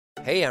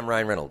Hey, I'm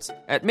Ryan Reynolds.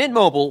 At Mint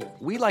Mobile,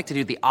 we like to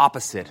do the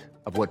opposite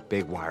of what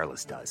Big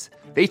Wireless does.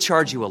 They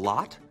charge you a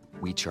lot,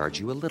 we charge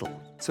you a little.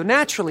 So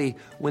naturally,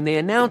 when they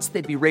announced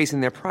they'd be raising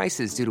their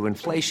prices due to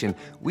inflation,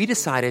 we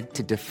decided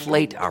to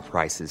deflate our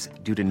prices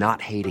due to not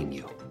hating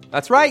you.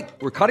 That's right.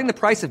 We're cutting the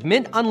price of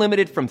Mint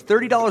Unlimited from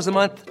 $30 a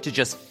month to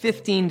just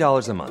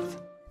 $15 a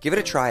month. Give it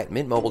a try at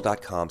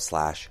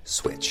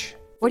mintmobile.com/switch.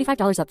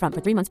 $45 up front for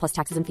 3 months plus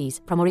taxes and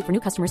fees. Promo rate for new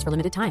customers for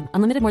limited time.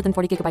 Unlimited more than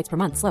 40 gigabytes per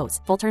month. Slows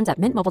full terms at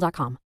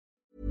mintmobile.com.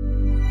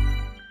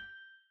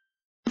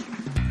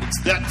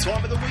 It's that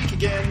time of the week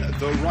again.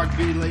 The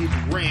Rugby League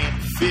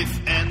rant,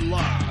 fifth and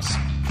last.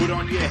 Put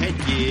on your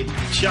headgear,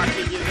 chuck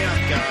in your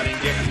mouthguard,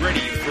 and get ready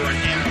for an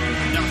hour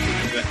of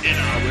nothing but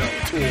NRL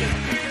talk.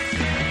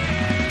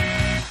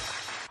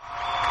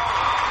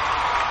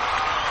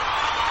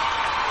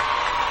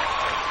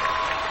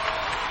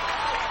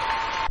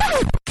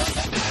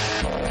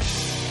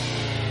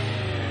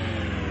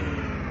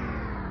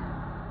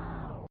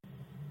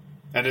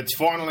 And it's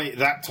finally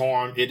that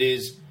time. It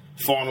is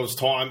finals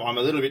time. I'm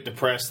a little bit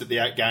depressed that the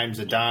 8 games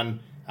are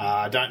done.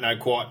 I don't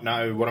quite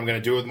know what I'm going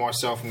to do with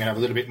myself. I'm going to have a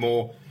little bit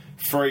more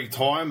free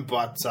time,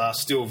 but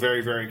still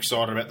very, very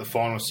excited about the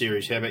final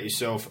series. How about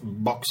yourself,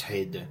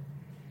 Boxhead?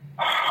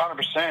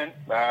 100%.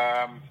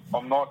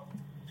 I'm not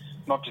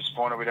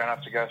disappointed we don't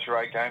have to go through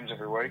 8 games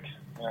every week.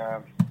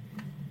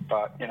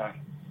 But, you know,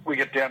 we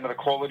get down to the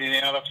quality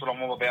now. That's what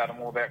I'm all about. I'm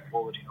all about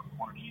quality, not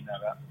quantity. You know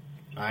that.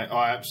 I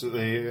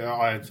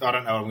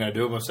don't know what I'm going to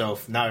do with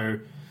myself.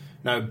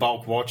 No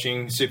bulk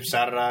watching. Super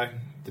Saturday,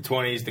 the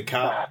 20s, the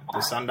Cup,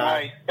 the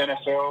Sunday.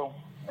 NFL.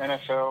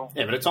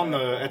 Yeah, but it's on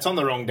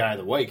the wrong day of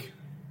the week.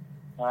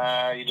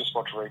 You just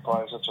watch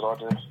replays. That's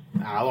what I do.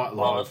 I like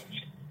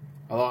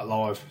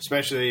live,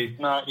 especially.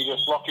 No, you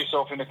just lock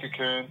yourself in a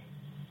cocoon.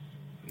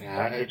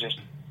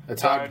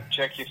 It's hard. Don't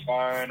check your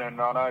phone,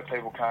 and I know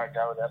people can't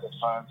go without their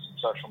phones and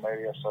social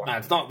media. So no,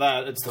 it's not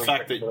that. It's the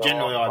fact that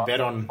generally I bet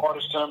on. I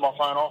just turn my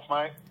phone off,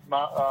 mate.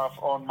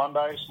 On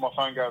Mondays, my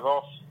phone goes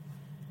off.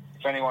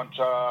 If anyone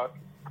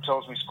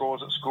tells me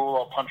scores at school,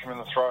 I'll punch them in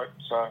the throat.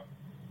 So,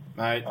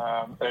 mate,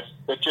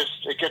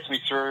 it gets me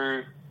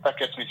through. That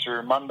gets me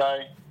through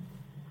Monday.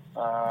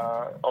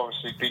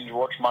 Obviously, binge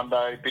watch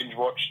Monday, binge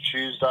watch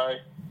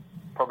Tuesday,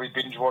 probably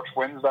binge watch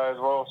Wednesday as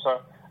well. So,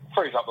 it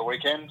frees up the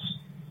weekends.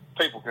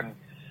 People can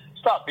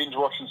start binge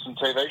watching some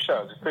TV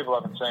shows. If people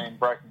haven't seen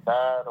Breaking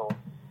Bad or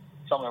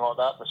something like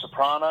that, The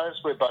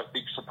Sopranos, we're both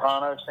big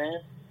Sopranos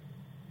fans.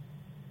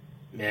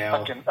 Yeah,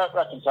 that can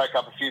take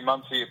up a few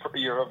months of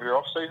your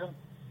off season.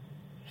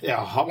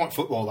 Yeah, I want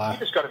football though. You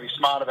just got to be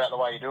smart about the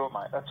way you do it,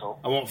 mate. That's all.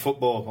 I want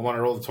football. I want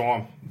it all the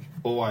time,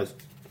 always.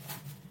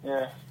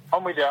 Yeah,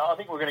 I'm with you. I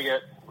think we're going to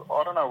get.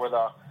 I don't know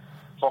whether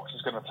Fox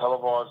is going to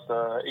televise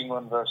the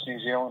England versus New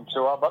Zealand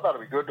tour, but that'll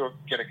be good to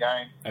get a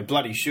game. They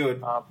bloody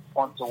should.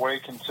 Once a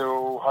week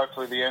until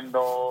hopefully the end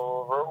of.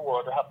 Well,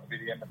 it'll have to be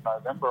the end of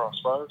November, I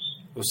suppose.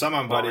 Well,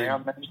 someone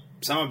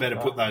better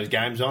put those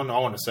games on. I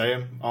want to see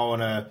them.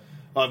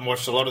 I haven't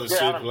watched a lot of the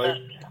Super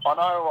League. I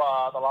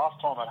know the last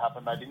time it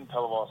happened, they didn't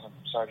televise them,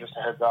 so just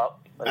a heads up.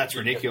 That's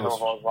ridiculous.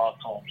 Televised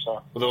last time, so.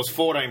 Well, there was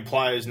 14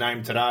 players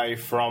named today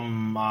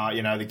from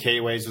the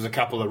Kiwis. There's a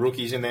couple of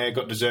rookies in there,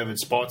 got deserved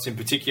spots. In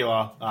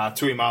particular,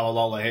 Tuimala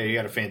Lolohea, he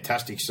had a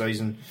fantastic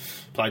season.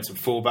 Played some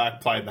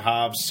fullback, played in the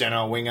halves,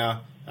 centre,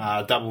 winger,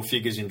 double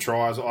figures in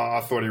tries.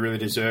 I thought he really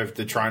deserved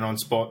the train-on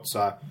spot,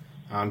 so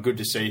good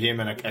to see him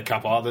and a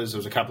couple others. There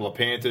was a couple of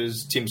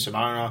Panthers. Tim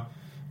Simona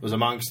was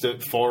amongst it,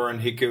 Foran,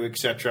 Hiku,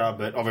 etc.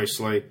 But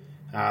obviously,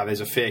 there's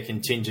a fair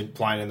contingent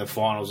playing in the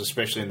finals,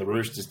 especially in the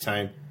Roosters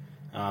team.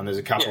 There's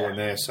a couple in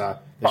there, so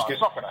it's not going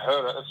to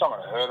hurt it. It's not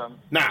going to hurt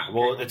them. Nah,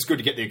 well, it's good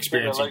to get the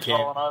experience in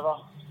camp.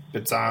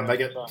 But they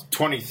get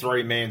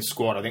 23-man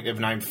squad. I think they've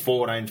named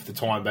 14 for the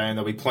time being.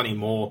 There'll be plenty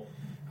more.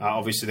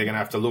 Obviously, they're going to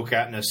have to look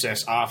at and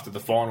assess after the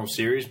final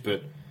series.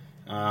 But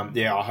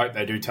I hope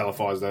they do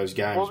televise those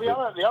games. Well,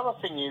 the other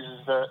thing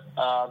is that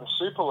the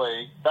Super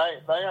League,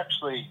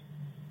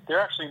 they're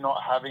actually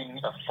not having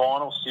a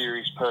final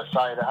series per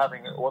se. They're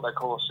having what they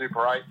call a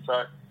Super 8.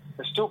 So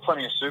there's still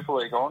plenty of Super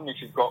League on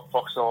if you've got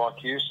Foxtel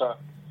IQ. So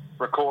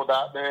record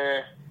that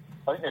there.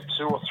 I think they're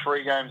 2 or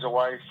 3 games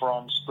away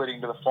from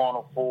splitting to the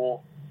Final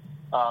Four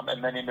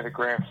and then into the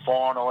Grand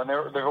Final. And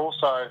they've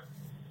also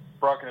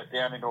broken it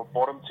down into a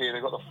bottom tier.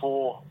 They've got the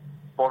 4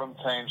 bottom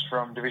teams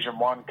from Division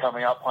 1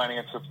 coming up playing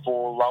against the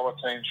 4 lower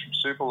teams from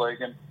Super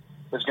League. And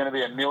there's going to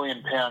be a £1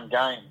 million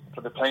game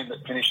for the team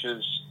that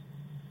finishes.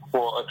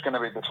 Well, it's going to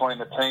be between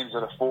the teams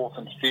that are 4th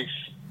and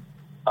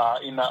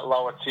 5th in that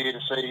lower tier to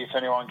see if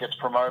anyone gets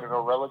promoted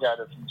or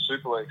relegated from the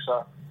Super League.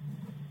 So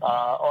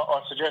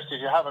I suggest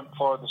if you haven't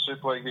followed the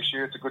Super League this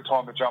year, it's a good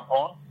time to jump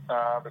on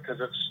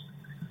because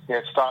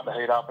it's starting to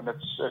heat up and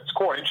it's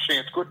quite interesting.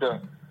 It's good to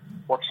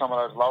watch some of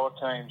those lower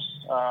teams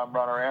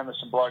run around. There's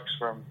some blokes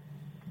from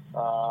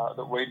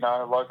that we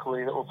know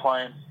locally that were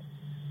playing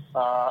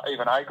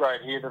even A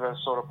grade here that are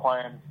sort of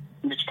playing.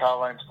 Mitch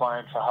Carlane's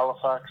playing for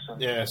Halifax.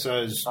 And, so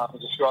there's a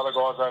few other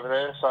guys over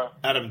there. So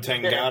Adam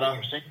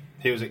Tangata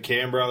he was at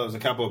Canberra. There was a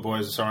couple of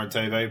boys I saw on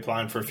TV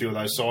playing for a few of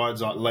those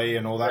sides, like Lee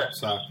and all that.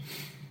 Yeah.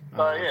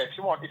 If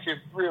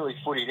you're really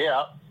footied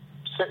out,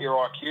 set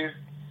your IQ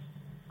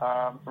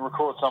and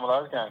record some of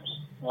those games.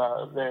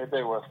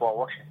 They're worthwhile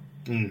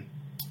watching.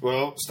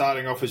 Well,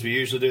 starting off as we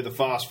usually do, the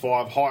Fast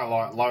Five,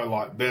 highlight,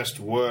 lowlight, best,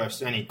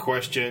 worst. Any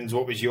questions?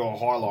 What was your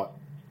highlight?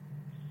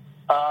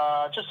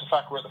 Just the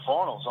fact we're at the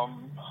finals.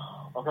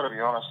 I've got to be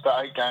honest, the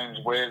 8 games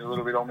wears a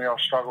little bit on me. I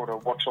struggle to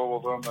watch all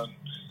of them, and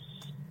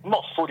I'm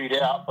not footied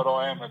out, but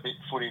I am a bit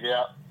footied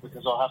out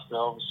because I have to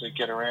obviously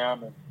get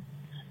around and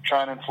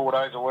training 4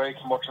 days a week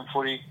and watching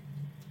footy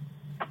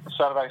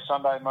Saturday,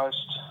 Sunday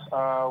most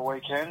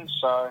weekends.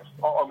 So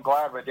I'm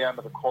glad we're down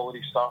to the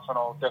quality stuff, and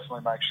I'll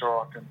definitely make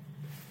sure I can.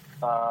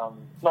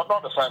 Not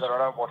to say that I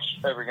don't watch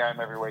every game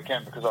every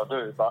weekend, because I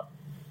do, but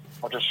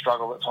I just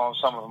struggle at times.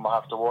 Some of them I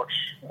have to watch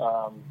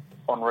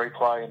on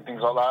replay and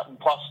things like that. And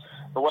plus,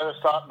 the weather's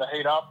starting to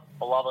heat up.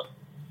 I love it.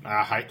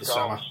 I hate the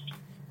summer.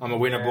 I'm a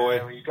winter boy.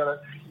 Well, you got it.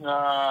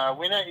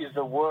 Winter is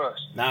the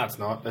worst. No, it's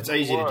not. It's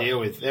easy to deal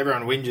with.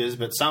 Everyone whinges,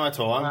 but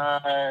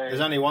summertime, there's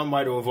only one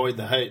way to avoid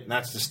the heat, and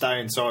that's to stay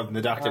inside in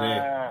the ducted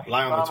air.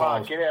 Lay on the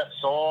tiles. Get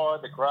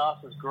outside, the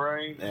grass is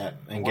green. Yeah,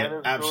 and get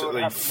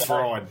absolutely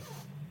fried.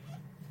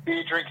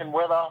 Beer drinking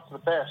weather, it's the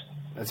best.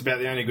 That's about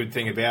the only good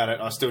thing about it.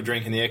 I still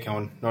drink in the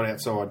aircon, not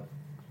outside.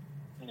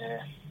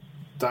 Yeah.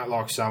 Don't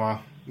like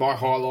summer. My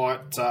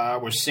highlight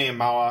was Sam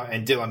Moa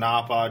and Dylan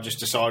Napa just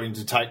deciding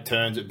to take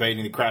turns at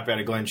beating the crap out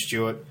of Glenn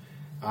Stewart.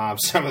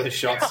 Some of the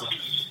shots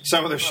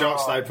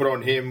they put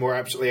on him were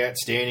absolutely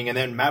outstanding. And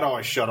then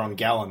Mattai's shot on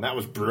Gallen, that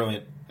was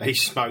brilliant. He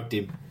smoked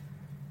him.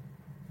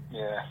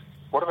 Yeah.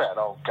 What about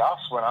old Gus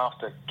went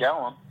after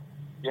Gallen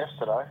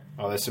yesterday?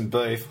 Oh, there's some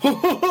beef.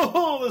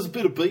 There's a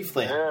bit of beef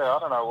there. Yeah, I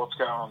don't know what's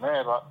going on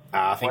there, but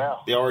I think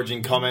the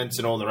Origin comments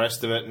and all the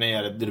rest of it, and he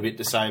had a little bit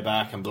to say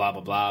back and blah, blah,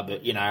 blah.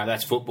 But, you know,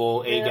 that's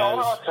football,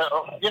 egos.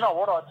 You know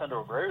what? I tend to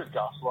agree with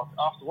Gus. Like,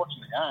 after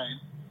watching the game,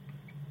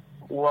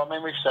 well, I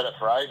mean, we've said it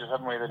for ages,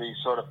 haven't we, that he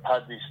sort of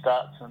pads his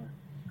stats and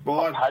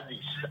pads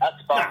his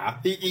stats, but I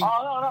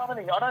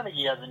don't think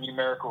he has a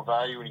numerical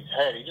value in his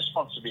head. He just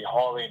wants to be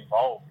highly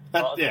involved.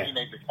 I think he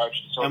needs a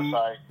coach to sort of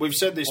say... We've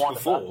said this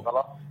before.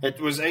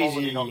 It was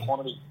easy.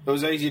 It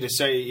was easy to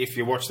see if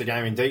you watch the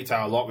game in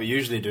detail, like we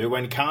usually do.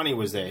 When Carney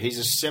was there, he's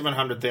a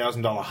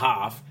 $700,000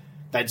 half.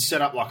 They'd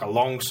set up like a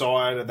long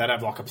side. They'd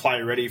have like a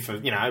play ready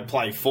for,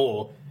 play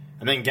 4.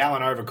 And then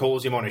Gallen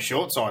overcalls him on a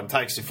short side and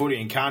takes the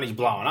footy, and Carney's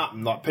blowing up.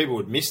 And like people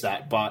would miss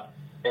that, but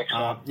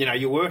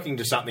you're working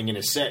to something in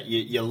a set.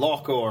 Your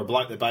lock or a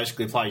bloke that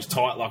basically plays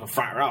tight like a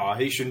front rower,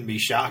 he shouldn't be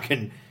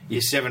sharking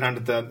your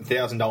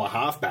 $700,000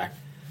 halfback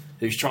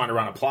who's trying to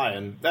run a play,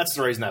 and that's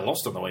the reason they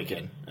lost on the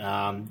weekend.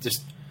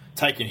 Just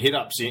taking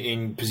hit-ups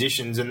in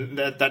positions, and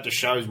that just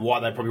shows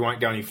why they probably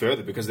won't go any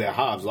further, because they're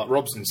halves. Like,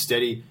 Robson's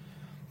steady,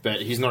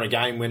 but he's not a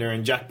game winner,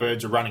 and Jack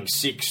Bird's a running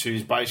 6,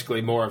 who's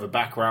basically more of a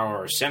back rower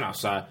or a centre.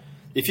 So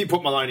if you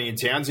put Maloney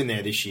and Towns in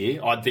there this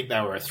year, I'd think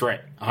they were a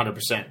threat,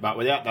 100%. But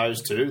without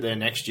those two, they're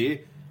next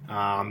year.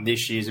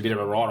 This year's a bit of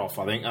a write-off,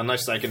 I think,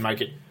 unless they can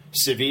make it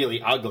severely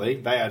ugly.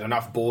 They had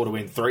enough ball to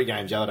win 3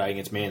 games the other day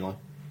against Manly.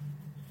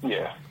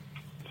 Yeah.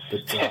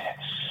 But Friday,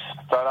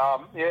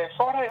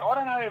 I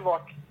don't know,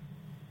 like,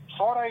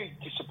 Friday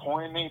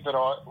disappointed me, but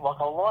I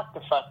like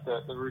the fact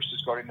that the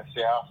Roosters got into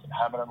South and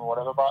hammered them or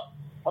whatever, but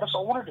I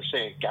wanted to see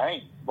a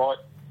game. Like,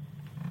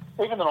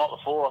 even the night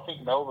before, I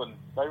think Melbourne,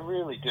 they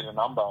really did a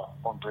number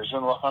on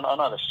Brisbane. Like, I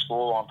know the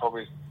scoreline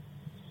probably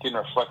didn't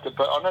reflect it,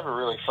 but I never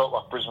really felt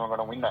like Brisbane were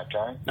going to win that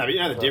game. No, but you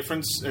know the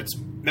difference? It's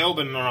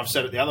Melbourne, and I've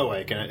said it the other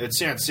week, and it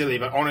sounds silly,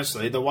 but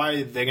honestly, the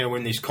way they're going to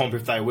win this comp,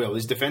 if they will,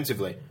 is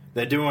defensively.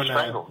 They're doing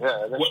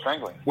they're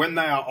strangling. When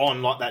they are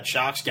on like that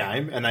Sharks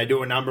game and they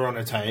do a number on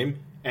a team,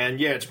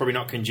 and it's probably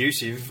not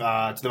conducive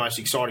to the most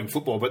exciting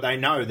football, but they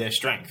know their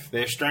strength.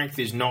 Their strength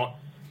is not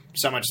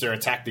so much their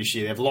attack this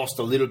year. They've lost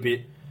a little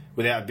bit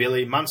without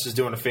Billy. Munster's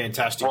doing a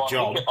fantastic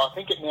job. I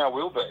think it now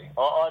will be.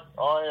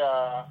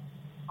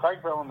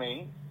 Craig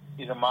Bellamy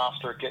is a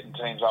master at getting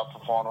teams up for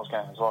finals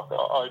games. Like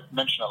I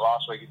mentioned it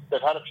last week, they've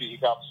had a few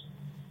hiccups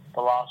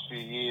the last few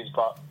years,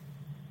 but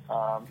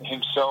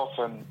himself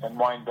and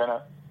Wayne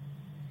Bennett,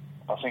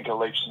 I think, are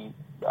leaps and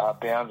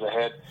bounds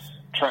ahead.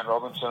 Trent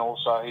Robinson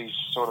also, he's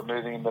sort of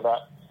moving into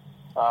that.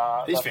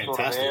 He's that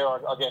fantastic.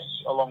 Sort of I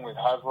guess, along with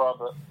Hasler,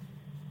 but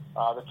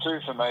the two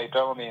for me,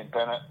 Bellamy and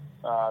Bennett,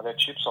 they're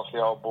chips off the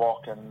old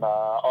block, and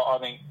I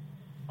think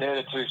they're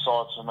the two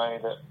sides for me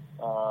that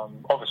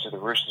obviously the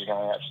Roosters are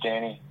going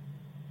outstanding,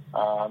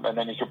 and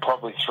then you could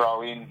probably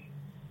throw in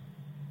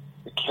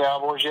the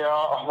Cowboys. Yeah,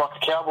 I like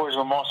the Cowboys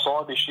on my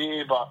side this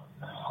year, but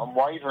I'm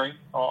wavering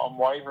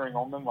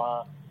on them.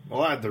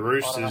 Well, I had the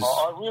Roosters.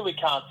 I really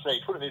can't see.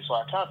 Put it this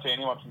way: I can't see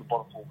anyone from the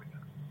bottom 4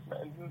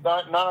 winning.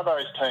 None of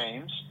those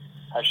teams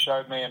has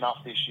showed me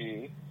enough this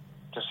year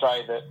to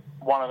say that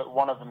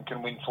one of them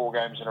can win 4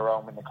 games in a row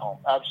and win the comp.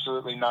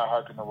 Absolutely no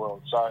hope in the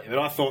world. So, but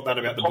I thought that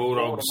about the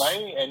Bulldogs. To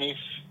me, and if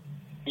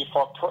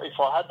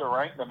I had to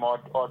rank them,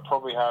 I'd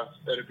probably have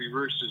it'd be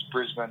Roosters,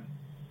 Brisbane,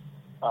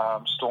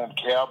 Storm,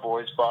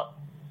 Cowboys. But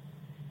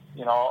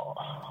you know,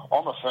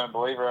 I'm a firm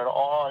believer, and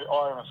I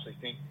honestly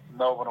think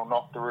Melbourne will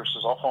knock the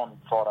Roosters off on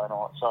Friday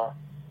night. So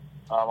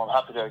I'm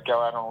happy to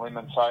go out on a limb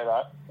and say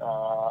that.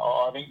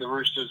 I think the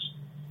Roosters,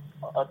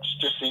 I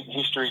just think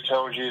history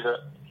tells you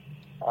that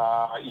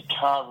you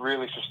can't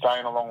really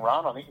sustain a long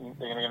run. I think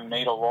they're going to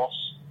need a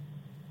loss.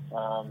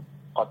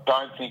 I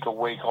don't think a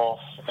week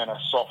off and a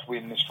soft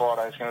win this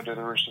Friday is going to do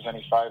the Roosters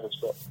any favours,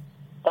 but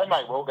they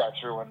may well go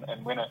through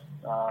and win it,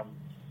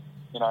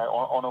 you know,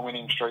 on a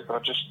winning streak. But I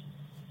just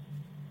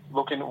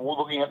looking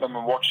at them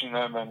and watching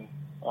them, and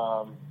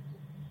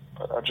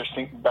I just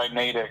think they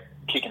need a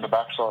kick in the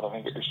backside. I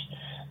think at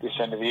this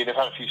end of the year, they've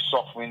had a few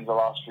soft wins the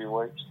last few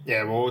weeks.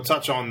 Yeah, well, we'll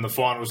touch on the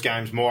finals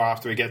games more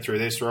after we get through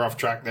this. We're off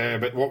track there,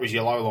 but what was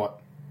your low light?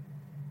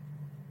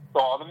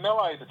 Oh, the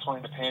melee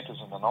between the Panthers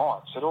and the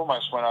Knights. It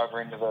almost went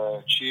over into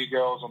the cheer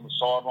girls on the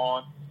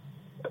sideline.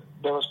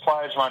 There was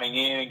players running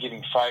in and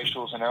giving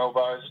facials and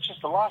elbows. It's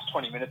just the last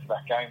 20 minutes of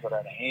that game got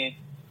out of hand.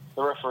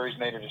 The referees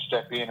needed to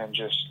step in and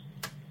just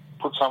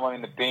put someone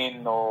in the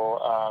bin,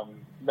 or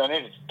they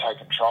needed to take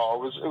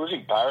control. It was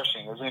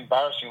embarrassing. It was an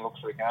embarrassing look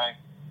for the game,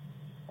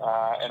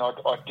 and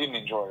I didn't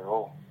enjoy it at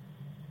all.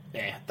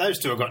 Yeah, those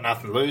two have got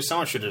nothing to lose.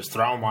 Someone should have just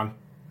thrown one.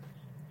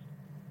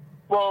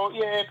 Well,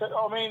 yeah, but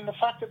I mean, the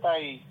fact that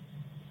they,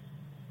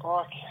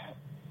 like,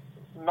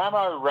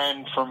 Mamo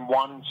ran from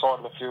one side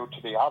of the field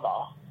to the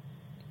other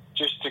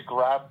just to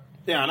grab.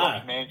 Yeah, I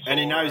know. And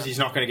he knows he's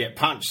not going to get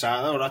punched,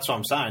 so that's what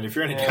I'm saying. If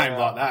you're in a game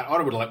like that, I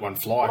would have let one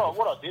fly.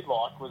 What I did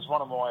like was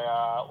one of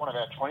our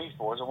 20s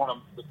boys, or one of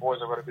the boys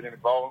I got a bit of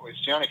involvement with,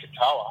 Sione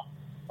Katoa.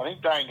 I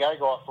think Dane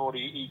Gagai thought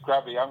he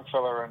grabbed a young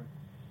fella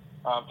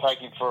and take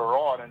him for a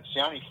ride, and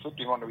Sione flipped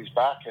him onto his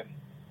back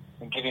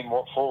and give him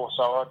what for.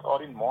 So I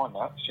didn't mind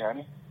that,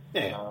 Sione.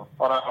 Yeah.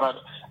 I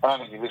don't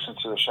think he listens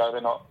to the show.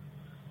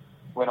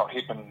 We're not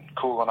hip and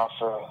cool enough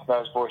for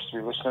those boys to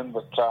be listening.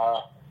 But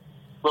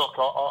look,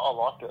 I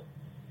liked it.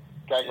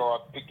 Gagai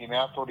picked him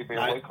out, thought he'd be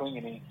a weakling,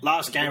 and he.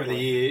 Last game of the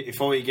year, if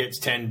all he gets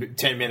 10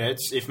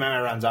 minutes, if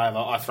Mamo runs over,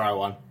 I throw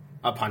one.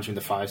 I punch him in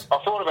the face. I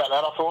thought about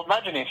that. I thought,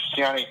 imagine if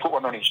Sione put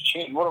one on his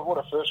chin. What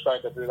a first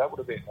grade to do that would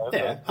have been.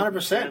 Yeah,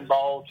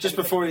 100%. Just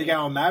before you go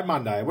on Mad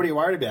Monday, what are you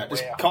worried about?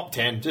 Just cop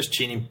 10, just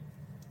chin him.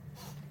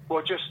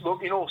 Well, just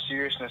look. In all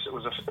seriousness, it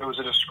was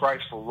a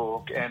disgraceful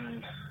look,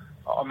 and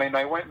I mean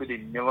they went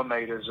within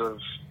millimetres of.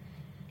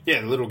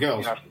 Yeah, the little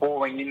girls. You know,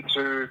 falling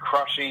into,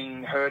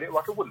 crushing, hurting.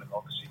 Like, it wouldn't have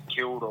obviously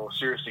killed or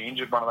seriously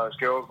injured one of those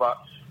girls, but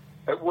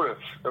it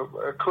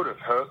could have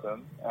hurt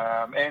them.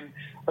 And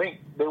I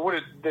think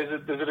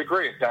there's a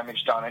degree of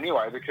damage done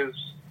anyway, because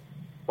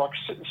like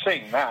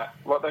seeing that,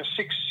 like those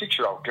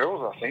six-year-old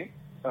girls, I think,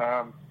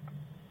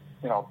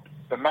 you know,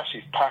 a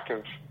massive pack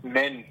of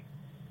men,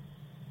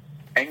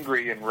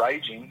 angry and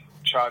raging,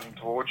 charging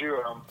towards you.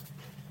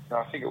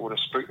 I think it would have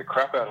spooked the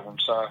crap out of them.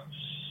 So.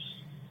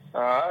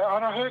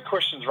 And I heard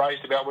questions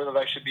raised about whether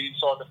they should be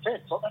inside the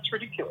fence. Like, that's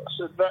ridiculous.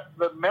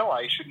 The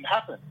melee shouldn't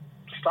happen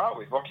to start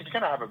with. Like, if you're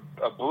going to have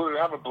a blue,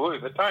 have a blue.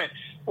 But don't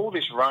all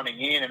this running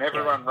in and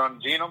everyone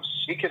runs in. I'm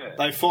sick of it.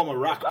 They form a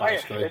ruck,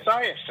 basically. It's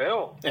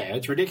AFL. Yeah,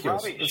 it's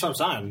ridiculous. Rubbish. That's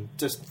what I'm saying.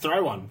 Just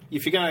throw one.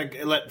 If you're going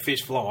to let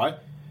fish fly,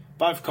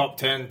 both cop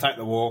 10, take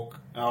the walk,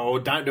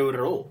 or don't do it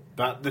at all.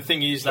 But the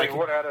thing is,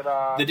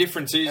 the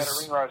difference is... At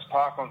Ringrose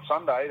Park on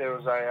Sunday, there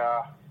was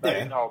they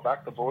didn't hold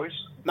back, the boys.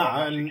 No,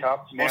 and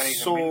I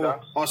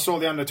saw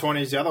the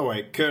under-20s the other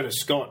week. Curtis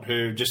Scott,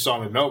 who just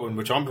signed with Melbourne,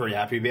 which I'm pretty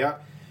happy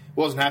about,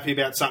 wasn't happy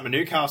about something a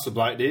Newcastle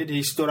bloke did.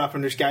 He stood up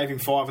and just gave him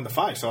 5 in the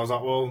face. I was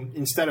like, well,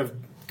 instead of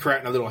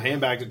creating a little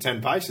handbag at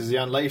 10 paces, he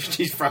unleashed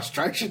his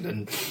frustration.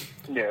 And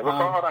yeah, look,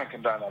 I don't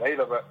condone that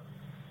either, but,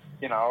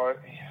 you know...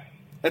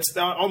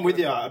 I'm with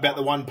you about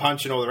the one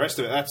punch and all the rest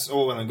of it. That's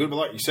all well and good, but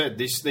like you said,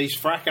 these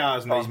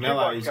fracas and these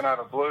melees... can have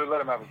a blue, let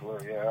them have a blue,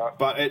 yeah.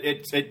 But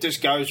it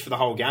just goes for the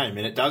whole game,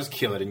 and it does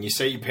kill it, and you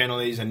see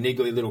penalties and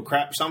niggly little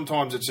crap.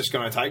 Sometimes it's just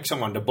going to take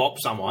someone to bop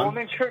someone. Well,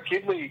 then Kirk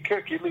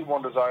Gidley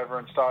wanders over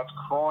and starts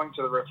crying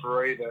to the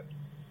referee that,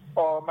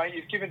 oh, mate,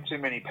 you've given too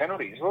many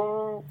penalties.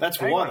 Well, that's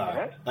why,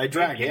 though. They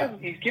drag out.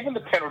 He's given the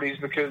penalties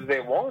because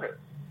they're warranted.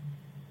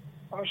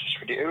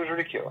 It was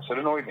ridiculous. It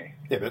annoyed me.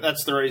 Yeah, but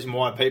that's the reason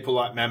why people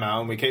like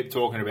Mamo, and we keep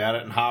talking about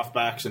it, and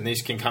halfbacks and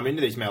this can come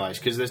into these melees,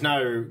 because there's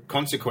no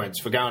consequence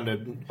for going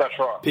to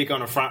pick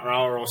on a front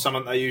rower or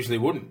someone they usually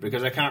wouldn't,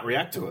 because they can't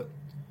react to it.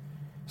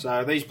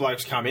 So these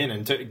blokes come in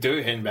and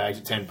do handbags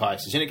at 10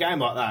 paces. In a game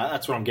like that,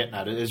 that's what I'm getting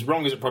at. As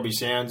wrong as it probably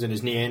sounds and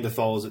as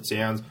Neanderthal as it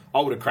sounds, I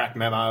would have cracked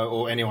Mamo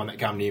or anyone that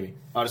come near me.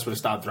 I just would have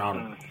started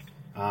throwing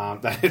them.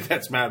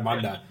 That's Mad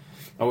Monday.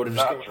 I would have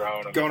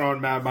just gone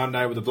on Mad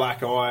Monday with a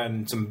black eye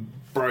and some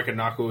broken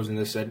knuckles and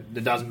just said,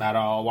 it doesn't matter,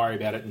 I'll worry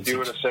about it. You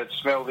would have said,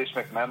 smell this,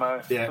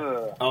 McMamo. Yeah.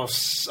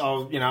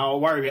 I'll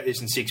worry about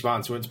this in 6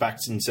 months when it's back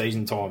in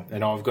season time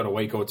and I've got a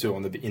week or two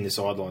in the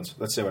sidelines.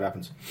 Let's see what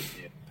happens.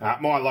 Yeah.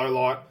 My low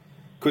light,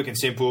 quick and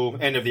simple,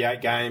 end of the 8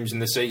 games and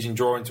the season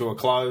drawing to a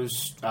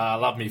close.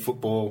 Love me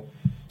football.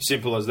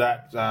 Simple as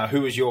that.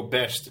 Who is your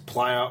best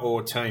player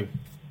or team?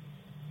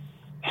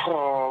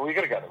 Oh, we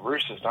got to go to the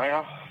Roosters, don't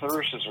you? The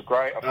Roosters were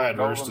great. I thought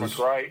Melbourne were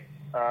great.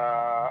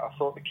 I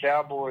thought the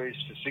Cowboys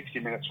for 60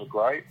 minutes were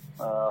great.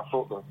 I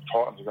thought the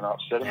Titans were going to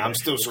upset them. Yeah, I'm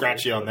still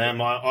scratchy on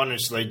them. I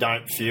honestly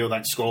don't feel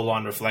that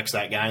scoreline reflects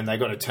that game. They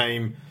got a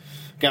team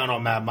going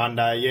on Mad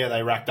Monday. Yeah,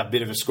 they racked up a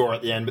bit of a score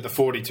at the end, but the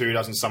 42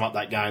 doesn't sum up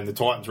that game. The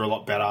Titans were a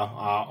lot better.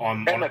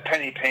 And the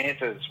Penny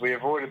Panthers. We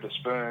avoided the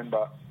spoon,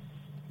 but...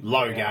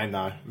 Low game,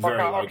 though.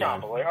 Very low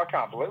game. I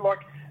can't believe. Like,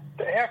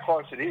 how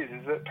close it is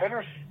that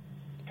Penrith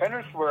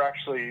were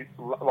actually,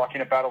 like,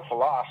 in a battle for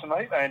last, and I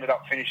think they ended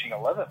up finishing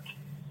 11th.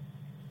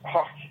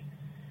 Oh,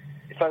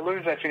 if they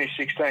lose, they finish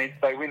 16th.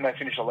 They win, they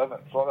finish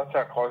 11th. So that's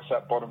how close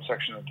that bottom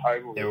section of the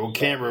table is. Yeah, well,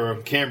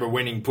 Canberra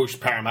winning pushed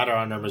Parramatta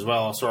under them as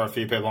well. I saw a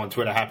few people on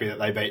Twitter happy that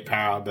they beat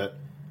Para, but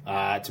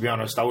to be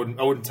honest, I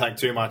wouldn't take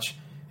too much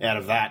out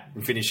of that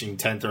and finishing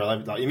 10th or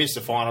 11th. Like, you missed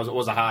the finals. It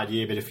was a hard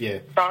year, but if you...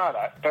 I know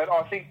that, but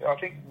I think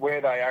where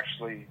they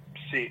actually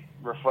sit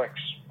reflects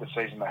the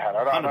season they had.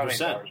 I don't think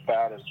they're as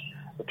bad as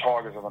the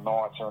Tigers or the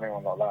Knights or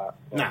anyone like that.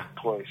 Nah.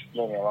 Please,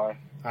 leave me alone.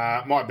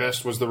 My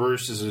best was the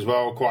Roosters as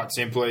well, quite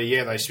simply.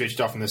 Yeah, they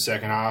switched off in the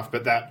second half,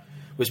 but that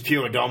was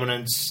pure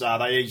dominance.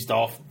 They eased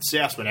off.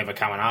 Souths were never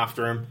coming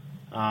after them.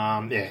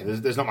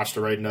 There's not much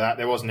to read into that.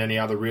 There wasn't any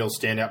other real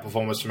standout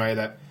performance for me.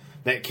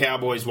 That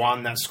Cowboys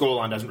won. That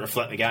scoreline doesn't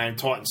reflect the game.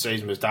 Titans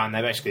season was done.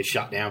 They've actually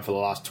shut down for the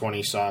last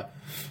 20. So,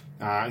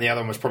 and the other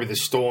one was probably the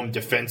Storm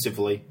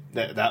defensively.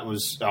 That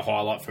was a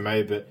highlight for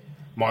me. But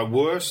my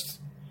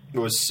worst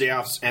was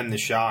Souths and the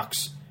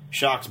Sharks.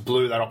 Sharks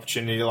blew that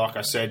opportunity, like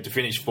I said, to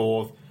finish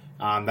fourth.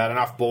 They had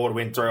enough ball to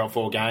win 3 or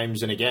 4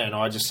 games. And again,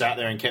 I just sat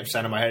there and kept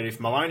saying in my head, if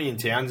Maloney and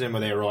Townsend were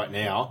there right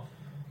now,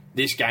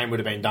 this game would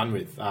have been done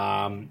with.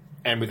 And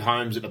with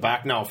Holmes at the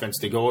back, no offence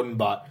to Gordon,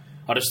 but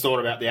I just thought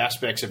about the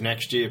aspects of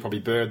next year, probably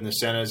Bird in the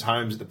centres,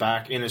 Holmes at the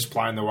back, Innes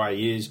playing the way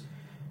he is,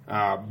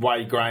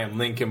 Wade, Gray and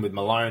Lincoln with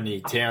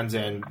Maloney,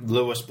 Townsend,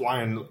 Lewis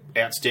playing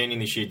outstanding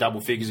this year,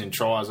 double figures in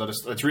tries.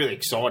 It's really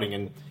exciting,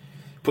 and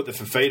put the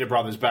Fafita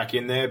brothers back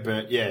in there.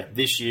 But yeah,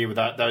 this year with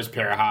those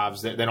pair of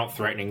halves, they're not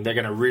threatening. They're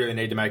going to really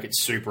need to make it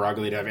super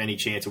ugly to have any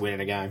chance of winning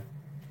a game.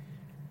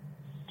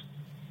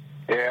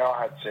 Yeah,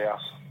 I had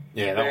South.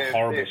 Yeah, that was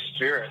horrible.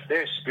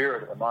 Their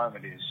spirit at the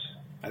moment is...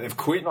 They've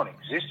quit.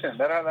 Non-existent.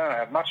 They don't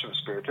have much of a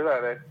spirit, do they?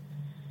 They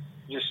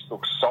just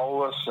look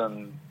soulless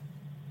and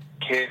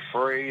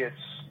carefree.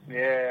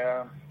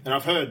 And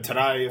I've heard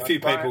today a few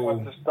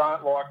people... I just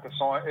don't like the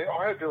sign.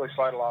 I heard Billy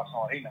Slater last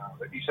night. He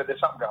nailed it. He said there's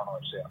something going on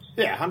at South.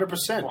 Yeah,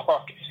 100%.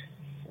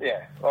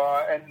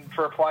 And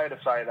for a player to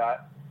say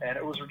that, and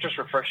it was just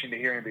refreshing to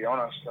hear him be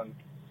honest. And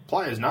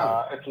players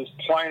know. It's as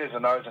plain as a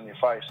nose on your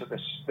face that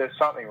there's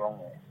something wrong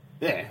there.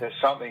 Yeah. There's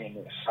something in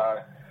this.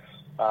 So...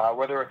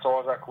 whether it's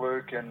Isaac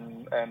Luke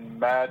and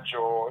Madge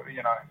or,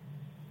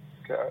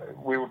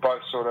 we were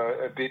both sort of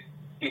a bit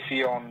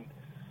iffy on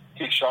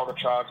his shoulder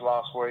charge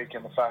last week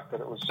and the fact that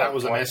it was... That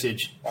was a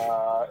message.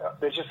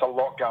 There's just a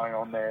lot going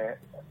on there.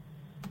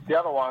 The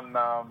other one,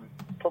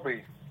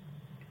 probably,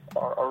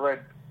 I read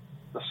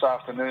this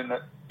afternoon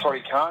that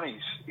Toddy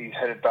Carney's he's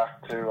headed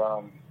back to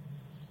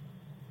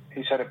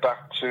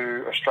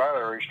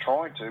Australia, or he's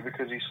trying to,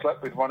 because he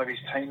slept with one of his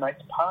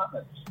teammates'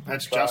 partners.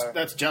 That's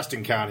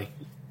Justin Carney.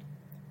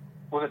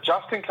 Was it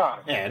Justin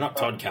Carney? Yeah, not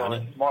Todd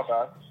Carney. My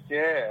bad.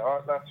 Yeah,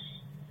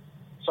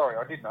 sorry,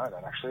 I did know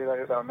that, actually.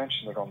 They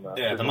mentioned it on the...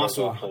 Yeah, the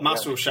muscle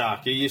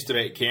shark. He used to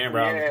be at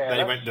Canberra. Yeah, then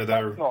he went to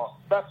the...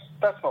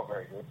 That's not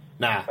very good.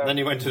 Nah, then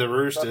he went to the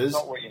Roosters.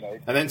 That's not what you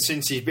need. And then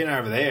since he's been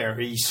over there,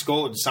 he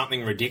scored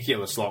something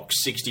ridiculous, like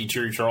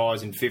 62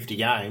 tries in 50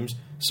 games,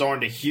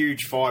 signed a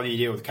huge 5-year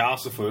deal with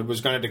Castleford,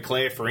 was going to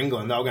declare for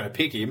England. They were going to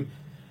pick him.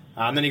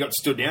 And then he got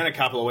stood down a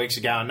couple of weeks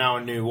ago and no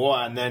one knew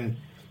why. And then...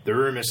 the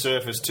rumour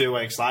surfaced 2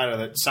 weeks later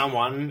that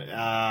someone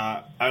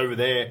over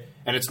there,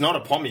 and it's not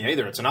a Pommy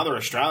either, it's another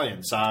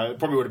Australian, so it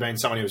probably would have been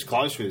someone he was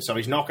close with. So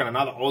he's knocking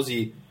another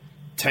Aussie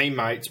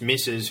teammate's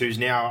missus, who's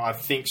now, I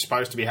think,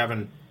 supposed to be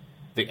having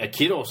a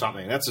kid or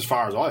something. That's as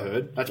far as I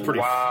heard. That's pretty...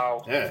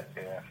 Wow. Yeah.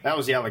 That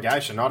was the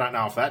allegation. I don't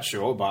know if that's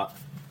sure, but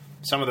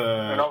some of the...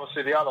 And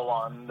obviously the other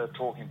one, the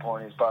talking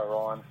point is Bo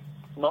Ryan.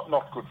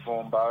 Not good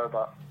form, Bo,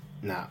 but...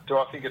 No. Do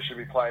I think it should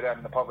be played out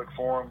in the public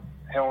forum?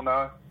 Hell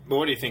no. Well,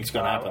 what do you think's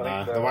going to happen,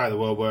 though? The way the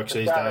world works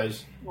these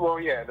days. Well,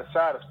 yeah, the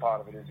saddest part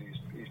of it is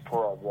his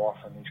poor old wife,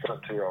 and he's got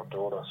a 2-year-old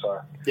daughter,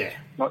 so... Yeah.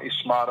 Not your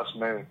smartest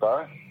move,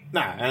 though. No,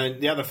 and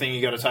the other thing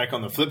you got to take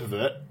on the flip of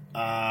it,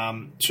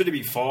 should he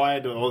be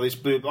fired or all this?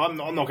 I'm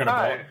not going to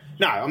buy...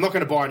 No, I'm not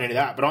going to buy into any of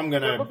that, but I'm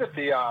going to... Look at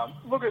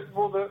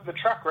the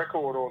track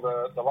record or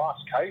the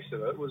last case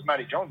of it was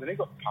Matty Johns, and he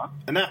got the punt.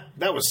 And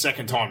that was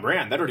second time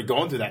round. They'd already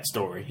gone through that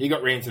story. He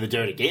got ran to the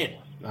dirt again.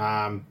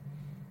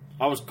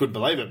 I could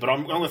believe it, but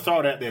I'm going to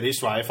throw it out there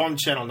this way. If I'm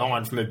Channel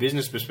 9 from a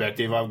business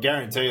perspective, I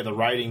guarantee you the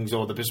ratings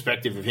or the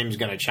perspective of him is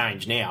going to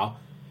change now.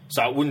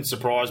 So it wouldn't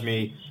surprise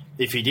me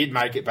if he did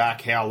make it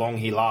back, how long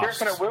he lasts.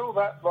 Do you reckon it will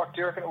do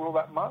you reckon it will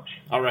that much?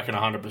 I reckon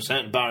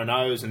 100%. Bo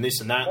knows and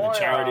this and that, and the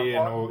charity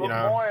and all,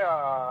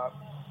 I've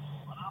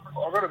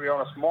got to be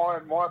honest,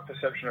 my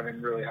perception of him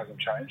really hasn't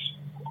changed.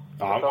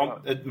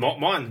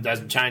 Mine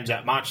doesn't change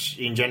that much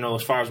in general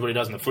as far as what he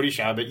does in the footy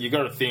show, but you've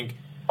got to think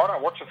I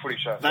don't watch the footy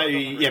show.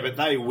 But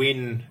they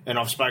win, and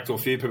I've spoke to a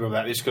few people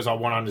about this because I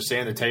want to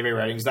understand the TV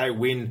ratings. They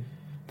win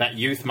that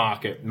youth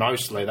market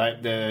mostly.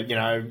 The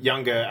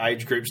younger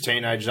age groups,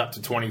 teenagers up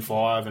to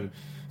 25, and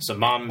some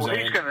mums. Well,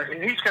 he's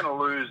going to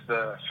lose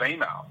the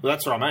female. Well,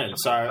 that's what I mean.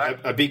 So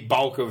a big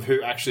bulk of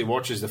who actually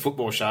watches the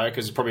football show,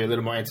 because it's probably a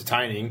little more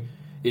entertaining,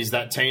 is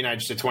that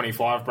teenage to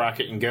 25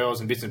 bracket and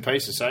girls and bits and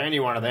pieces. So any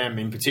one of them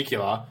in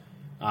particular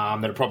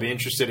that are probably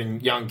interested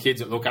in young kids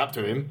that look up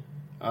to him,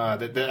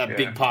 that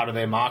big part of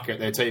their market,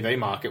 their TV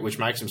market, which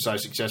makes them so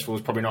successful,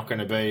 is probably not going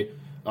to be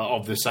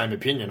of the same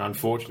opinion,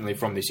 unfortunately,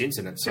 from this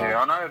incident. So.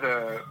 Yeah, I know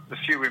the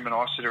few women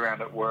I sit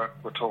around at work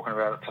were talking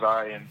about it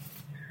today, and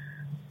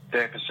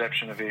their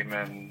perception of him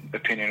and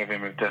opinion of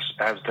him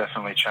has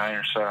definitely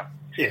changed. So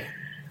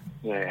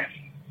yeah.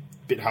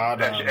 Bit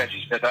hard. As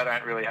you said, they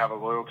don't really have a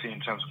loyalty in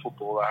terms of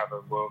football. They have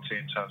a loyalty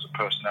in terms of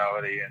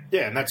personality.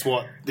 And that's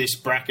what this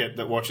bracket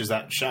that watches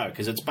that show,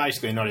 because it's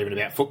basically not even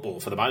about football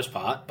for the most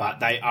part, but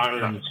they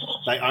own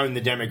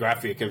the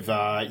demographic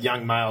of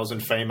young males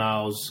and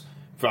females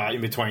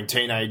in between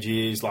teenage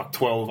years, like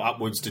 12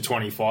 upwards to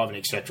 25 and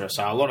etc.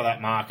 So a lot of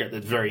that market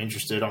that's very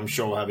interested, I'm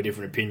sure, will have a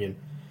different opinion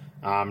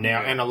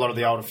now, and a lot of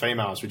the older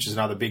females, which is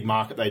another big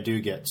market they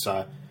do get.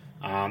 So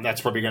that's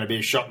probably going to be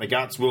a shot in the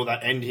guts. Will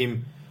that end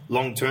him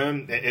long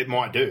term? It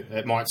might do.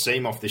 It might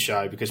seem off the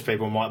show because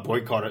people might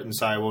boycott it and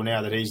say, well,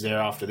 now that he's there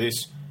after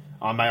this,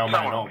 I may or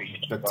may not.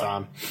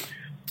 But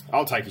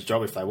I'll take his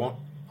job if they want.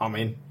 I'm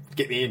in.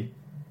 Get me in.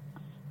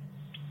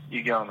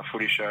 You go on the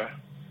footy show.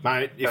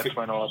 Mate,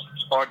 when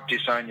I'd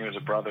disown you as a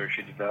brother if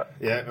you did that.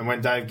 Yeah, and when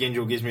Dave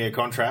Gingell gives me a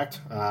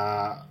contract,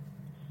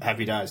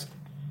 happy days.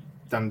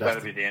 Done.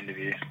 That'll be the end of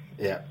you.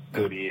 Yeah,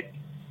 that'll be it.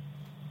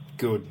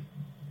 Good.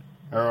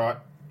 All right.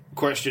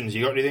 Questions?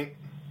 You got anything?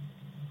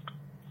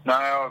 No,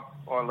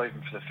 I leave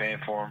them for the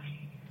fan forum.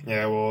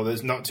 Yeah, well,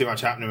 there's not too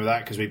much happening with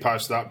that because we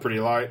posted up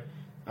pretty late.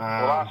 Well,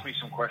 ask me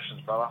some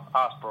questions, brother.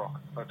 Ask Brock.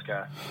 Let's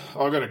go.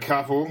 I've got a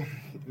couple,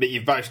 but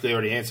you've basically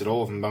already answered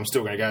all of them, but I'm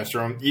still going to go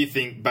through them. You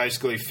think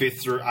basically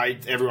 5th through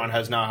 8th, everyone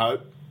has no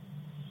hope?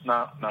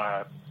 No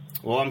hope.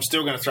 Well, I'm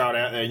still going to throw it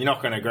out there. You're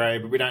not going to agree,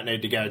 but we don't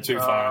need to go too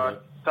far.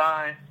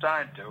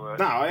 Don't do it.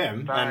 No, I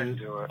am. Don't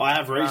do it. I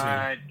have reasoning.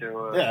 Don't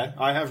do it. Yeah,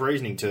 I have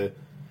reasoning to.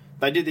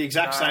 They did the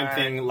exact same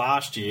thing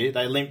last year.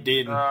 They limped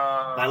in. They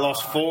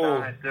lost 4.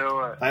 Don't do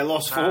it. They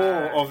lost 4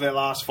 of their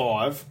last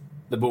 5,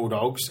 the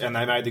Bulldogs, and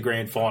they made the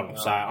grand final.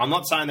 So I'm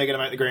not saying they're going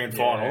to make the grand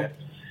final,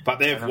 but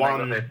they've won.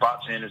 They got their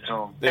butts handed to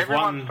them.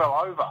 Everyone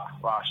fell over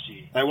last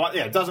year. They won.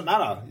 Yeah, it doesn't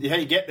matter. How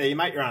you get there, you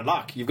make your own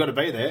luck. You've got to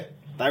be there.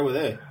 They were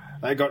there.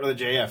 They got to the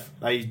GF.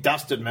 They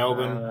dusted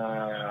Melbourne.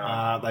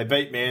 They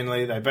beat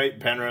Manly. They beat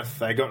Penrith.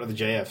 They got to the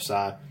GF.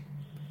 So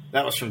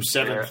that was from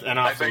 7th and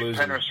after they beat losing.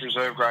 Penrith's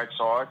reserve grade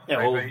side. Yeah,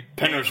 well,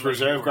 Penrith's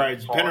reserve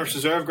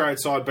grade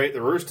side beat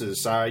the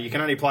Roosters. So you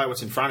can only play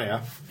what's in front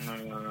of you.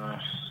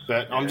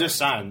 But I'm just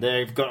saying,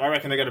 I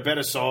reckon they've got a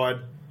better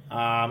side.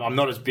 I'm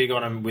not as big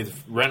on them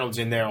with Reynolds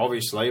in there,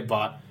 obviously,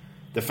 but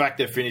the fact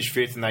they've finished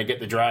 5th and they get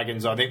the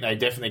Dragons, I think they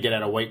definitely get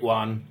out of week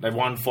 1. They've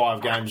won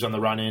 5 games on the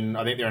run-in.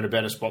 I think they're in a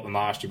better spot than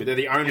last year, but they're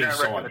the only side.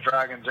 You don't reckon the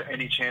Dragons have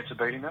any chance of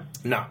beating them?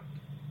 No.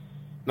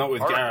 Not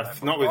with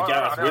Gareth. Not with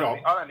Gareth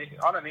Widdop. I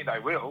don't think they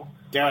will.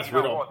 Gareth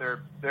Widdop.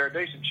 They're a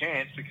decent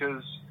chance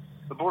because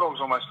the Bulldogs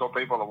almost got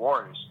beat by the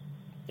Warriors.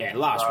 Yeah,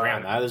 last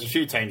round though. There's a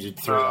few teams who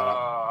threw that up.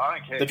 I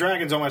don't care. The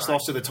Dragons almost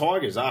lost to the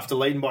Tigers after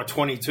leading by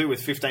 22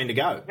 with 15 to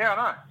go. Yeah, I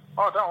know.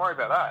 Oh, don't worry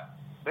about that.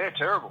 They're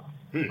terrible.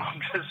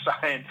 I'm just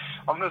saying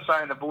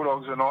the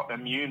Bulldogs are not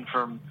immune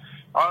from.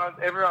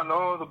 Everyone,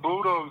 the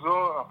Bulldogs.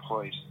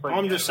 Please.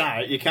 I'm just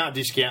saying you can't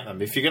discount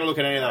them. If you're going to look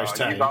at any of those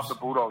teams, you love the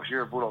Bulldogs.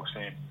 You're a Bulldogs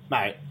fan,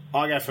 mate.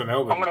 I go for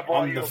Melbourne. I'm going to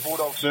buy you the a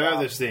Bulldogs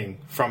furthest thing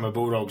from a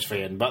Bulldogs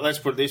fan. But let's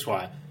put it this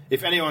way: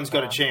 if anyone's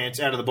got a chance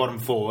out of the bottom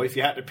 4, if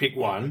you had to pick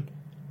one,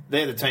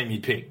 they're the team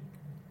you'd pick.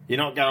 You're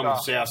not going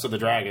with the Souths or the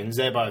Dragons.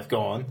 They're both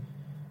gone.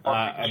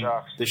 And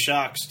the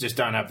Sharks just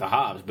don't have the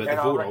halves, but the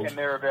Bulldogs. I reckon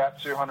they're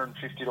about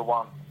 250 to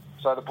 1.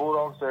 So the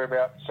Bulldogs, they're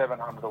about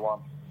 700 to 1.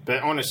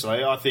 But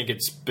honestly, I think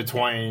it's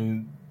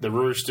between the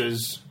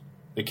Roosters,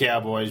 the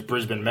Cowboys,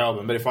 Brisbane,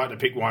 Melbourne. But if I had to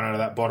pick one out of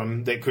that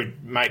bottom that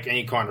could make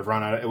any kind of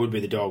run at it, it would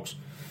be the Dogs.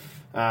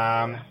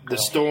 The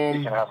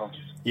Storm,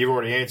 you've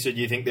already answered.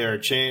 You think they're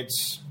a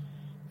chance,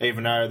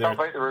 even though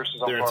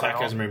their attack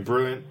hasn't been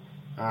brilliant.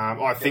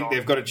 I think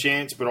they've got a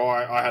chance, but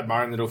I had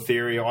my own little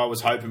theory. I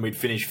was hoping we'd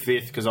finish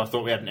 5th because I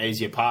thought we had an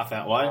easier path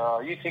that way.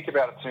 You think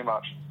about it too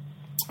much.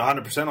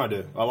 100% I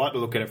do. I like to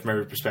look at it from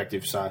every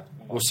perspective, so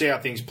we'll see how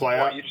things play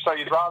out. So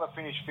you'd rather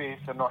finish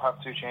 5th and not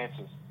have 2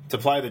 chances? To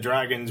play the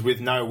Dragons with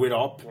no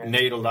Widdop,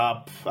 needled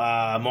up,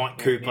 Mike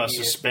Cooper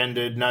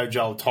suspended, no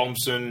Joel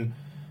Thompson,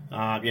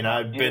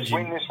 Benji. Just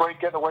win this week,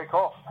 get the week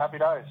off. Happy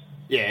days.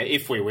 Yeah,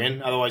 if we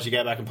win. Otherwise, you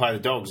go back and play the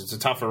Dogs. It's a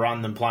tougher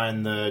run than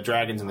playing the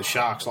Dragons and the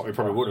Sharks like we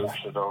probably would have.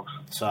 The Dogs.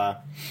 So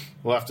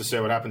we'll have to see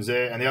what happens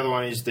there. And the other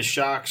one is the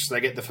Sharks. They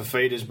get the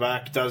Fafitas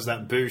back. Does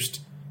that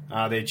boost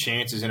their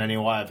chances in any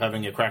way of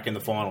having a crack in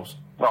the finals?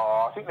 No,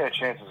 I think their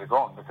chances are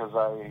gone because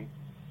they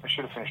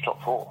should have finished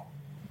top 4.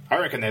 I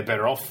reckon they're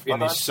better off in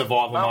this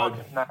survival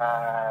mode.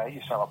 Nah,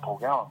 you sound like Paul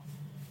Gallen.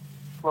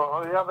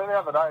 Well, the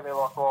other day they're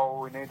like, "Oh,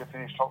 we need to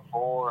finish top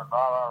 4 and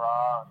rah rah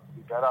rah, and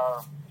be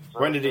better." So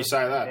when did he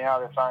say that? Now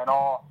they're saying,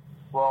 "Oh,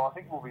 well, I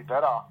think we'll be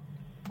better.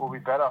 We'll be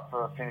better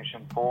for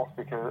finishing 4th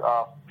because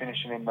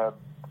finishing in the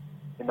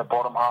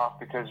bottom half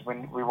because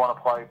when we want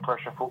to play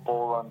pressure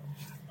football and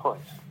please."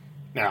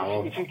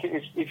 No,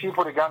 if you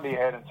put a gun to your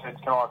head and said,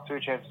 "Can I have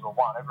 2 chances or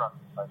 1?" Everyone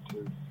can say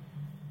 2.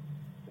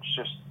 It's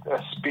just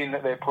a spin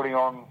that they're putting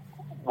on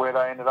where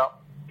they ended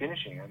up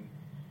finishing, and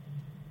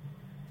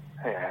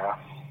yeah.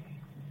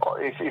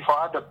 If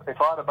I had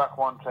to back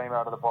one team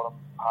out of the bottom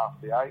half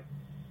of the 8,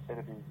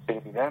 it'd be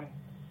them.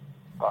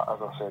 But as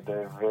I said,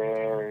 they're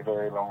very,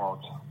 very long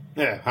odds.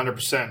 Yeah,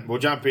 100%. We'll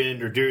jump in and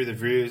review the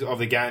views of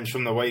the games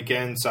from the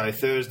weekend. So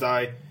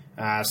Thursday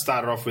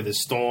started off with the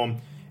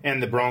Storm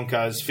and the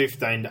Broncos,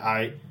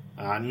 15-8.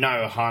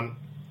 Noah Hunt,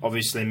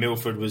 obviously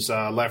Milford was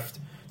left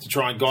to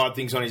try and guide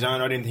things on his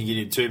own. I didn't think he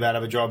did too bad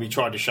of a job. He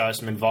tried to show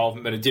some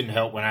involvement, but it didn't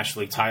help when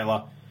Ashley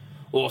Taylor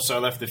also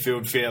left the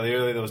field fairly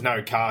early. There was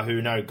no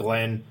Kahu, no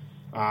Glenn.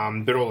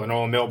 But all in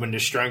all, Melbourne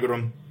just strangled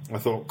them. I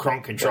thought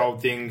Cronk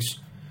controlled things.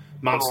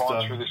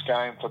 Munster through this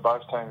game for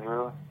both teams,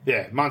 really.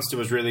 Yeah, Munster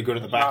was really good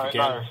at the back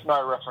again.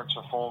 No reference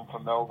to form for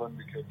Melbourne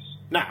because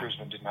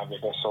Brisbane didn't have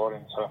their best side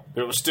in. So.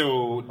 But it was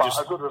still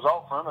just a good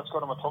result for him. It's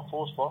got him a top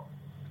 4 spot.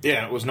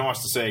 Yeah, it was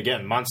nice to see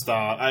again. Munster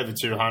over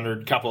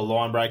 200, couple of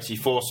line breaks. He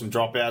forced some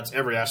dropouts.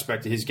 Every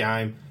aspect of his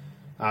game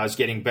is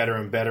getting better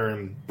and better.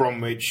 And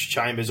Bromwich,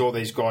 Chambers, all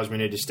these guys we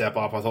need to step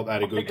up. I thought they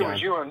had a good game. I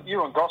think it was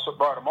you and Gossip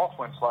wrote him off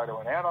when Slater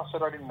went out. I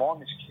said I didn't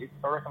mind this kid.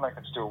 I reckon they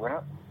can still win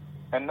it.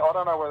 And I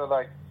don't know whether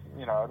they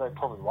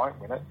probably won't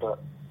win it, but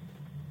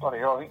bloody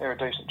hell, I think they're a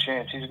decent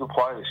chance. He's a good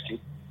player, this kid.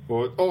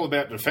 Well, all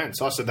about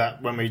defence. I said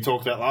that when we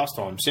talked about last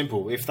time.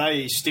 Simple. If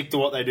they stick to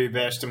what they do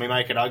best and we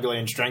make it ugly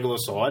and strangle a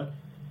side,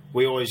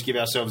 we always give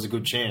ourselves a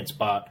good chance.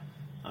 But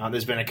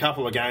there's been a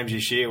couple of games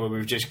this year where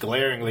we've just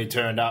glaringly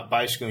turned up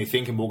basically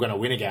thinking we're going to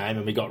win a game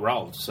and we got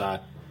rolled. So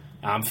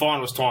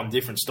finals time,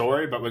 different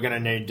story, but we're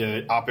going to need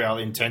to up our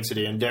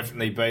intensity and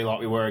definitely be like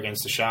we were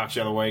against the Sharks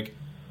the other week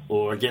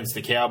or against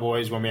the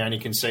Cowboys when we only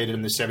conceded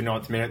in the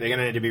 79th minute. They're going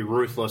to need to be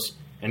ruthless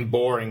and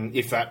boring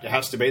if that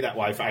has to be that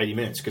way for 80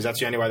 minutes because that's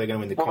the only way they're going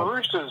to win the comp. Well, the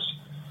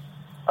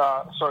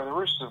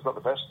Roosters have got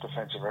the best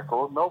defensive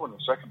record. Melbourne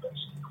is second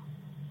best.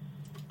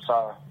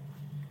 So...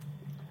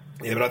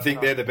 Yeah, but I think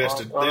they're the best.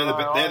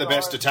 They're the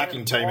best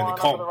attacking team in the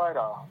comp.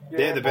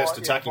 They're the best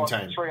attacking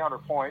team. 300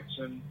 points,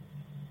 and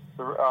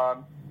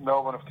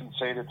Melbourne have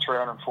conceded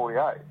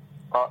 348.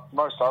 But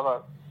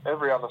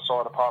every other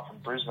side apart from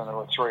Brisbane, who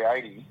are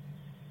 380,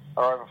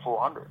 are over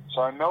 400.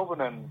 So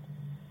Melbourne,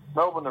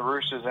 the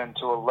Roosters, and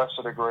to a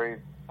lesser degree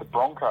the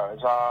Broncos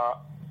are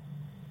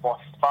by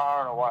far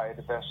and away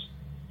the best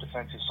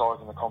defensive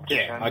sides in the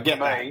competition. Yeah, I get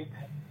that.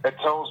 It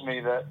tells me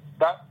that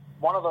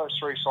one of those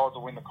 3 sides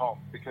will win the comp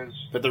because...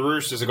 But the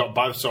Roosters have got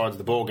both sides of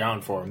the ball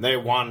going for them. They're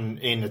one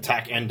in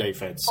attack and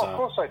defence. So. Of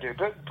course they do.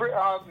 But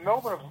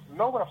Melbourne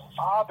are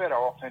far better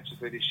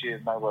offensively this year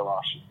than they were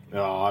last year.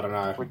 Oh, I don't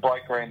know. With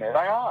Blake Green there. They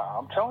are.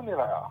 I'm telling you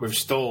they are. We've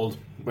stalled.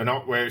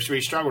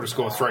 We struggle to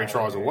score 3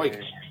 tries a week.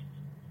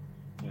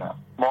 No.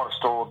 Might have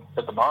stalled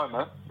at the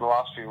moment, the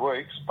last few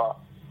weeks, but...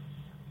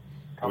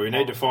 We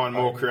need to find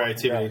more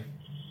creativity.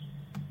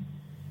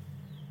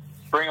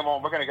 Bring them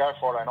on. We're going to go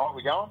Friday night.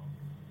 We going?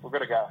 We're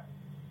going to go.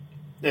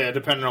 Yeah,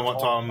 depending on what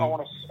time. I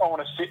want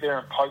to sit there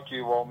and poke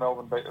you while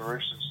Melbourne beat the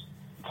Roosters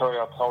and tell you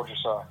I told you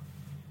so.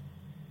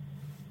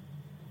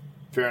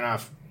 Fair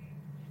enough.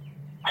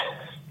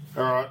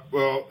 All right.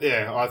 Well,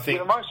 yeah, I think...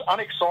 You're the most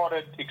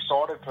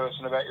excited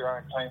person about your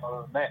own team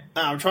other than that.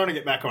 No, I'm trying to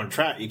get back on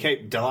track. You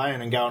keep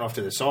delaying and going off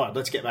to the side.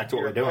 Let's get back to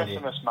what we're doing here.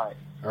 You're a pessimist, mate.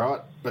 All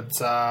right. But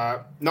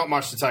not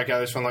much to take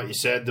out of this one, like you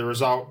said. The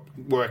result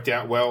worked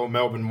out well.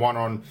 Melbourne won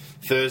on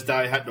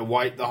Thursday. Had to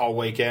wait the whole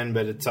weekend,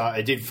 but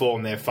it did fall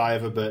in their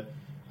favour. But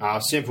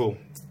simple.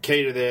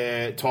 Key to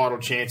their title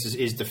chances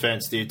is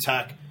defence. The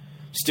attack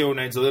still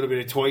needs a little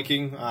bit of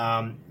tweaking.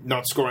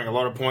 Not scoring a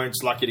lot of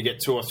points. Lucky to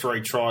get 2 or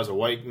 3 tries a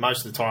week.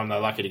 Most of the time,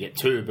 they're lucky to get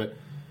 2. But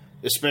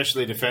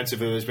especially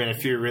defensively, there's been a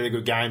few really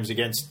good games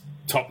against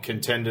top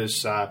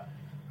contenders.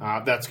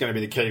 That's going to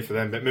be the key for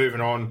them. But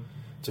moving on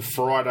to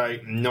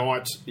Friday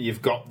night,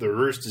 you've got the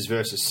Roosters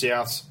versus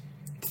Souths,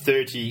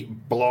 30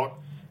 blot.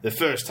 The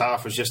first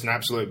half was just an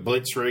absolute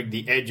blitzkrieg.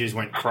 The edges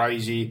went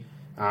crazy.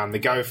 The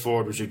go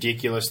forward was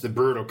ridiculous. The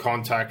brutal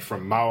contact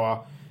from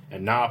Moa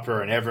and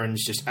Napa and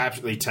Evans just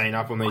absolutely teeing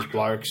up on these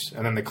blokes.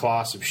 And then the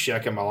class of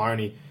Shecker,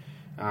 Maloney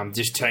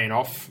just teeing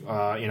off,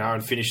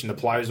 and finishing the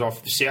plays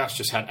off. The Souths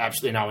just had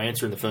absolutely no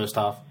answer in the first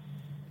half.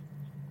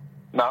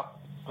 No,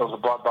 it was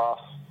a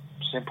bloodbath.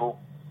 Simple.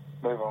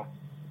 Move on.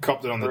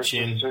 Copped it on the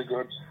chin. Too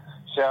good.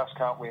 South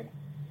can't win.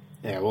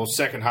 Yeah, well,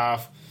 second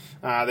half,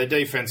 their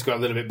defence got a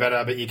little bit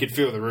better, but you could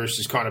feel the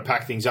Roosters kind of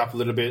pack things up a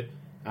little bit.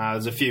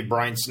 There's a few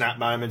brain snap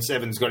moments.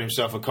 Evans got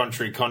himself a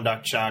contrary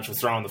conduct charge for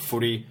throwing the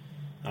footy.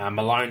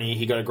 Maloney,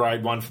 he got a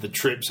grade 1 for the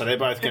trip, so they're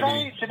both going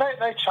to be...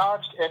 They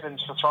charged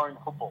Evans for throwing the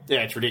football. Yeah,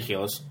 it's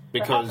ridiculous.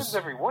 Because it happens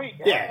every week.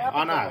 Yeah,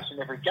 I know. Almost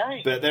in every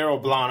game. But they're all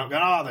blowing up,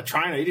 going, the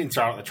trainer, he didn't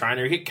throw it at the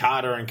trainer. He hit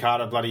Carter, and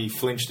Carter bloody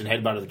flinched and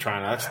headbutted the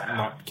trainer. That's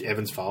not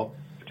Evans' fault.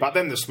 But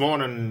then this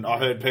morning, I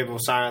heard people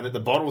saying that the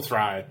bottle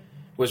throw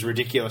was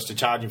ridiculous to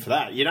charge him for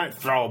that. You don't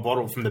throw a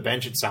bottle from the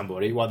bench at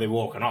somebody while they're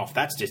walking off.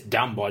 That's just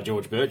dumb by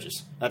George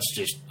Burgess. That's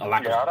just a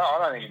lack of... I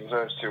don't think he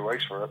deserves 2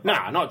 weeks for it.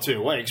 No, not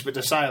 2 weeks, but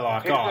to say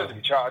like, he deserves to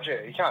be charged,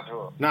 he can't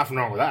do it. Nothing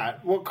wrong with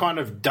that. What kind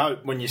of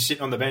dope when you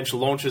sit on the bench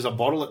launches a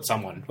bottle at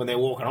someone when they're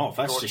walking off?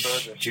 That's George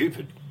just Burgess.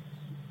 Stupid.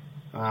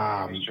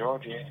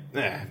 George, yeah.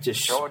 Yeah,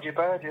 just... George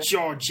Burgess.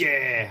 George,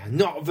 yeah.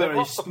 Not very They've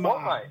lost smart.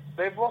 the plot, mate.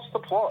 They've lost the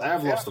plot. They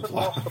have lost the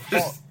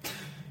plot.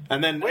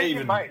 And then Where's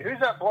even... your mate?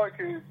 Who's that bloke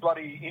who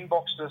bloody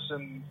inboxed us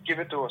and give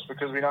it to us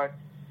because we don't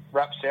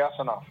rap South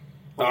enough?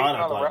 I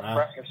don't blame that.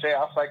 Rap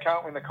South, they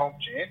can't win the comp,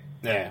 champ.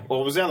 Yeah,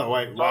 well, it was the other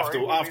way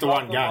after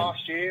one game.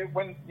 Last year,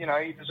 when, you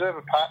deserve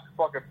a pat, it's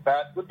like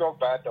a good dog,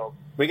 bad dog.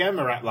 We gave him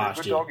a rap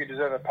last year. Good dog, you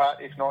deserve a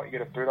pat. If not, you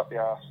get a boot up the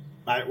arse.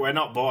 Mate, we're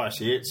not biased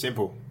here. It's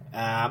simple.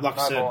 Like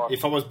I said, bias.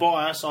 if I was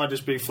biased, I'd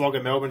just be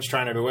flogging Melbourne's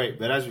train every week.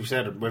 But as we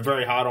said, we're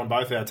very hard on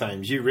both our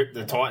teams. You rip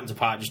the Titans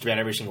apart just about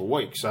every single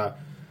week, so...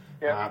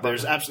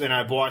 there's absolutely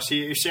no bias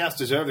here. If South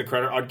deserve the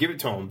credit, I'd give it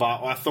to them.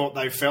 But I thought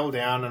they fell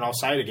down, and I'll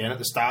say it again, at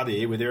the start of the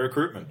year with their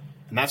recruitment.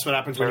 And that's what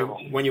happens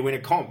when you win a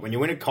comp. When you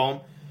win a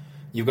comp,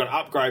 you've got to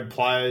upgrade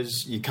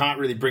players. You can't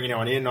really bring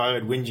anyone in. I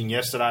heard whinging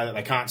yesterday that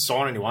they can't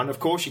sign anyone. Of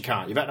course you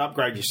can't. You've had to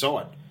upgrade your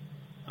side.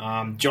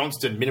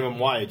 Johnston, minimum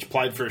wage,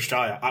 played for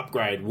Australia,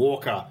 upgrade.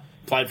 Walker,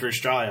 played for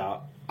Australia,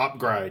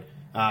 upgrade.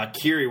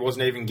 Kiri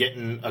wasn't even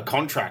getting a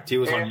contract. He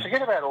was on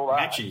forget about all that.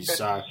 Matches. It's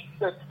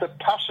the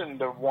passion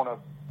to want to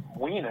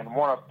win and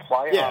want to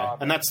play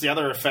hard. And that's the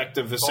other effect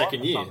of the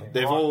second year.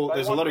 There's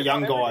a lot of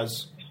young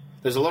guys.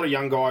 There's a lot of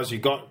young guys who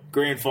got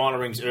grand final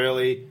rings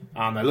early.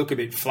 They look a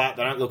bit flat.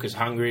 They don't look as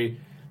hungry.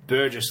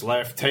 Burgess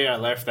left. Teo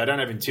left. They don't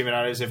have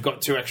intimidators. They've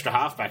got 2 extra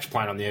halfbacks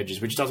playing on the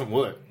edges, which doesn't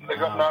work. They've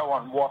got no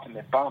one wiping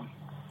their bum.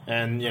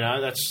 And,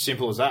 that's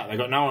simple as that. They've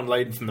got no one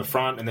leading from the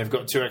front, and they've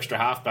got 2 extra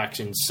halfbacks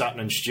in Sutton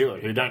and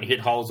Stewart who don't hit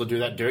holes or do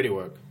that dirty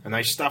work. And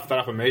they stuffed that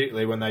up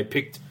immediately when they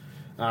picked...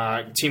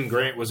 Tim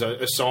Grant was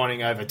a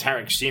signing over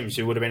Tarek Sims,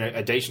 who would have been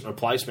a decent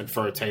replacement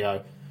for a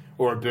Teo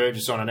or a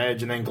Burgess on an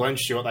edge, and then Glenn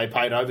Stewart they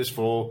paid overs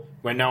for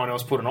when no one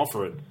else put an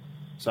offer in.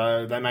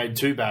 So they made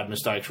 2 bad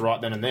mistakes right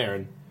then and there,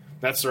 and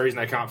that's the reason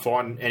they can't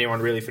find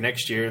anyone really for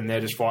next year, and they're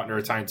just fighting to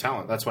retain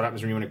talent. That's what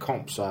happens when you win a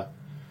comp. So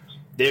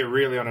they're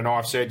really on a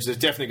knife's edge. There's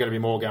definitely going to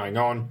be more going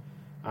on.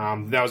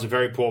 That was a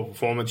very poor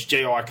performance.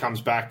 GI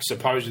comes back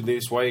supposedly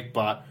this week,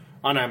 but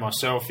I know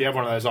myself, if you have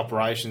one of those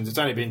operations, it's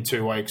only been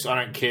 2 weeks.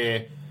 I don't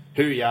care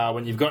who you are.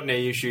 When you've got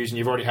knee issues and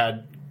you've already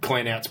had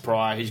clean-outs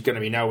prior, he's going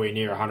to be nowhere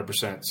near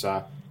 100%.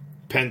 So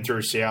Penn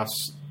through South,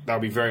 they'll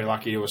be very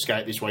lucky to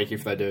escape this week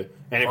if they do.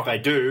 And if they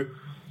do,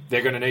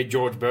 they're going to need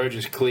George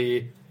Burgess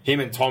clear, him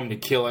and Tom to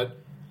kill it,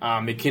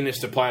 McInnes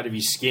to play out of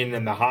his skin,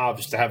 and the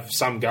halves to have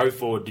some go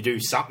forward to do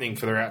something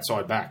for their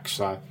outside back.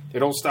 So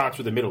it all starts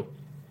with the middle.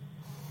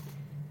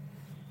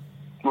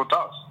 Well, it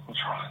does. That's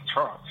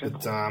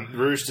right. But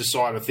Rooster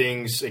side of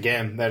things,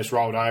 again, they just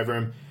rolled over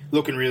him.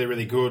 Looking really,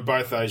 really good.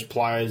 Both those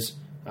players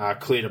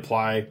clear to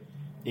play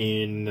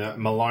in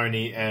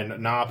Maloney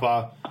and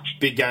Napa.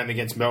 Big game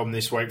against Melbourne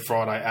this week,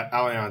 Friday at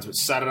Allianz. But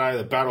Saturday,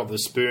 the Battle of the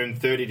Spoon,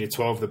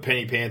 30-12. The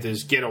Penny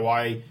Panthers get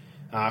away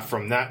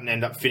from that and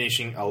end up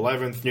finishing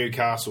 11th.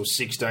 Newcastle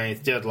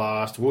 16th, dead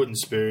last. Wooden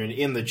Spoon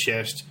in the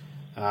chest.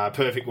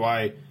 Perfect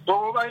way.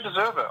 Well, they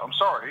deserve it. I'm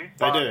sorry.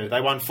 They do. They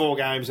won 4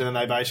 games and then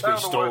they basically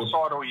stalled. They were the worst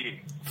side all year.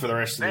 For the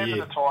rest of the year.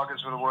 Them and the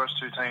Tigers were the worst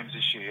 2 teams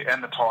this year,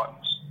 and the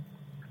Titans.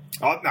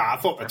 I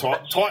thought the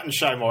Titans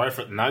showed more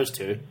effort than those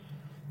 2.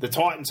 The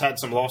Titans had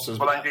some losses,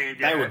 but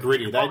they were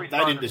gritty. They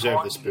didn't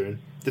deserve the spoon.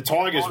 The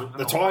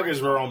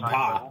Tigers were on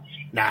par.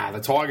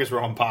 The Tigers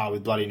were on par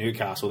with bloody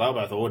Newcastle. They were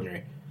both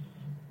ordinary.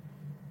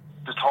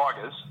 The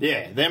Tigers?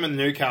 Yeah, them and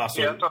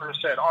Newcastle. Yeah, that's what I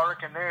said. I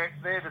reckon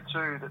they're the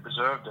 2 that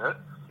deserved it.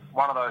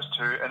 One of those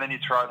 2, and then you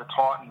throw the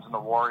Titans and the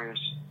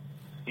Warriors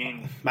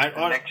in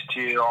next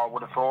tier, I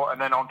would have thought.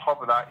 And then on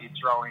top of that, you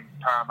throw in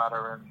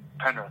Parramatta and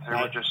Penrith, who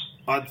were just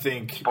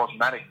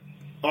bottomatic.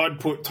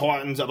 I'd put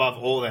Titans above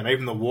all of them,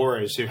 even the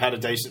Warriors, who had a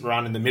decent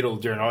run in the middle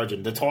during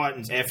Origin. The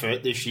Titans'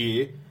 effort this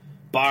year,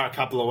 bar a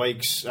couple of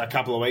weeks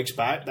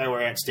back, they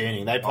were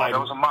outstanding. They played. There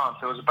was a month.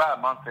 There was a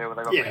bad month there where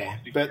they got. Yeah,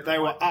 but they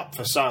were up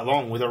for so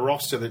long with a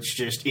roster that's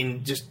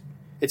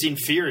it's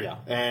inferior.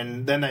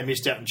 And then they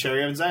missed out on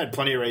Cherry Evans. They had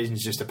plenty of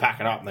reasons just to pack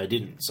it up, and they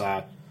didn't.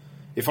 So,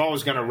 if I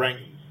was going to rank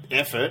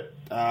effort,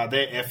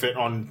 their effort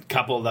on a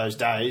couple of those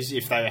days,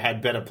 if they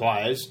had better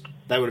players,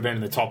 they would have been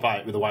in the top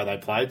 8 with the way they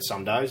played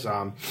some days.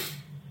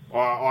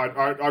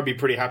 I'd be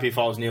pretty happy if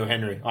I was Neil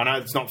Henry. I know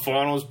it's not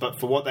finals, but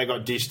for what they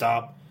got dished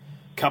up,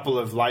 a couple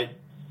of late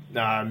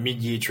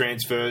mid-year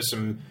transfers,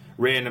 some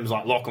randoms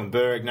like Lachlan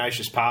Burr,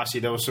 Ignatius Parsi,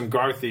 there was some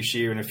growth this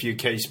year in a few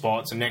key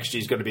spots, and next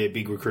year's got to be a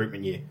big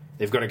recruitment year.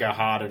 They've got to go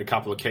hard at a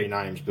couple of key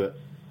names, but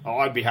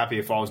I'd be happy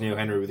if I was Neil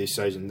Henry with this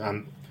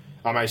season.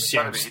 I may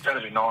sound...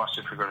 That'd be nice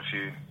if we got a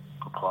few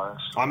good players.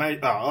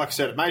 like I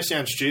said, it may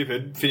sound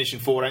stupid finishing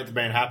 14th and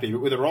being happy,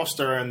 but with the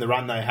roster and the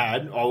run they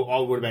had, I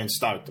would have been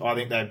stoked. I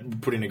think they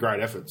put in a great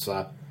effort,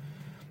 so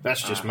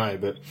that's just me.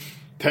 But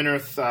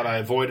Penrith, they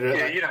avoided it.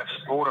 Yeah, you don't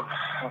support them.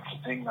 That's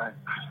the thing, mate.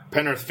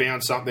 Penrith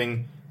found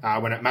something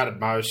when it mattered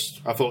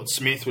most. I thought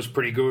Smith was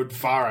pretty good.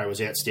 Farah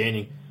was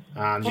outstanding.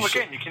 Well,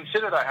 again, you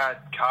consider they had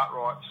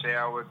Cartwright,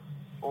 Soward,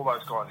 all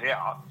those guys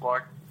out.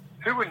 Like,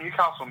 who were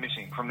Newcastle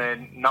missing from their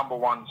number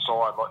one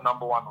side, like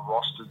number one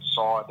rostered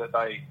side that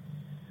they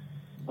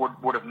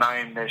would have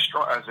named as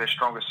their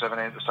strongest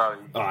 17 at the start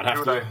of the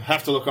year? I'd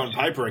have to look on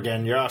paper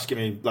again. You're asking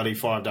me bloody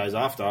 5 days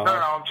after. No,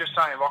 I'm just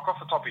saying, like, off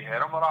the top of your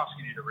head, I'm not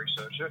asking you to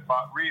research it,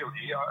 but really,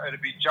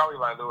 it'd be Joey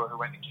Leilua who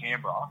went to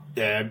Canberra.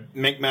 Yeah,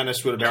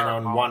 McManus would have been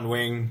on one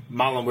wing.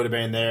 Mullen would have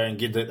been there and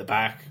Gidley at the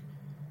back.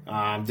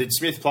 Did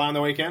Smith play on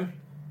the weekend?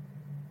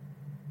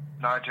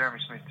 No, Jeremy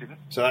Smith didn't.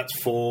 So that's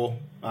 4.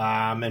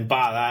 And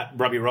bar that,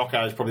 Robbie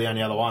Rocco is probably the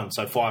only other one.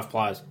 So 5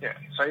 players. Yeah,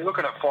 so you're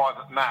looking at 5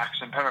 at max,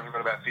 and Penrith have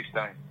got about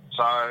 15.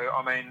 So,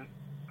 I mean,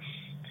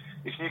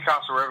 if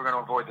Newcastle were ever going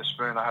to avoid the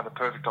spoon, they had the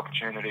perfect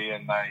opportunity,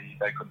 and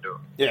they couldn't do it.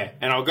 Yeah,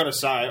 and I've got to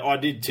say, I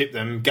did tip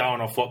them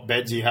going off what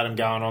Bedsy had them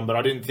going on, but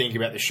I didn't think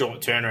about the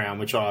short turnaround,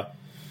 which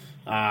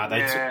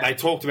they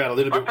talked about a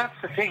little bit. But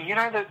that's the thing. You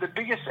know, the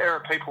biggest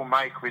error people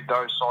make with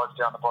those sides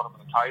down the bottom of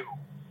the table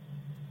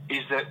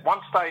is that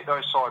once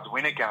those sides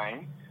win a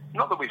game,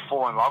 not that we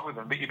fall in love with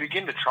them, but you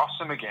begin to trust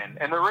them again.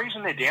 And the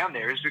reason they're down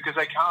there is because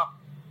they can't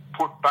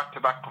put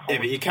back-to-back performances. Yeah,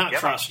 but you can't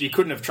trust. You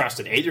couldn't have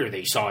trusted either of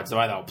these sides the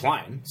way they were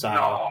playing. So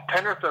no,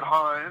 Penrith at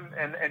home,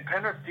 and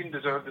Penrith didn't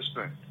deserve the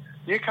spoon.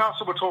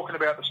 Newcastle were talking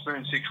about the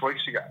spoon 6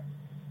 weeks ago,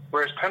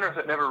 whereas Penrith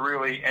had never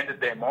really ended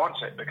their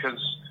mindset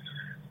because,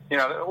 you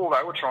know, all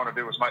they were trying to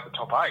do was make the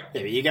top 8.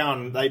 Yeah, but you're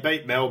going. They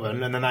beat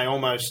Melbourne, and then they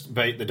almost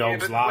beat the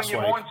Dogs last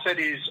week. When your mindset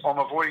is I'm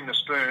avoiding the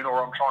spoon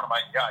or I'm trying to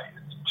make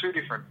gain, it's two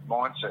different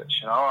mindsets.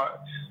 You know,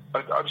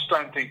 I just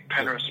don't think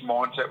Penrith's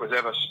mindset was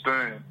ever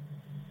spoon.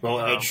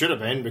 Well, it should have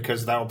been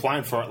because they were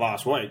playing for it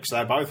last week, so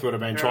they both would have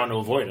been trying to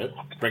avoid it,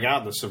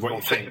 regardless of what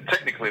you think.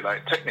 Technically,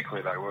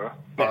 they were.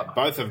 But yeah,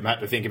 both of them had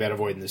to think about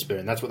avoiding the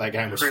spoon. That's what that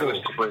game was for.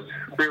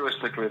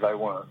 Realistically, they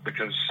weren't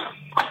because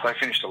they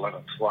finished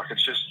 11th. Like,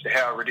 it's just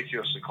how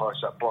ridiculously close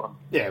that bottom.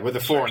 Yeah, with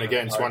the for and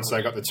against once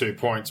they got the 2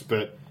 points,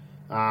 but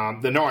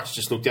the Knights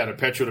just looked out of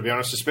petrol, to be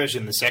honest, especially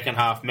in the second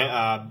half.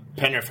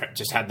 Penrith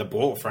just had the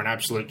ball for an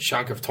absolute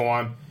chunk of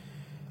time.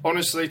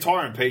 Honestly,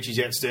 Tyrone Peachey's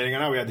outstanding. I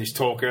know we had this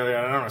talk earlier.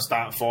 I don't want to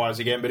start fires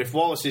again, but if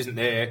Wallace isn't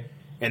there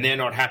and they're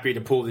not happy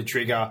to pull the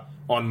trigger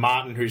on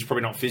Martin, who's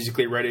probably not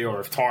physically ready, or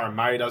if Tyrone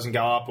May doesn't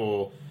go up,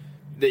 or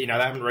they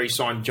haven't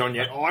re-signed John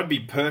yet, I'd be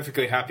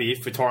perfectly happy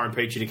for Tyrone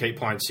Peachey to keep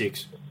playing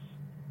 6.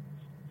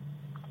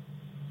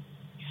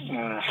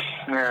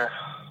 Yeah.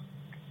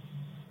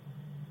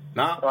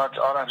 No, I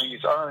don't think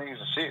he's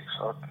a 6.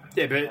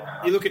 Yeah,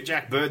 but you look at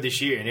Jack Bird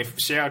this year, and if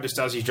Sauer just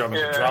does his job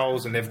in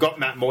controls, and they've got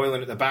Matt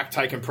Moylan at the back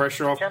taking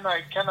pressure off, can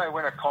they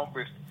win a comp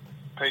with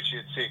Peachey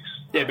at 6?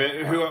 Yeah, but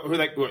who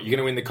you're going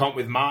to win the comp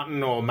with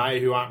Martin or May,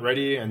 who aren't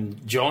ready,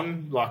 and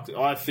John? Like,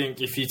 I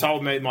think if you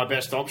told me my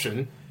best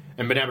option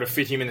and been able to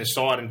fit him in the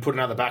side and put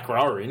another back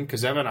rower in,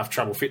 because they have enough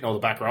trouble fitting all the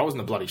back rowers in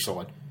the bloody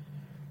side.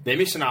 They're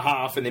missing a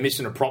half and they're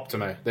missing a prop to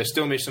me. They're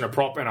still missing a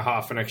prop and a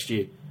half for next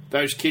year.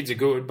 Those kids are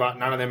good, but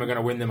none of them are going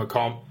to win them a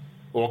comp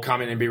or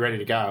come in and be ready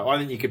to go. I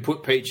think you could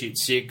put Peachey at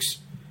 6.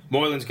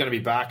 Moylan's going to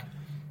be back.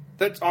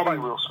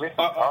 Will Smith.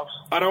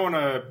 I don't want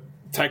to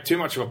take too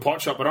much of a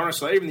pot shot, but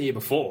honestly, even the year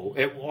before,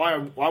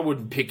 I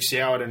wouldn't pick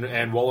Soward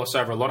and Wallace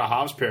over a lot of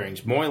halves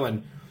pairings.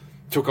 Moylan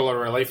took a lot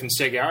of relief, and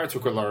Segara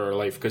took a lot of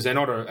relief because they're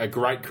not a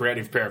great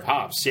creative pair of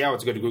halves.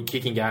 Soward's got a good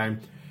kicking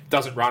game,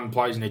 doesn't run,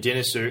 plays in a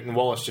dinner suit, and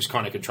Wallace just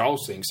kind of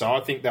controls things. So I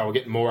think they were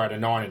getting more out of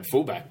 9 and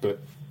fullback, but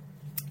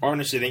I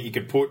honestly think you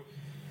could put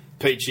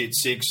Peachey at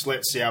 6,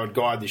 let Soward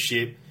guide the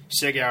ship,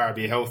 Segara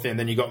be healthy, and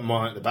then you've got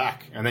Moylan at the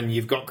back. And then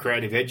you've got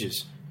creative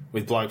edges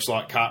with blokes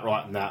like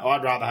Cartwright and that.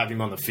 I'd rather have him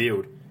on the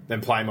field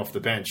than play him off the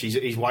bench.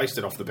 He's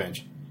wasted off the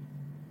bench.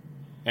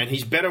 And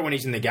he's better when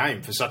he's in the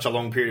game for such a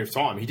long period of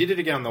time. He did it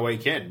again on the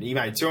weekend. He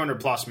made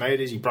 200-plus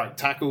metres, he broke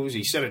tackles,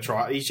 he set a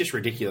try. He's just a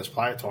ridiculous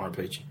player, Tyrone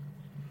Peachey.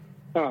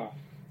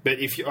 But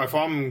if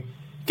I'm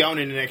going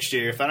into next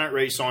year, if they don't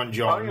re-sign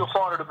John... I think you'll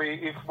find it'll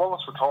be, if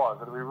Wallace retires,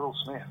 it'll be Will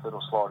Smith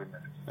that'll slide in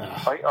there.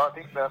 I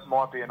think that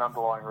might be an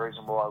underlying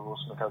reason why Will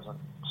Smith hasn't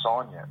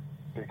signed yet,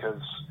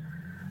 because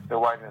they're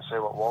waiting to see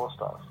what Wallace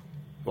does.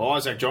 Well,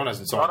 Isaac John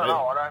hasn't signed. I don't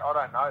know. I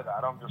don't know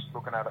that. I'm just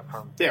looking at it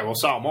from... Yeah, well,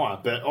 so am I.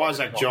 But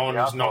Isaac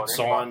John's not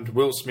signed.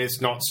 Will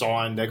Smith's not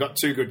signed. They've got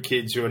 2 good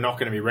kids who are not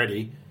going to be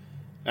ready.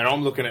 And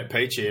I'm looking at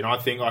Peachey, and I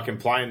think I can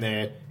play him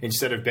there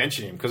instead of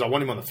benching him because I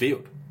want him on the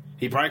field.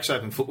 He breaks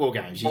open football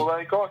games. Well,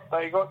 they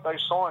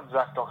signed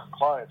Zach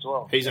Docker-Clay as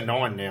well. He's a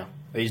 9 now.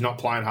 He's not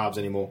playing halves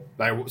anymore.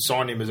 They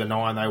signed him as a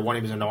 9. They want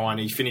him as a 9.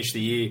 He finished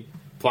the year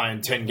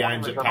playing 10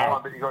 games at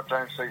Para. But you got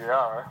James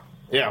Segara.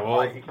 Yeah,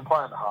 well, he can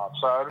play in the half.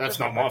 So that's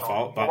not my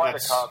fault. But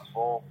the cards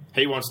fall.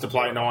 He wants to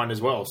play 9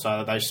 as well,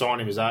 so they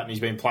signed him as that, and he's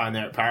been playing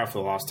there at Para for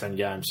the last 10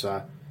 games.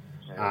 So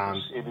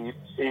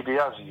He'd be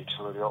as a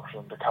utility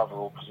option to cover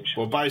all positions.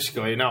 Well,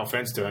 basically, no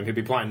offence to him, he'd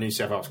be playing New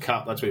South Wales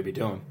Cup. That's what he'd be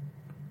doing.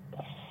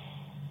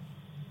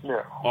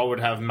 Yeah. I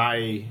would have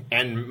May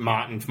and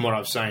Martin, from what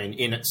I've seen,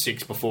 in at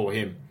 6 before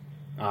him.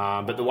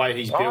 But the way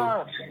he's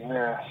built,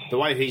 the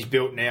way he's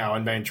built now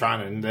and been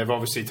training, they've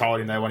obviously told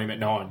him they want him at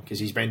 9 because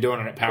he's been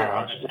doing it at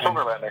Para. We're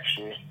talking about next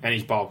year, and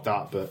he's bulked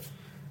up. But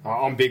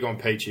I'm big on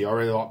Peachy. I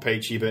really like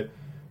Peachy, but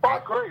I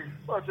agree.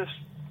 I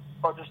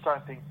just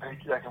don't think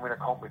they can win a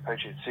comp with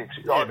Peachy at 6.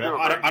 Yeah,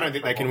 but I don't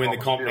think they can win the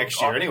comp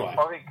next year anyway.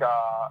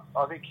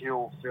 I think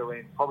he'll fill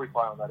in, probably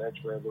play on that edge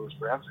where Lewis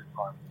Brown's been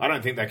playing. I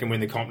don't think they can win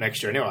the comp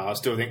next year anyway. I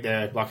still think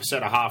they're, like I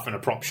said, a half and a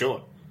prop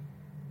short.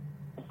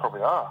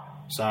 Probably are.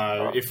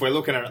 So if we're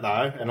looking at it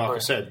though, and like I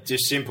said,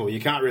 just simple, you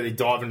can't really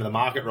dive into the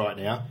market right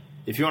now.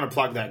 If you want to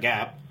plug that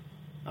gap,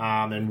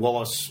 and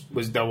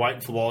they're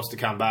waiting for Wallace to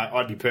come back,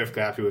 I'd be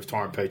perfectly happy with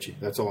Tyrone Peachy.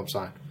 That's all I'm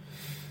saying.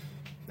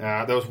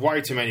 There was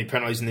way too many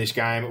penalties in this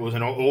game. It was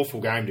an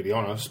awful game, to be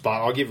honest.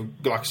 But I'll give,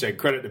 like I said,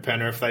 credit to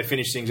Penrith. They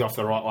finished things off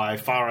the right way.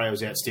 Farah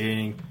was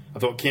outstanding. I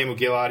thought Campbell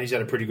Gillard, he's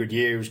had a pretty good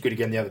year. He was good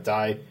again the other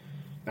day.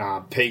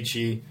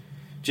 Peachy,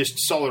 just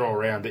solid all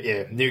around. But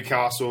yeah,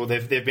 Newcastle,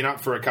 they've been up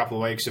for a couple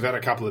of weeks. They've had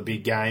a couple of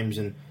big games,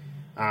 and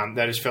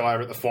they just fell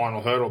over at the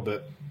final hurdle.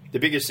 But the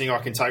biggest thing I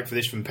can take for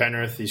this from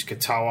Penrith is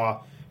Katoa,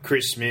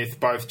 Chris Smith,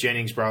 both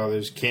Jennings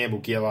brothers,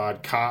 Campbell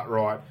Gillard,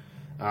 Cartwright,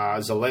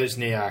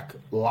 Zalesniak,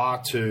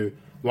 Latu,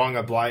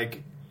 Wonga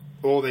Blake,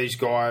 all these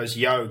guys,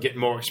 getting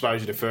more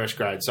exposure to first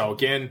grade. So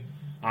again,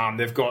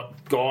 they've got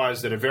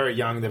guys that are very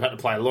young. They've had to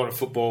play a lot of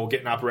football,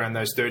 getting up around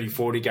those 30,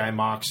 40 game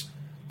marks.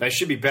 They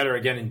should be better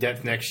again in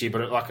depth next year,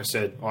 but like I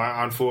said,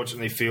 I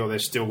unfortunately feel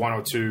there's still one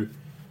or two,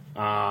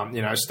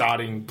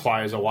 starting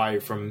players away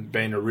from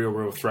being a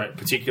real threat,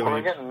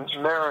 particularly. Well, again,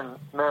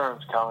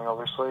 Merrin's coming,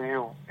 obviously.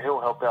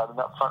 He'll help out in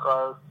that front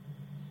row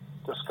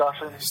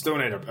discussion. Still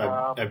need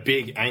a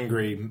big,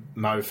 angry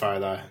mofo,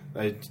 though.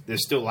 They're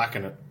still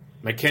lacking it.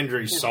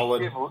 McKendry's solid.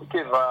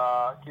 Give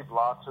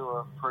Latu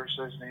a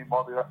pre-season. He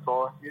might be that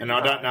guy. And I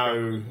don't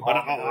know.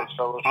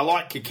 I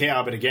like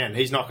Kakao, but again,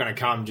 he's not going to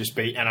come just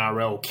be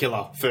NRL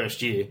killer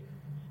first year.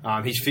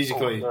 He's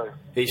physically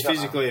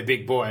a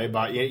big boy,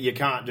 but you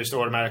can't just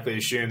automatically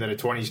assume that a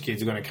 20s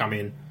kids are going to come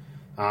in,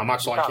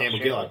 much like Campbell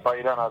Gillard. But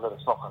you don't know that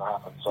it's not going to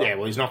happen. So yeah,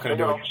 well, he's not going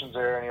to do options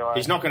there anyway.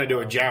 He's not going to do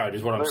a Jared,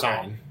 is what I'm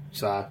saying.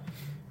 So.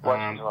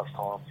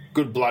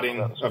 Good blooding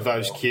of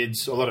those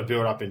kids, a lot of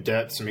build up in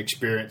depth, some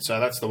experience. So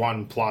that's the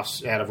one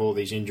plus out of all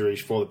these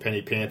injuries for the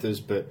Penny Panthers.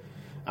 But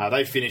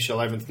they finish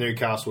 11th.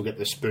 Newcastle get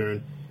the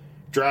spoon.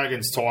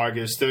 Dragons,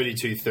 Tigers,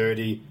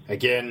 32-30.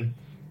 Again,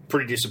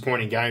 pretty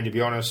disappointing game, to be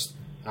honest.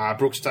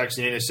 Brooks takes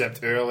an intercept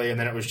early, and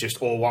then it was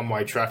just all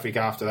one-way traffic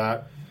after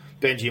that.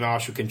 Benji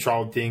Marshall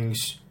controlled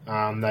things.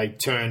 They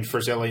turned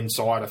Frizell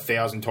inside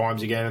 1,000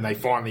 times again, and they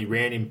finally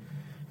ran him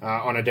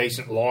on a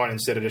decent line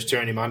instead of just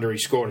turning him under. He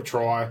scored a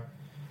try.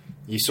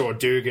 You saw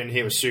Dugan,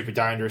 he was super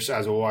dangerous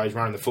as always,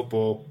 running the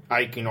football.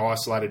 Aiken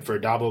isolated for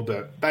a double,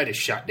 but they just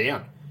shut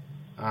down.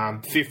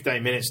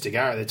 15 minutes to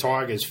go. The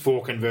Tigers,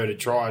 4 converted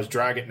tries,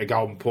 drag it into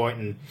Golden Point,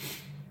 and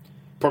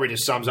probably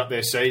just sums up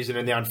their season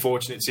in the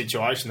unfortunate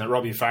situation that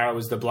Robbie Farah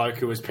was the bloke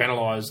who was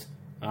penalised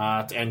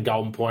to end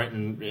Golden Point,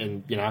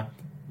 and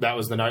that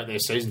was the note their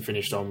season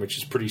finished on, which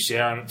is pretty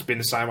sour, and it's been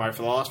the same way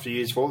for the last few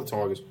years for the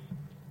Tigers.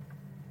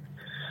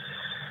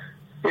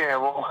 Yeah,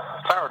 well,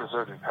 Farah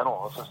deserved to be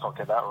penalised. Let's not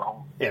get that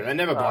wrong. Yeah, they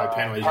never blow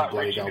penalties in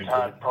bloody Golden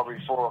Point. Had probably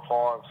 4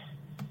 or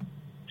 5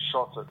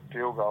 shots at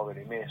field goal that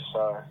he missed,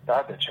 so they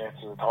had their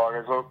chances, the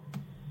Tigers. Look,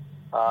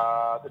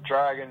 the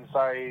Dragons,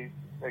 they,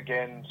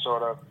 again,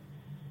 sort of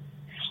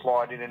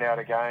slide in and out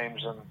of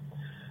games, and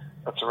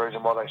that's the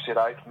reason why they sit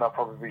 8th, and they'll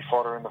probably be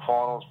fodder in the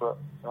finals, but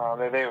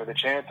they're there with a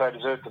chance. They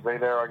deserve to be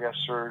there, I guess,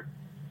 through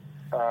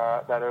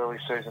that early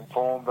season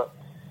form, but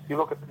you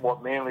look at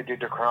what Manly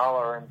did to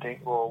Cronulla and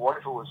think, well, what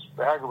if it was,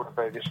 how good would it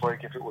be this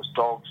week if it was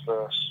Dogs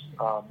versus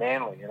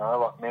Manly,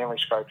 like Manly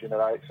scraped in at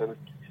 8th, so it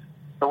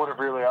would have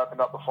really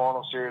opened up the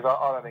final series.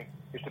 I don't think,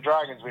 if the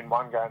Dragons win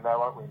one game, they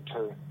won't win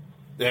 2.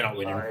 They're not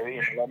winning.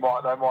 They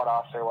might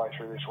arse their way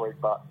through this week,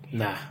 but...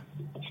 Nah.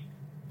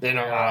 They're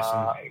not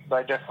arsing.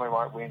 They definitely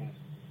won't win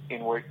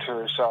in week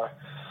 2, so...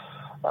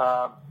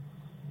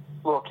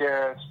 look,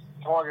 yeah,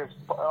 Tigers.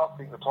 I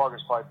think the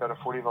Tigers played better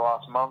footy the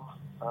last month,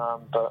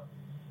 but...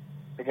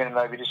 Again,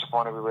 they'd be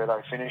disappointed with where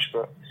they finished,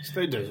 but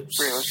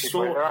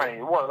realistically, they're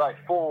only, what are they,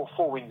 four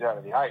wins out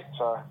of the 8.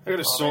 So they've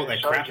got to sort their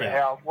crap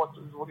out.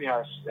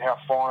 How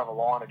fine of a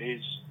line it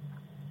is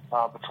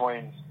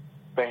between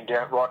being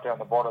right down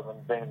the bottom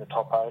and being in the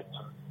top 8.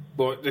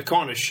 Well, it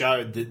kind of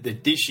showed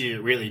that this year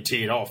it really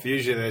tiered off.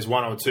 Usually there's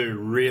 1 or 2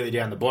 really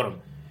down the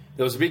bottom.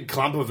 There was a big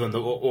clump of them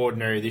that were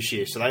ordinary this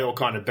year, so they all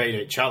kind of beat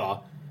each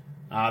other.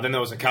 Then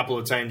there was a couple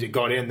of teams that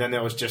got in. Then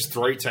there was just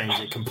 3 teams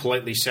that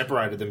completely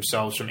separated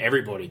themselves from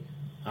everybody.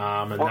 There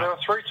were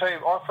 3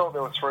 teams. I felt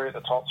there were 3 at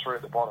the top, 3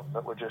 at the bottom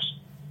that were just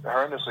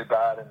horrendously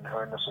bad and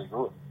horrendously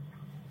good.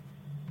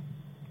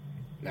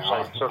 No,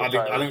 I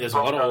think there's Broncos, a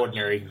lot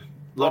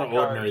of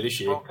ordinary this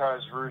year.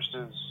 Broncos,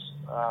 Roosters,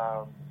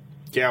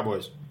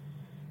 Cowboys.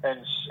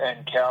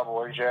 and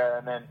Cowboys, yeah,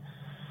 and then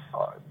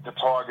the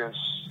Tigers,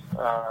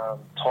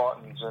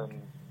 Titans,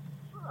 and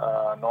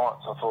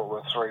Knights. I thought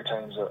were three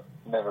teams that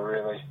never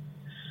really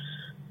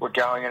were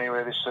going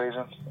anywhere this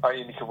season.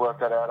 You could work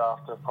that out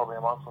after probably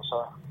a month or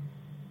so.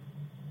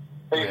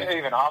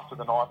 Even after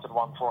the Knights had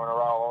won 4 in a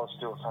row, I was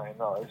still saying,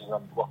 no, this is I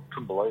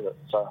couldn't believe it.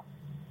 So,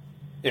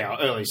 yeah,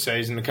 early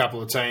season, a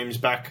couple of teams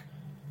back,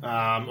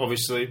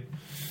 obviously,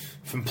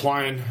 from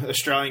playing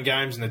Australian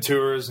games and the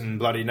tours and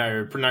bloody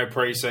no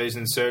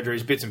pre-season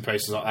surgeries, bits and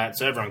pieces like that.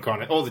 So everyone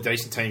kind of, all the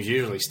decent teams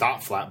usually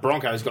start flat.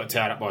 Broncos got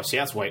towed up by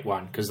Souths week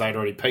 1 because they'd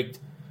already peaked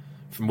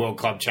from World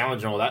Club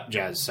Challenge and all that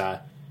jazz. So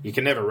you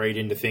can never read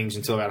into things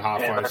until about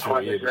halfway through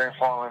the year. Grand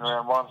final in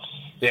round 1.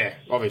 Yeah,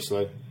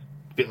 obviously. A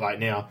bit late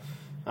now.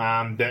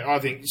 But I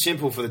think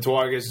simple for the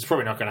Tigers, it's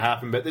probably not going to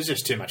happen, but there's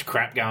just too much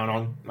crap going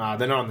on.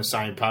 They're not on the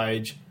same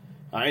page.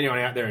 Anyone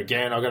out there,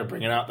 again, I've got to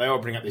bring it up. They all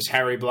bring up this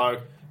Harry bloke.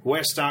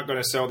 West aren't going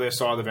to sell their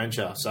side of the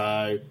venture.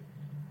 So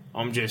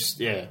I'm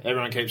just,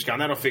 everyone keeps going.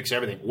 That'll fix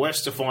everything.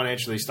 West are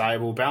financially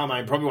stable.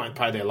 Balmain probably won't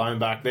pay their loan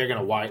back. They're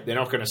going to wait. They're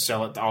not going to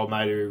sell it to old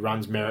mate who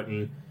runs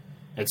Meriton.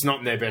 It's not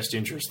in their best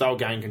interest. They'll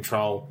gain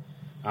control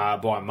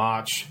by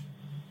March.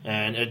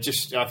 And it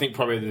just, I think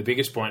probably the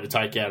biggest point to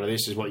take out of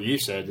this is what you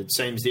said. It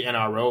seems the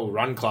NRL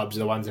run clubs are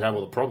the ones that have all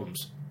the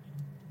problems.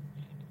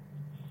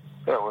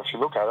 Yeah, well, if you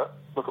look at it,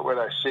 look at where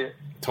they sit.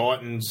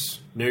 Titans,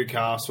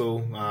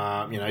 Newcastle,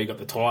 you got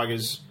the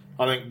Tigers.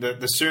 I think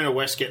the sooner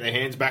West get their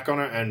hands back on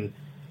it, and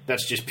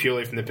that's just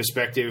purely from the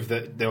perspective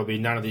that there'll be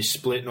none of this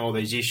split and all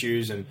these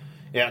issues and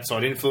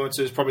outside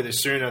influences, probably the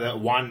sooner that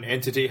one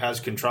entity has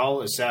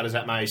control, as sad as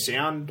that may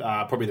sound,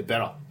 probably the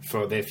better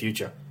for their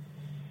future.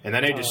 And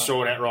they need to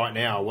sort out right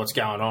now what's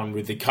going on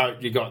with the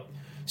coach. You've got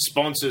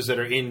sponsors that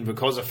are in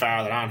because of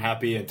Farah that aren't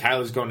happy, and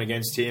Taylor's gone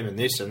against him, and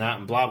this and that,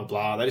 and blah, blah,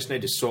 blah. They just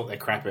need to sort their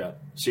crap out.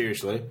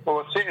 Seriously.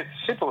 Well, it's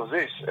simple as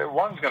this.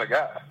 One's going to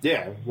go.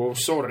 Yeah, well,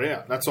 sort it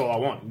out. That's all I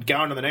want.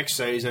 Go into the next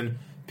season,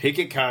 pick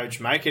a coach,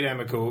 make it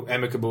amicable.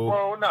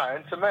 Well, no,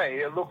 and to me,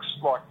 it looks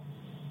like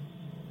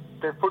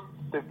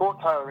they've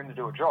brought Taylor in to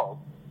do a job.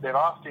 They've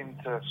asked him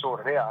to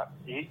sort it out.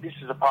 This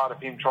is a part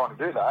of him trying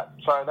to do that,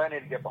 so they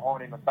need to get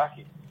behind him and back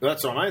him.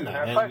 That's what I mean,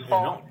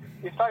 though.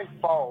 If they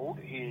fold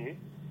here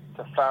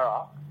to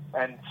Farah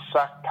and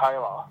sack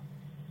Taylor,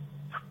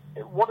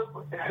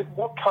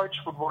 what coach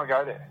would want to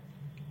go there?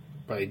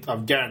 But I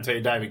guarantee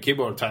you David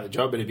Kibble will take the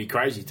job, but he'd be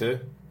crazy too.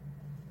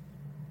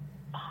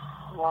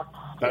 Unless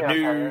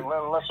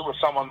it was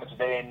someone that's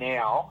there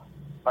now,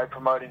 they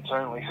promote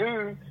internally.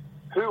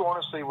 Who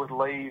honestly would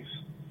leave?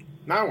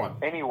 No one.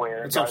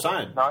 Anywhere. That's what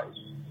I'm saying. No.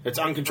 It's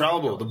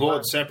uncontrollable. The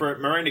board's separate.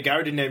 Marina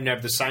Go didn't even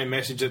have the same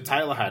message that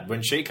Taylor had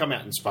when she come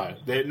out and spoke.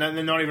 They're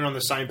not even on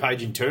the same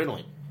page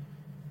internally.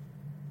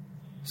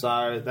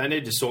 So they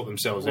need to sort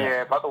themselves out.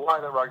 Yeah, but the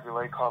way that rugby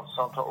league clubs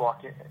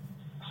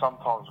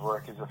sometimes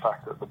work is the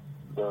fact that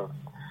the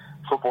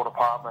football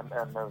department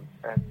and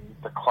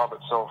the club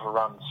itself are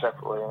run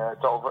separately, and that's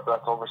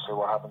obviously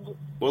what happens.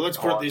 Well, let's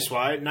put it this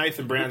way: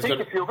 Nathan Brown's got.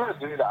 If you're going to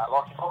do that,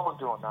 like if I was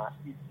doing that,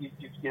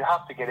 you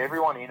have to get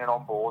everyone in and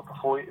on board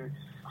before you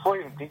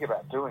even think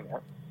about doing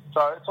it.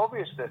 So it's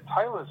obvious that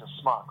Taylor's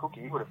a smart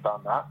cookie. He would have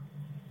done that.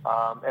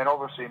 And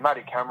obviously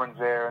Matty Cameron's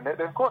there, and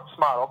they've got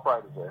smart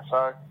operators there.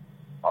 So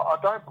I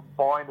don't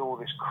buy into all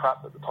this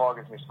crap that the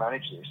Tigers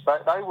mismanaged this.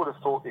 They would have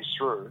thought this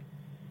through.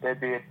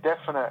 There'd be a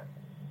definite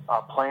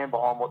plan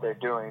behind what they're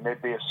doing.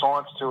 There'd be a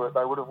science to it.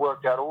 They would have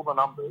worked out all the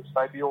numbers.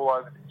 They'd be all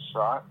over this,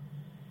 right?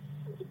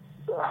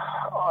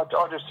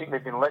 I just think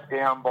they've been let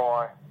down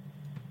by...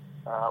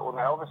 well,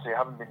 they obviously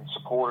haven't been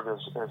supported as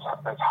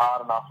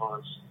hard enough or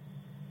as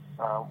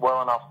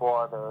well enough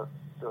by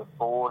the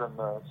board and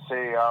the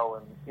CEO,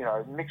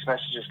 and mixed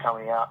messages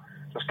coming out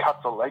just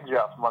cuts the legs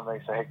out from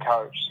underneath the head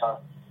coach. So,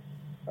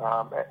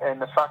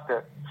 and the fact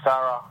that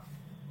Farah,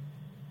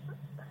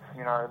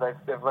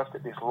 they've left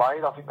it this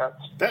late, I think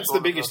that's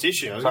the biggest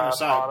issue. I was going to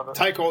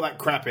say, take all that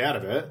crap out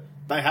of it.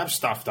 They have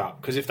stuffed up,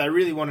 because if they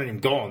really wanted him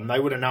gone, they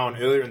would have known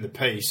earlier in the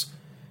piece,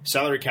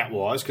 salary cap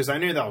wise, because they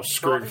knew they were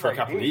screwed for a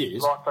couple of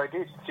years. Like they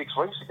did 6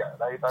 weeks ago.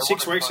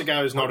 6 weeks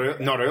ago is not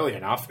early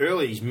enough.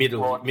 Early is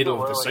middle of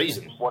the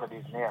season. What it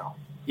is now.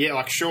 Yeah,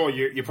 like sure,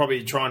 you're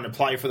probably trying to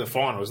play for the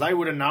finals. They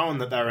would have known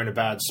that they were in a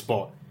bad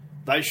spot.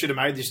 They should have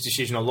made this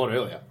decision a lot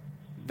earlier.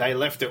 They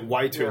left it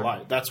way too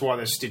late. That's why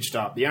they're stitched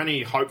up. The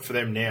only hope for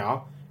them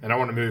now, and I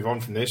want to move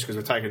on from this because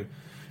we're taking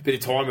a bit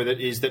of time with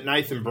it, is that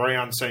Nathan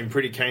Brown seemed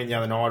pretty keen the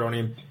other night on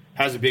him,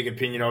 has a big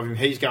opinion of him.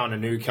 He's going to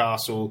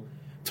Newcastle.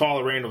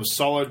 Tyler Randall's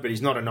solid, but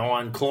he's not a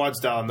 9.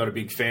 Clydesdale I'm not a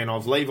big fan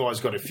of. Levi's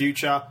got a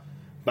future.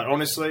 But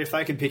honestly, if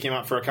they can pick him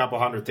up for a couple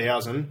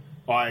 $100,000,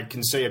 I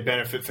can see a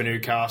benefit for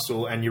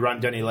Newcastle, and you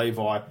run Danny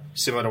Levi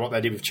similar to what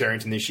they did with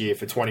Cherrington this year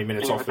for 20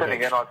 minutes off the bench. But then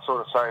again, I'd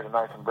sort of say to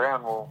Nathan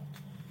Brown, well,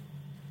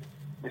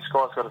 this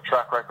guy's got a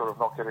track record of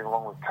not getting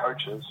along with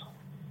coaches.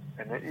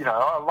 And,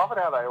 I love it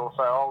how they all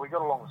say, we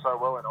got along so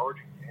well in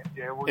Origin camp.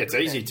 Yeah, it's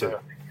easy to.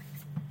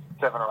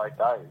 7 or 8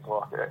 days,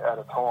 like, at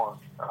a time,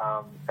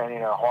 and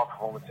in a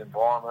high-performance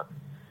environment.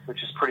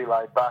 which is pretty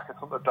laid back.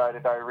 It's not the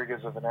day-to-day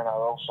rigours of an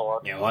NRL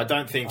side. Yeah, well, I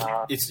don't think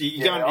he's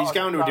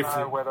going to a different. I don't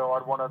know whether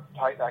I'd want to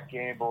take that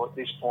gamble at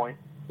this point.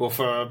 Well,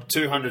 for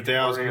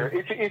 200,000,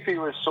 if he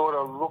was sort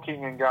of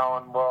looking and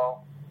going,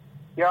 well,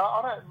 yeah,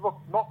 I don't look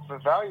not for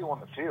value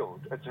on the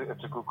field. It's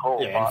a good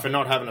call. Yeah, and for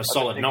not having a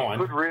solid 9,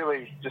 he could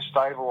really just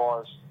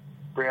stabilise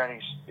Brown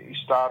his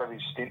start of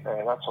his stint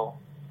there. That's all.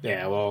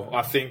 Yeah, well,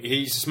 I think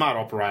he's a smart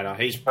operator.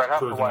 He's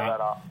proven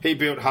that. Up. He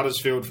built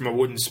Huddersfield from a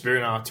wooden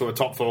spooner to a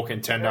top 4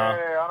 contender.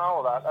 Yeah, I know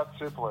all that. That's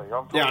Super League.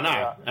 I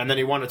know. And then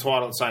he won a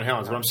title at St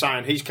Helens. But I'm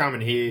saying he's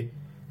coming here.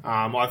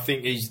 I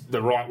think he's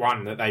the right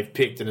one that they've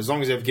picked. And as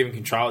long as they've given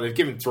control, they've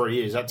given 3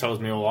 years. That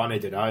tells me all I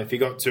need to know. If he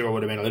got 2, I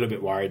would have been a little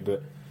bit worried.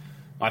 But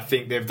I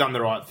think they've done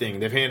the right thing.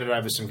 They've handed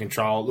over some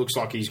control. It looks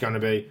like he's going to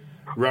be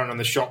running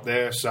the shop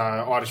there. So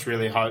I just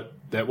really hope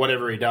that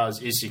whatever he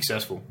does is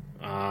successful.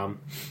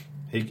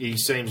 He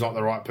seems like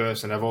the right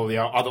person of all the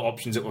other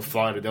options that were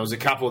floated. There was a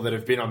couple that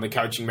have been on the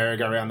coaching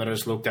merry-go-round that I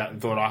just looked at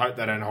and thought, I hope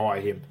they don't hire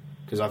him.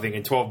 Because I think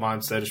in 12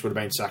 months they just would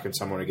have been sacking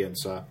someone again.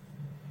 So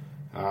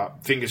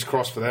fingers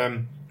crossed for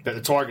them. But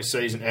the Tigers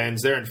season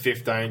ends. They're in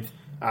 15th.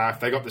 If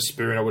they got the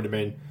Spoon, I would have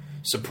been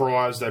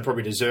surprised. They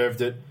probably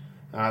deserved it.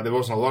 There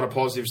wasn't a lot of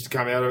positives to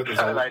come out of it.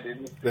 They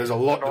didn't. There's a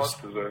lot.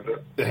 Deserved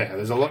it. Yeah,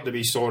 there's a lot to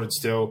be sorted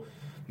still.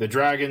 The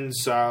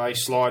Dragons, they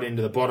slide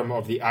into the bottom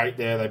of the 8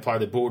 there. They play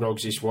the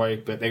Bulldogs this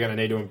week, but they're going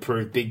to need to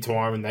improve big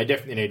time, and they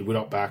definitely need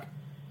Widdop back.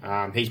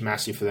 He's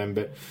massive for them.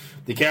 But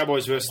the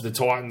Cowboys versus the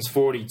Titans,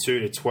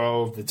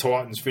 42-12. The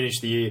Titans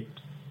finished the year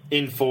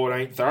in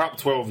 14th. They're up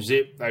 12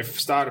 zip. They've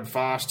started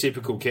fast,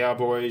 typical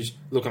Cowboys,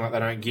 looking like they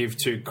don't give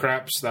 2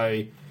 craps.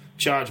 They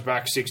charge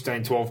back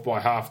 16-12 by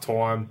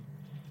half-time.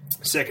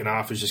 Second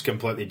half was just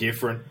completely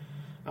different.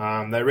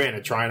 They ran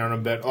a train on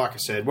them, but like I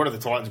said, what have the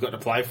Titans got to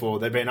play for?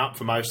 They've been up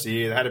for most of the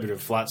year. They had a bit of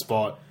a flat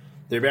spot.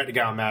 They're about to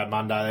go on Mad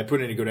Monday. They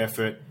put in a good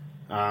effort.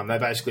 They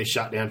basically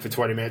shut down for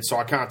 20 minutes, so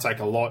I can't take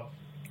a lot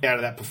out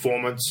of that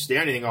performance. The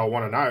only thing I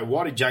want to know,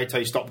 why did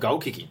JT stop goal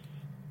kicking?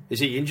 Is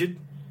he injured?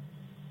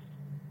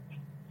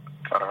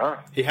 I don't know.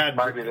 He had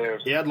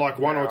like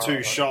 1 or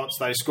 2 shots.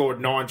 They scored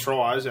 9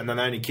 tries, and then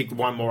they only kicked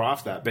 1 more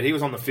after that. But he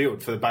was on the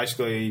field for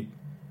basically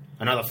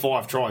another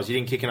 5 tries. He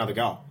didn't kick another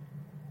goal.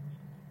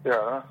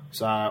 Yeah.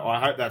 So I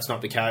hope that's not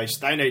the case.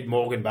 They need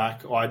Morgan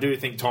back. I do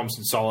think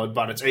Thompson's solid,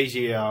 but it's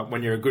easier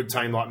when you're a good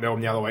team like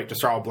Melbourne the other week to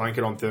throw a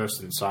blanket on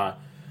Thurston. So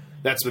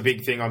that's the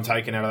big thing I'm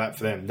taking out of that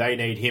for them. They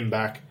need him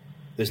back.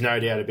 There's no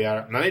doubt about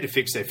it. And they need to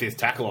fix their 5th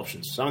tackle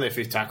options. Some of their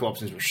 5th tackle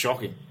options were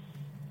shocking.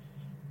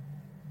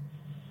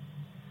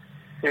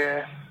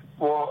 Yeah.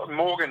 Well,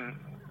 Morgan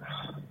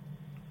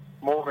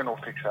will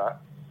fix that.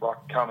 Like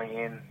coming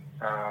in.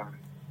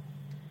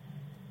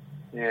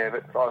 Yeah,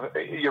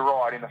 but you're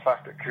right in the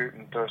fact that Coote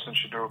and Thurston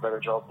should do a better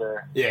job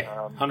there.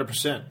 Yeah,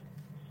 100%.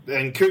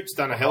 And Coote's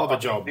done a hell of a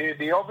job. The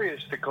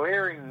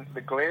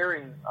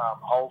glaring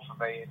hole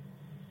for me in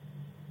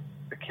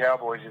the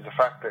Cowboys is the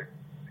fact that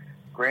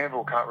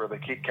Granville can't really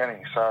kick, can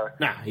he? So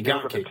he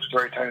can't kick. The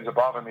 3 teams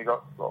above him, you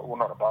got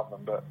not above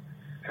them, but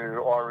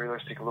who I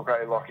realistically look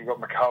at, like you've got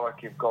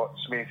McCulloch, you've got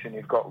Smith, and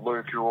you've got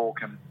Luke, who all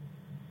can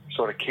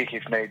sort of kick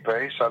if need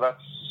be. So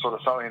that's sort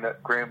of something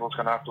that Granville's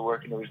going to have to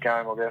work into his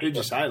game, I guess. Who'd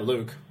you say,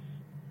 Luke?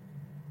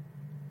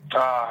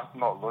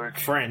 Not Luke.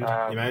 Friend,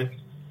 you mean?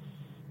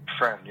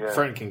 Friend, yeah.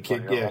 Friend can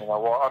kick, yeah. I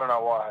don't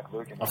know why I had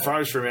Luke in there. I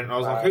froze for a minute and I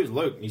was like, who's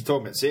Luke? And he's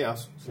talking about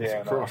South.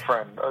 Yeah, no,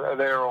 Friend.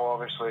 They're all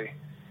obviously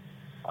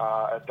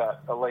at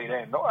that elite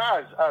end.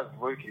 Not as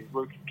Luke is.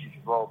 Luke can kick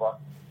as well,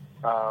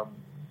 but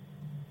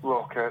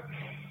look,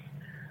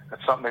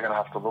 it's something they're going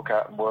to have to look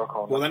at and work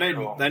on. Well, they need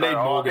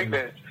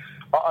Morgan.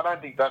 I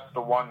don't think that's the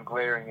one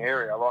glaring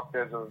area. Like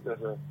there's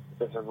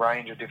a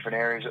range of different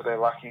areas that they're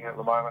lacking at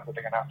the moment that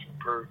they're going to have to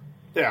improve.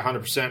 Yeah,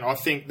 100%. I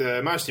think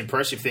the most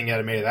impressive thing out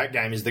of me of that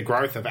game is the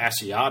growth of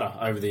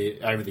Asiata over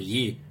the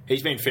year.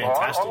 He's been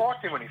fantastic. I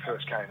liked him when he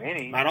first came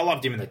in. I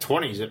loved him in the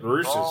 20s at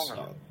Roosters.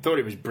 I thought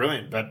he was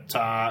brilliant,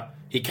 but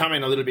he come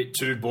in a little bit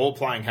too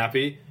ball-playing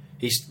happy.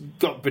 He's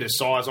got a bit of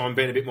size on,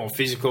 been a bit more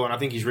physical, and I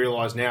think he's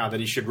realised now that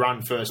he should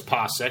run first,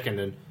 pass second,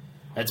 and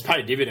it's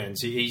paid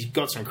dividends. He's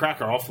got some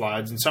cracker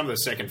offloads and some of the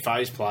second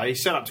phase play. He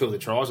set up 2 of the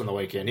tries on the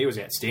weekend. He was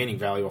outstanding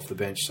value off the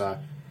bench. So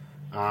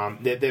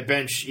their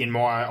bench, in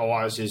my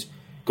eyes, is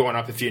going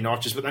up a few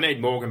notches, but they need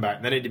Morgan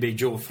back. They need to be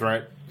dual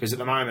threat because at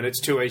the moment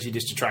it's too easy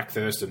just to track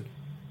Thurston.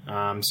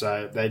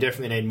 So they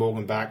definitely need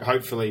Morgan back.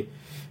 Hopefully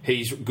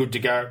he's good to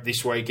go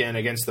this weekend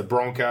against the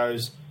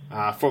Broncos.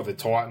 For the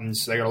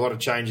Titans, they got a lot of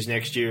changes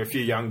next year. A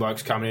few young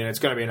blokes coming in. It's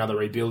going to be another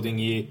rebuilding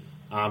year.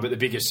 But the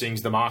biggest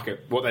thing's the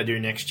market. What they do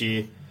next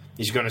year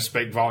is going to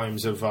speak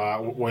volumes of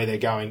where they're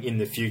going in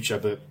the future.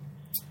 But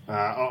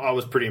I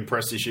was pretty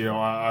impressed this year.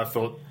 I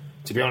thought,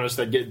 to be honest,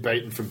 they'd get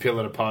beaten from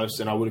pillar to post,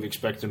 and I would have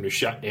expected them to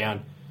shut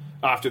down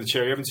after the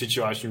Cherry Evans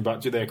situation.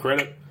 But to their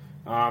credit,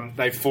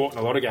 they fought in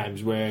a lot of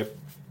games where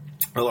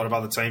a lot of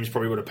other teams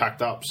probably would have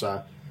packed up.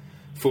 So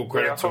full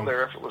credit to them. I thought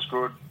their effort was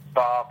good,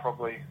 bar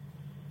probably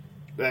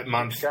that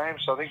month.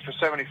 Games. So I think for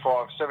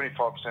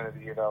 75% of the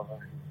year they were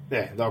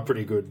Yeah, they were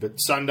pretty good. But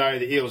Sunday,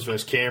 the Eels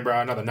versus Canberra,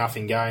 another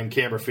nothing game.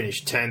 Canberra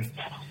finished 10th.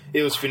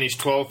 Eels finished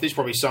 12th. This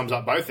probably sums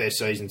up both their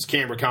seasons.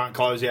 Canberra can't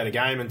close out a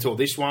game until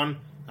this one,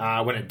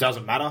 when it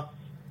doesn't matter.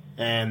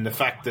 And the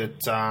fact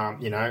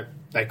that,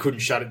 they couldn't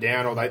shut it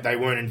down, or they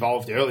weren't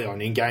involved early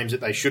on in games that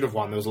they should have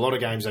won. There was a lot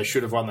of games they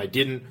should have won, they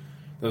didn't.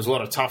 There was a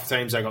lot of tough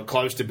teams they got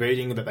close to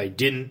beating that they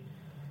didn't.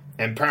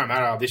 And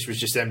Parramatta, this was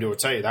just them to a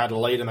T. They had a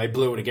lead and they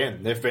blew it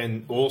again. They've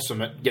been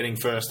awesome at getting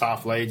first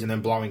half leads and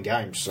then blowing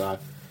games. So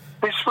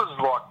this was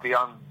like the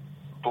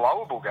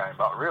unblowable game,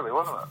 but really,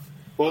 wasn't it?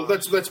 Well,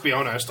 let's be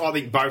honest. I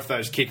think both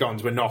those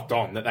kick-ons were knocked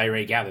on that they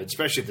regathered,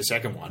 especially the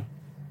second one.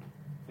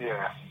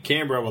 Yeah.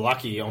 Canberra were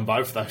lucky on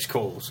both those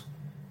calls.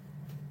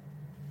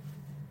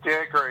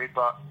 Yeah, agreed,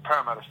 but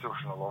Parramatta still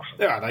shouldn't have lost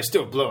it. Yeah, they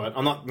still blew it.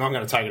 I'm not going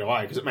to take it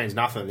away because it means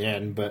nothing in the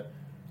end, but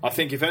I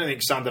think if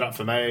anything summed it up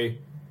for me,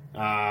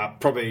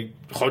 probably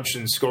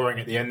Hodgson scoring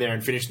at the end there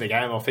and finishing the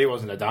game off. He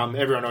wasn't a dumb.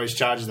 Everyone always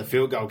charges the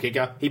field goal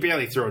kicker. He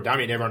barely threw a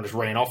dummy and everyone just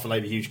ran off and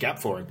leave a huge gap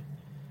for him.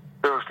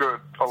 It was good.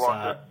 I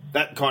liked it.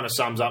 That kind of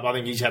sums up. I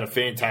think he's had a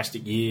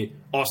fantastic year.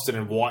 Austin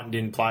and Whiten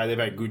didn't play. They've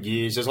had good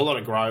years. There's a lot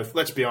of growth.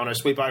 Let's be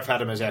honest. We both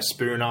had him as our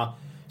spooner.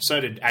 So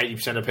did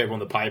 80% of people in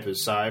the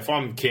papers. So if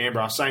I'm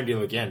Canberra, same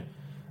deal again.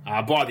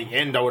 By the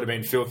end, I would have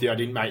been filthy. I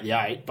didn't make the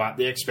 8, but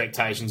the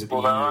expectations at the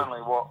year... Well, they're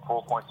only,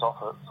 4 points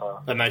off it, so...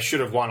 And they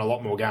should have won a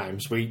lot more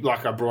games.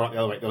 Like I brought up the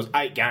other week, there was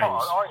 8 games.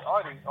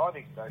 I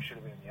think they should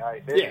have been in the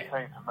 8. They're the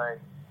team for me.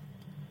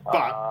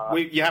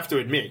 But you have to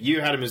admit,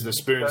 you had him as the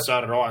spoon, so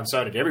did I, and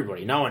so did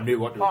everybody. No one knew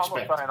what to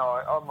expect. I'm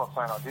not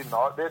saying I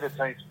didn't. They're the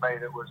team for me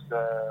that was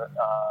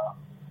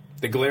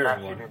the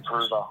glaring one.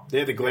 Improver.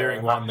 They're the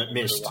glaring one that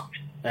missed.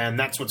 And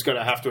that's what's got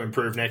to have to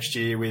improve next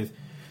year with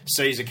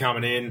Caesar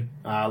coming in.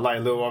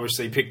 Leilu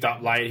obviously picked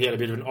up late. He had a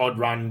bit of an odd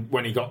run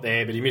when he got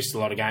there, but he missed a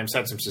lot of games,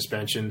 had some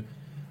suspension.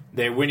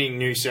 They're winning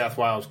New South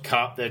Wales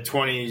Cup. Their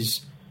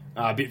 20s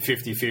a bit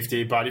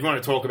 50-50, but if you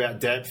want to talk about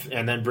depth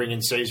and then bring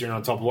in Caesar in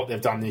on top of what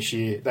they've done this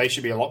year, they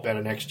should be a lot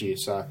better next year.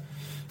 So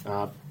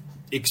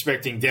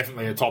expecting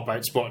definitely a top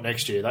 8 spot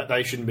next year.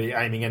 They shouldn't be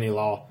aiming any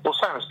lower. Well,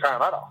 same as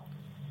Parramatta.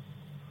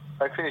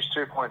 They finished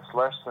 2 points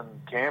less than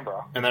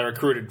Canberra. And they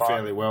recruited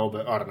fairly well,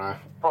 but I don't know.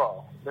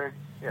 Well,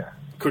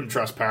 couldn't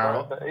trust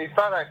Parramatta. If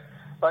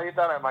they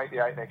don't make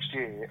the 8 next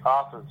year,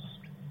 Arthur's...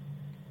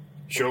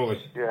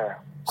 Surely. Yeah,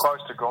 close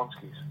to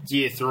Gonski's. It's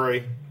year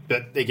 3.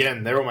 But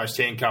again, they're almost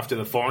handcuffed to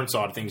the foreign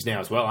side of things now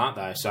as well, aren't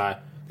they? So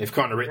they've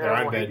kind of written their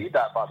own bed. He did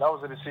that, but that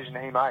was a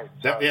decision he made.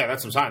 So.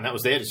 That's what I'm saying. That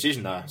was their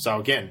decision, though. So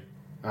again,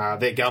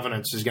 their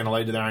governance is going to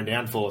lead to their own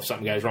downfall if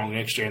something goes wrong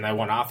next year and they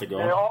want Arthur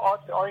gone. Yeah, I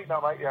think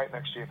they'll make the 8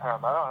 next year,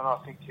 Parramatta, and I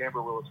think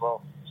Canberra will as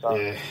well. So.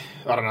 Yeah,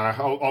 I don't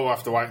know. I'll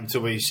have to wait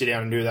until we sit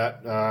down and do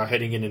that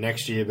heading into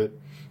next year. But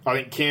I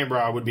think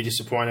Canberra would be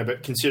disappointed.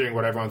 But considering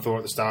what everyone thought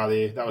at the start of the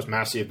year, that was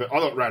massive. But I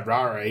thought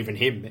Radradra, even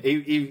him,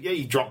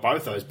 he dropped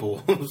both those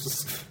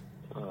balls.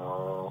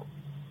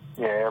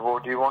 Yeah, well,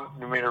 do you want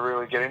me to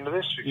really get into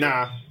this?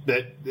 Nah,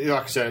 but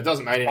like I said, it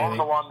doesn't mean anything. I'm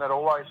the one that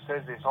always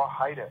says this.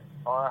 I hate it.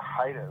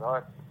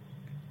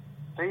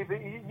 See,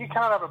 you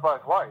can't have it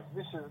both ways.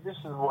 This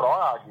is what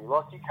I argue.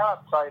 Like, you can't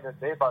say that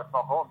they're both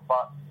not on,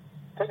 but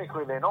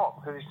technically they're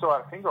not because he still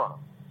had a finger on them.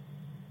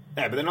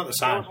 Yeah, but they're not the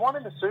same. There was one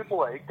in the Super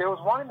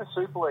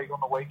League on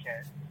the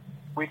weekend,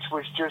 which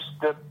was just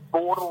the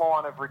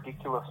borderline of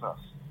ridiculousness.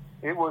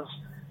 It was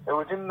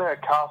in the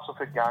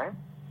Castleford game.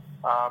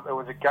 It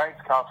was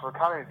against Castleford. I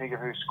can't even think of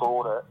who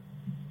scored it.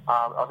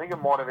 I think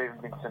it might have even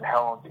been St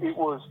Helens. It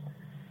was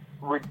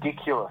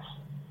ridiculous.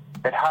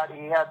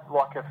 He had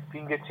like a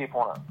fingertip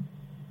on it.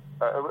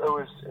 It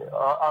was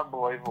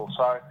unbelievable.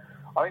 So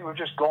I think we've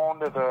just gone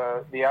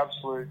to the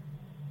absolute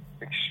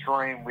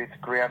extreme with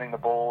grounding the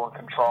ball and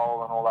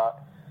control and all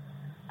that.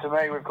 To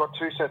me, we've got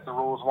 2 sets of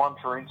rules, one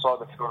for inside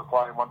the field of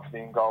play and one for the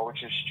in goal,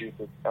 which is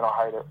stupid, and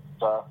I hate it.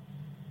 So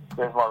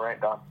there's my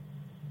rant done.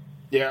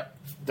 Yeah,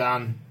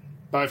 done.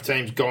 Both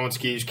teams gone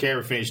skis.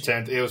 Canberra finished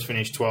 10th. Eels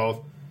finished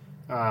 12th.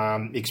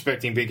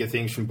 Expecting bigger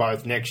things from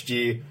both next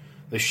year.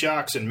 The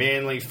Sharks and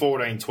Manly,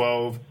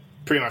 14-12.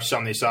 Pretty much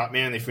sum this up.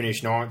 Manly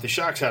finished 9th. The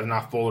Sharks had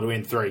enough ball to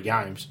win 3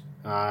 games.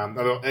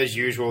 As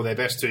usual, their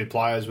best 2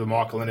 players were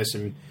Michael Ennis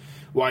and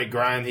Wade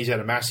Graham. He's had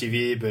a massive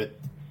year, but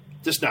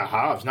just no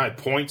halves, no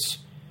points.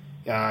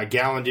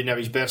 Gallen didn't have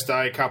his best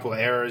day, a couple of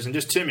errors, and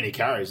just too many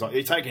carries. Like,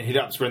 they're taking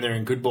hit-ups when they're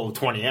in good ball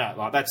 20 out.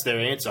 Like, that's their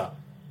answer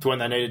to when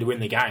they needed to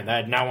win the game. They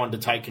had no one to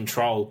take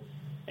control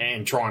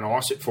and try and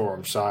ice it for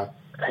them. So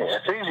yeah,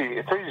 it's easy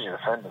to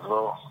defend as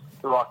well.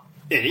 Like,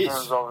 it is. In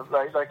terms of,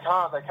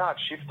 they can't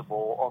shift the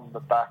ball on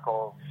the back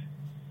of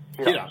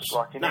hit-ups.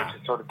 Like, you need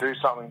to sort of do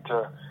something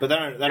to. But they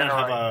don't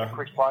have a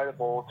quick play the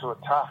ball to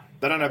attack.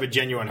 They don't have a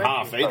genuine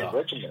half either.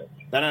 They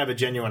don't have a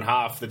genuine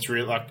half that's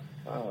really like.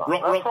 That's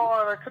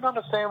why I couldn't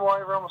understand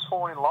why everyone was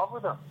falling in love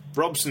with them.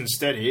 Robson's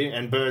steady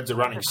and Birds are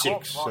running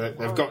 6, so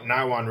they've got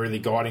no one really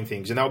guiding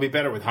things, and they'll be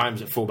better with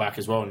Holmes at fullback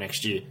as well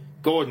next year.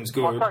 Gordon's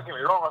good. Well, don't get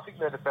me wrong, I think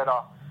they're the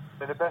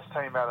best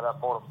team out of that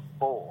bottom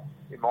 4,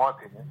 in my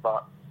opinion,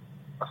 but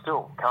I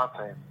still can't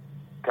see them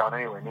going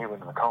anywhere near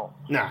winning the comp.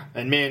 Nah,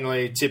 and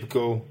Manly,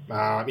 typical.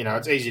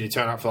 It's easy to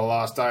turn up for the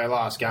last day,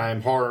 last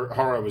game.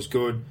 Horror was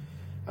good.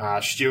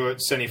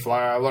 Stewart, Seni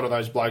Flower, a lot of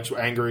those blokes were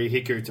angry.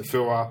 Hiku,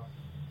 Tafua.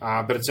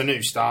 But it's a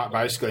new start,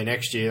 basically,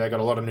 next year. They got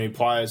a lot of new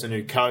players, a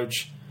new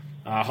coach,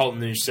 a whole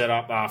new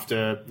setup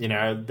after,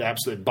 the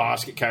absolute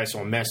basket case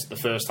or mess the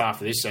first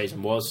half of this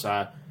season was.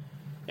 So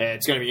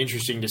it's going to be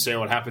interesting to see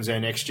what happens there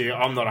next year.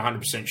 I'm not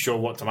 100% sure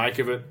what to make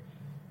of it.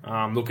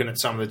 Looking at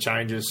some of the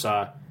changes,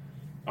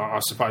 I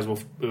suppose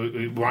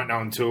we won't know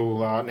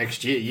until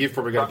next year. You've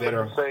probably got a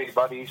better... Suck it and see,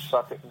 buddy.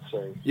 Suck it and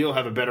see. You'll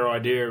have a better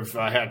idea of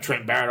how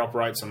Trent Barrett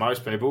operates than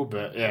most people,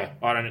 but yeah,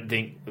 I don't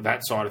think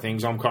that side of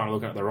things. I'm kind of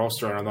looking at the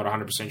roster and I'm not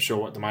 100% sure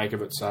what to make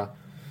of it. So,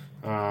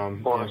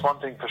 there's one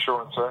thing for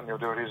sure and certain: he'll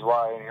do it his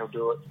way, and he'll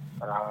do it.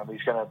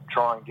 He's going to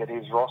try and get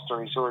his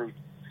roster. He's already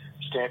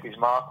stamped his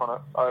mark on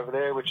it over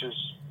there, which is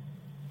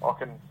I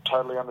can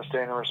totally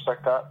understand and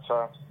respect that.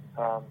 So,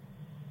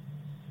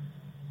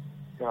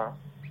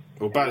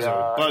 Well,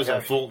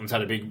 Bozo Fulton's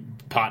had a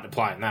big part to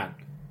play in that.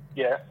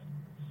 Yeah.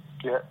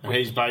 And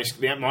he's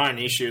basically... My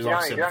only issue is, like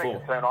I said before... The only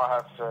concern I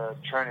have for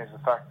Trent is the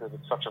fact that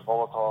it's such a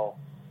volatile...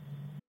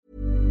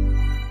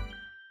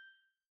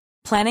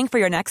 Planning for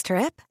your next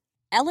trip?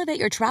 Elevate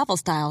your travel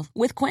style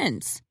with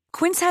Quince.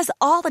 Quince has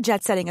all the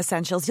jet-setting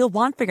essentials you'll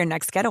want for your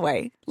next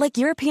getaway, like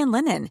European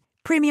linen,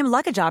 premium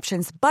luggage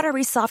options,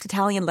 buttery soft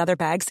Italian leather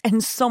bags,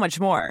 and so much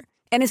more.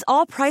 And is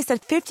all priced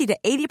at 50 to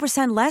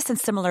 80% less than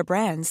similar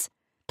brands.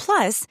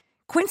 Plus,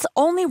 Quince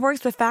only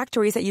works with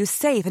factories that use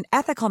safe and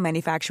ethical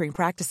manufacturing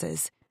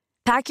practices.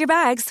 Pack your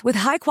bags with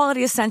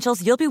high-quality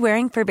essentials you'll be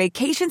wearing for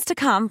vacations to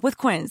come with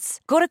Quince.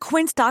 Go to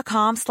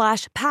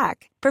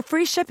quince.com/pack for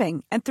free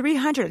shipping and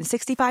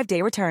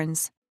 365-day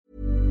returns.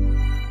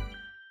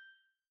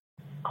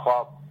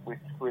 Club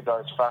with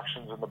those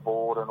factions and the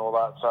board and all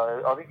that.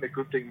 So I think the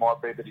good thing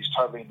might be that he's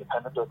totally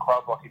independent of the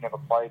club. Like, he never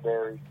played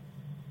there. He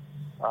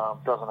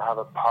doesn't have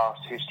a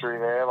past history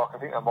there. Like, I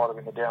think that might have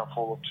been the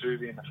downfall of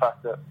Tuvey and the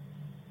fact that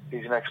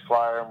he's an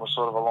ex-player and was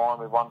sort of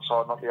aligned with one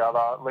side, not the other.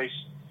 At least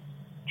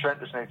Trent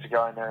just needs to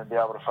go in there and be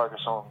able to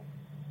focus on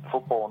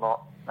football,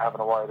 not having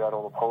to worry about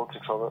all the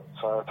politics of it.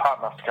 So it's hard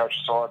enough to coach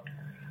a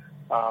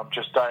side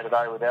just day to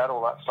day without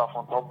all that stuff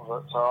on top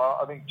of it. So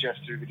I think Jeff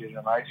Tuvey did an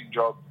amazing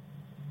job,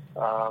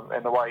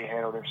 and the way he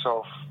handled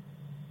himself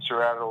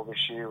throughout it all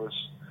this year was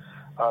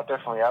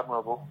definitely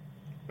admirable.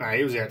 No,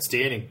 he was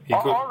outstanding.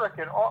 I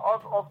reckon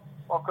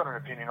I've got an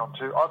opinion on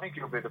too. I think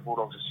he'll be the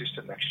Bulldogs'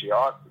 assistant next year.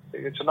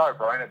 It's a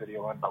no-brainer that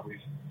he'll end up with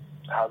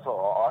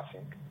Hasler, I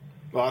think.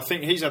 Well, I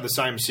think he's had the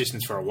same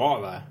assistants for a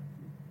while, though,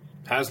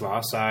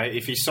 Hasler. So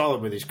if he's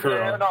solid with his career...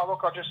 Yeah, no,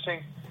 look, I just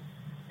think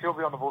he'll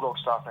be on the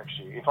Bulldogs staff next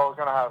year. If I was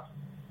going to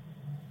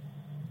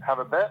have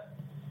a bet...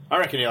 I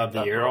reckon he'll have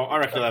the year off. I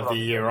reckon he'll have the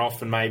year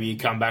off and maybe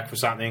come back for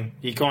something.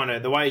 He kind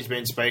of... The way he's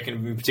been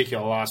speaking, in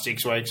particular the last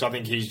 6 weeks, I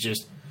think he's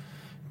just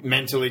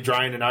mentally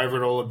drained and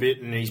over it all a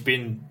bit, and he's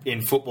been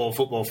in football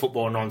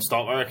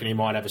non-stop. I reckon he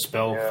might have a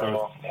spell. Yeah,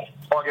 well,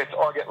 I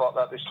get like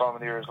that this time of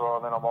the year as well,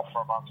 and then I'm off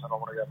for a month and I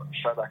want to go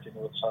straight back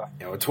into it. So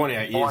yeah, well,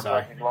 28 years,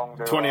 though.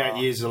 28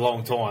 years is a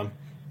long time.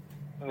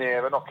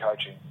 Yeah, but not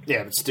coaching.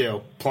 Yeah, but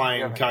still,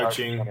 playing,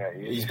 coaching.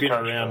 He's been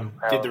around,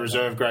 did the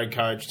reserve grade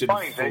coach, did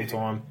it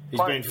full-time.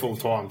 He's been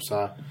full-time,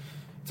 so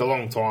it's a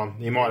long time.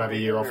 He might have a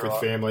year off with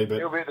family, but...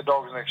 He'll be at the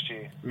Dogs next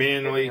year.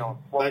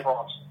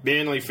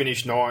 Manly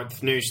finished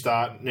 9th, new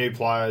start, new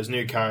players,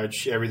 new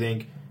coach,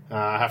 everything.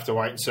 Have to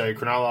wait and see.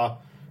 Cronulla,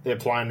 they're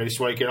playing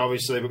this weekend,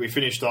 obviously, but we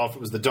finished off. It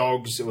was the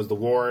Dogs, it was the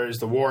Warriors.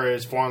 The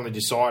Warriors finally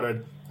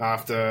decided,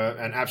 after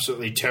an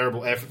absolutely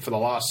terrible effort for the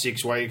last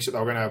 6 weeks, that they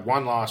were going to have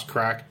one last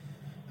crack.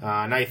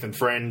 Nathan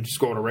Friend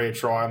scored a rare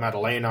try.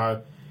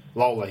 Madaleno,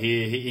 Lola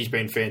here. He's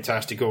been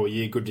fantastic all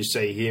year. Good to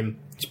see him,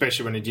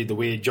 especially when he did the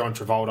weird John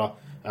Travolta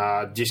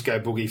disco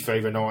boogie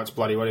fever nights,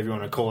 bloody whatever you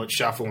want to call it,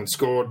 shuffle and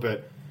scored,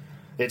 but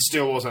it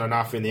still wasn't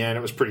enough in the end.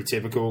 It was pretty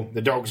typical.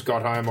 The Dogs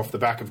got home off the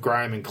back of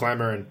Graham and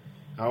Clemmer, and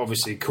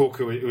obviously Cook,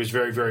 who was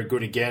very, very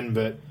good again,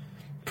 but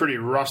pretty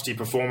rusty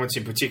performance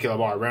in particular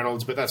by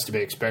Reynolds, but that's to be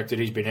expected.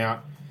 He's been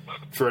out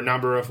for a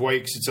number of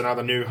weeks. It's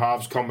another new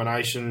halves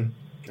combination.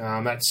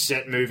 That's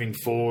set moving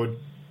forward.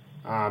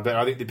 But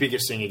I think the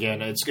biggest thing,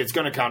 again, it's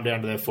going to come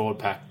down to their forward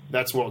pack.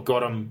 That's what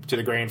got them to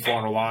the grand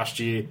final last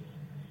year.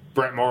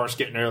 Brett Morris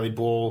getting early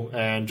ball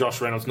and Josh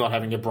Reynolds not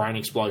having a brain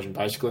explosion,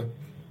 basically.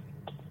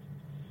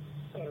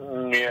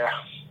 Yeah.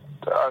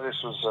 This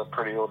was a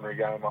pretty ordinary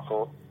game, I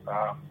thought.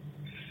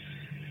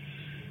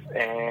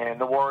 And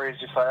the Warriors,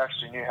 if they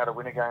actually knew how to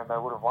win a game, they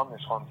would have won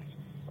this one.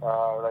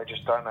 They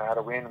just don't know how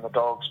to win, and the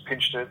Dogs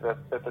pinched it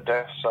at the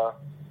death. So,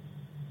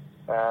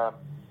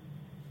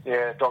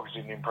 Dogs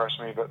didn't impress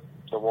me, but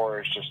the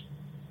Warriors just,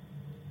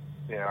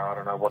 I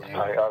don't know what to take.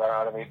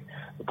 I don't mean,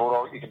 the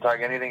Bulldogs, you can take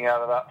anything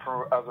out of that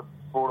as a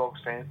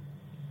Bulldogs fan.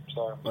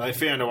 So. Well, they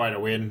found a way to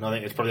win. I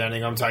think it's probably the only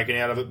thing I'm taking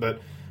out of it.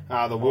 But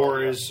the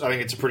Warriors, I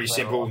think it's a pretty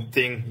simple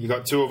thing. You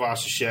got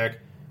Tuivasa-Sheck,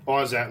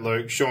 Isaac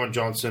Luke, Sean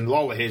Johnson.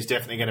 Lola Here's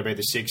definitely going to be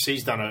the 6.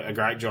 He's done a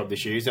great job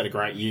this year. He's had a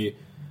great year.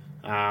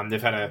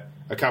 They've had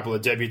a couple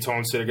of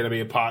debutants that are going to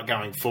be a part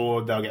going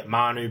forward. They'll get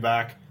Manu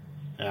back.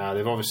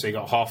 They've obviously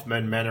got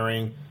Hoffman,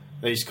 Mannering,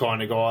 these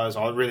kind of guys.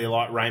 I really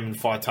like Raymond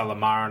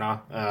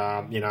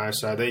Faitala-Mariner.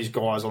 So these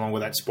guys, along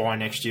with that spine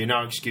next year,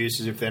 no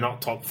excuses. If they're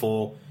not top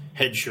four,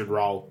 heads should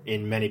roll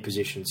in many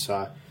positions.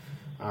 So,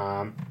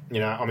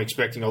 I'm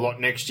expecting a lot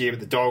next year. But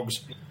the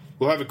Dogs,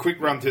 we'll have a quick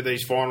run through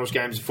these finals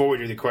games before we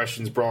do the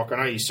questions, Brock. I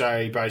know you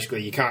say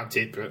basically you can't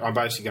tip, but I'm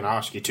basically going to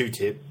ask you to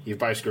tip. You've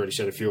basically already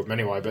said a few of them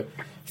anyway. But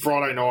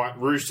Friday night,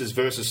 Roosters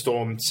versus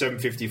Storm,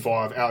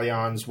 7:55,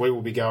 Allianz. We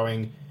will be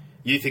going.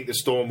 You think the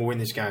Storm will win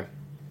this game?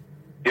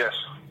 Yes.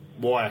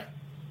 Why?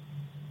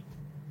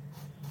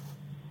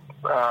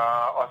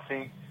 I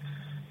think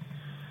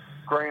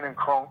Green and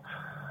Cronk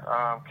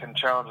can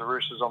challenge the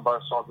Roosters on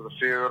both sides of the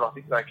field. I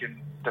think they can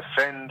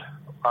defend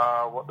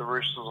what the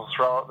Roosters will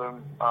throw at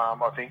them.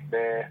 I think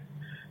they're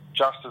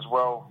just as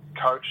well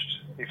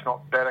coached, if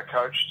not better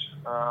coached,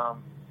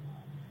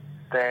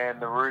 than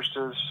the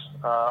Roosters.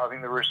 I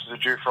think the Roosters are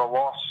due for a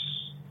loss.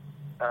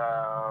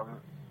 I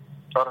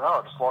don't know,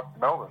 I just like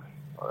Melbourne.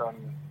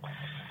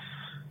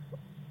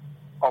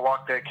 I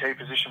like their key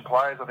position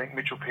players. I think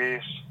Mitchell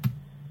Pearce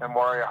and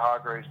Warrior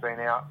Hargreaves being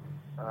out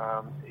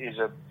is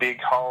a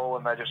big hole,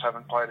 and they just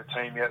haven't played a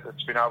team yet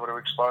that's been able to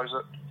expose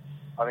it.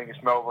 I think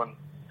it's Melbourne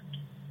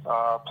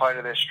play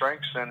to their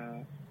strengths,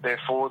 and their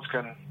forwards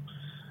can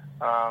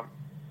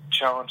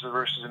challenge the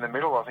Roosters in the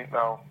middle. I think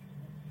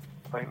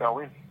they'll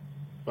win.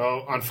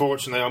 Well,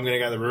 unfortunately, I'm going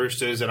to go the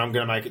Roosters, and I'm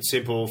going to make it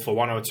simple for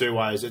one or two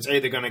ways. It's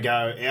either going to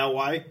go our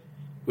way,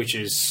 which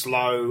is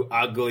slow,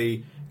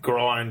 ugly,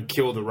 grind,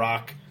 kill the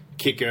ruck,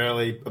 kick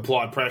early,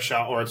 apply pressure,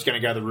 or it's going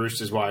to go the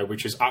Roosters' way,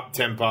 which is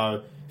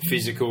up-tempo,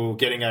 physical,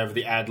 getting over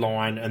the ad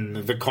line, and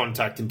the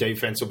contact and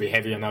defence will be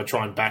heavy, and they'll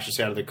try and bash us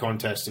out of the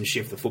contest and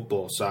shift the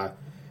football. So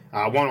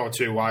one or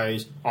two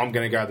ways, I'm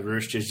going to go the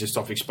Roosters just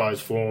off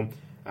exposed form.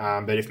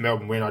 But if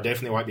Melbourne win, I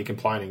definitely won't be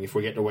complaining if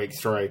we get to week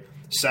 3.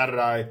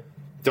 Saturday,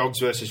 Dogs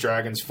versus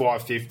Dragons,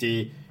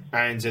 5:50,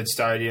 ANZ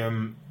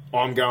Stadium.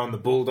 I'm going the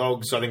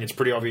Bulldogs. I think it's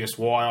pretty obvious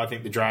why. I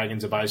think the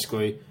Dragons are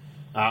basically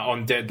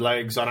on dead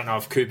legs. I don't know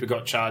if Cooper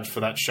got charged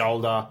for that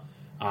shoulder.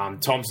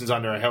 Thompson's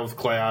under a health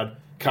cloud.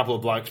 A couple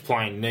of blokes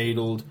playing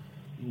needled.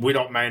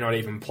 Widdop may not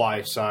even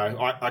play, so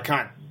I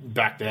can't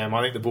back them.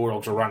 I think the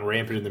Bulldogs will run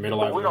rampant in the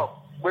middle over them.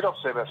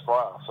 Widdop's their best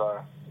player,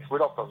 so if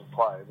Widdop doesn't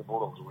play, the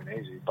Bulldogs will win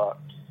easy. But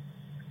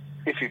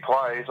if he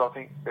plays, I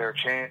think they're a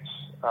chance,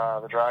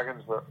 the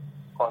Dragons, but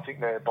I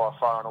think they're by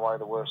far and away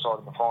the worst side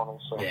in the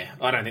finals. So. Yeah,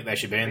 I don't think they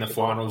should be in the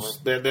finals.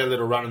 Their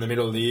little run in the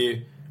middle of the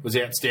year was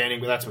outstanding,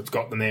 but that's what's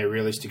got them there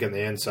realistic in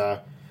the end. So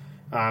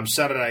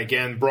Saturday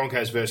again,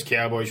 Broncos versus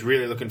Cowboys.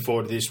 Really looking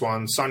forward to this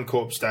one.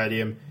 Suncorp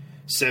Stadium,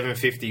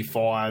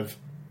 7:55.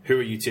 Who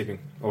are you tipping,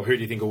 or who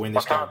do you think will win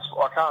this game?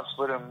 I can't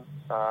split them.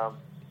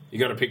 You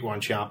got to pick one,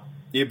 champ.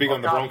 You're big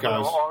on the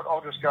Broncos.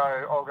 I'll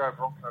go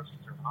Broncos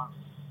for 2.5.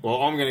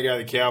 Well, I'm going to go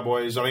the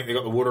Cowboys. I think they've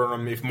got the wood on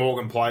them. If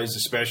Morgan plays,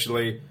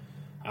 especially,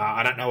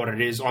 I don't know what it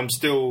is.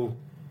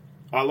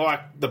 I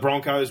like the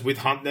Broncos with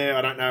Hunt there.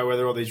 I don't know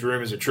whether all these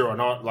rumours are true or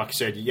not. Like I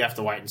said, you have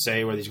to wait and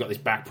see whether he's got this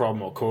back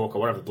problem or cork or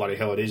whatever the bloody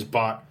hell it is.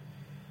 But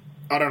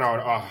I don't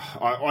know.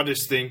 I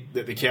just think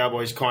that the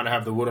Cowboys kind of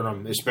have the wood on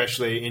them,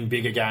 especially in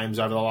bigger games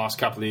over the last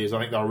couple of years. I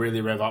think they'll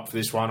really rev up for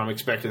this one. I'm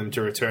expecting them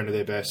to return to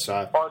their best. So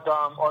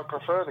I'd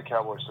prefer the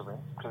Cowboys to win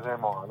because they're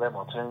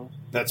my team.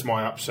 That's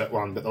my upset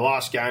one. But the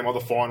last game of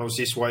the finals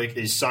this week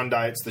is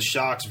Sunday. It's the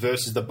Sharks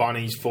versus the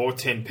Bunnies,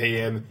 4:10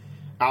 p.m.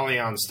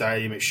 Allianz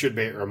Stadium. It should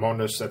be at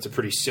Ramondis. That's a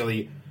pretty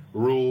silly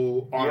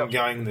rule. I'm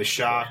going the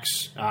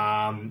Sharks.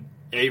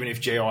 Even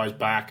if GI is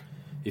back,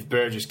 if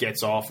Burgess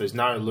gets off, there's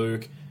no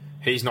Luke.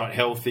 He's not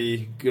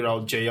healthy. Good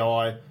old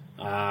GI.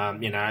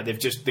 They've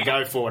just the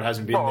go forward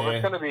hasn't been there.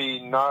 There's going to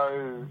be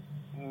no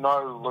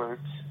Luke,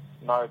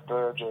 no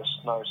Burgess,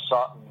 no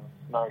Sutton,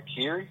 no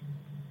Keary.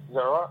 Is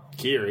that right?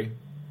 Keary.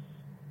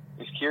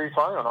 Is Keary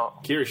playing or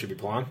not? Keary should be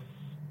playing.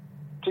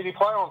 Did he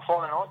play on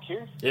Friday night,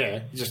 Keary? Yeah,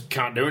 he just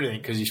can't do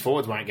anything because his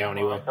forwards won't go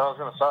anywhere. I was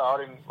going to say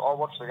I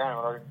watched the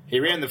game. He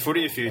ran the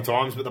footy a few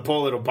times, but the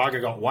poor little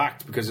bugger got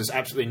whacked because there's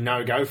absolutely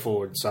no go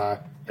forward. So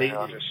I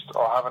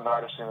haven't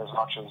noticed him as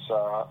much as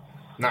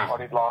I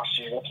did last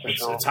year. That's for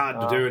sure. It's hard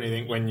to do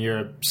anything when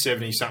you're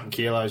 70-something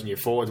kilos and your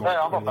forwards.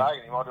 Yeah, I'm not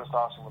bagging him. I just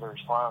asked him whether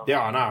he's playing.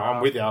 Yeah, I know.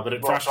 I'm with you, but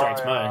it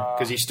frustrates me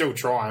because he's still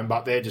trying,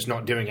 but they're just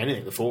not doing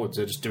anything. The forwards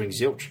are just doing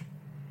zilch.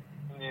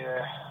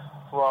 Yeah,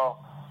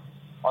 well,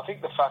 I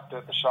think the fact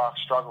that the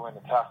Sharks struggle in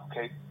attack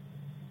will keep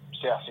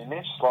South in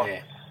this.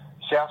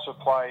 Souths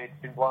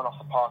have been blown off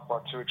the park by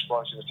two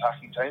explosive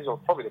attacking teams, or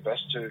probably the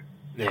best two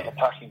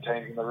attacking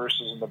teams in the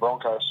Roosters and the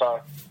Broncos. So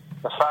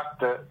the fact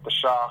that the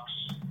Sharks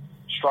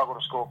struggle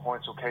to score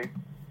points will keep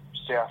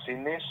South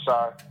in this.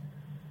 So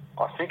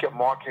I think it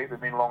might keep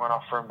them in long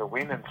enough for them to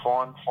win and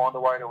find a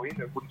way to win.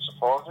 It wouldn't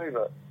surprise me,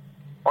 but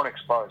on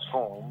exposed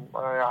form, you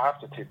have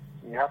to tip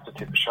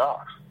the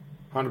Sharks.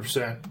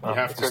 100%. You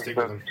have to stick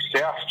with them.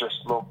 South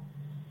just look,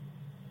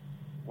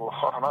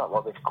 I don't know,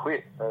 like they've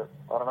quit. I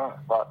don't know,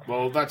 but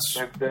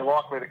they're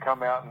likely to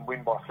come out and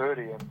win by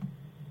 30. And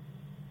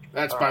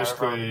That's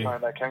basically...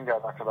 Saying they can go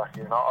back-to-back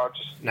again. I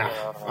just... No, I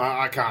don't know.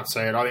 I can't see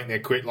it. I think they're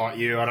quit like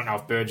you. I don't know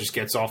if Burgess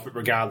gets off, but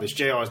regardless,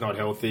 GI's not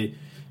healthy.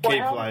 Well, Key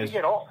how players... did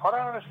he get off? I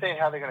don't understand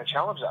how they're going to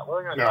challenge that.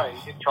 What are they going to say?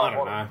 He didn't try I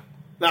don't know.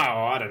 No,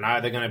 I don't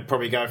know. They're going to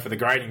probably go for the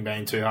grading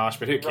being too harsh,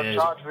 but who He's cares?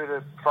 charged with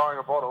throwing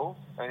a bottle,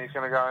 and he's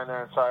going to go in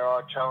there and say,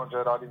 I challenge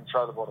it, I didn't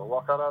throw the bottle.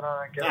 Like, I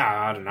don't get No, it.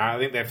 I don't know. I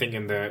think they're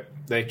thinking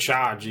their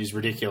charge is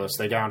ridiculous.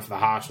 They're going for the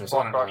harshness.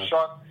 I don't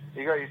know.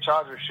 You got your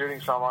charge with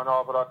shooting someone,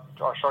 but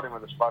I shot him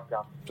with a spud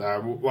gun.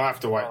 So we'll have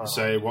to wait and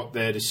see what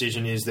their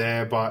decision is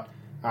there, but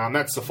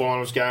that's the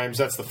finals games,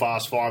 that's the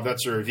Fast Five,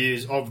 that's the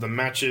reviews of the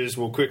matches.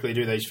 We'll quickly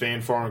do these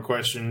fan forum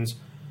questions.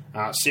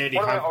 Sandy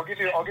Hunt... I'll give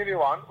you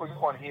one. We've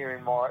got one here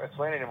it's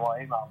landed in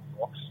my email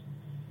box.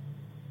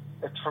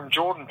 It's from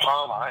Jordan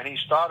Palmer, and he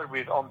started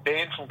with, I'm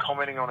banned from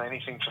commenting on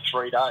anything for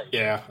 3 days.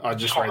 Yeah, I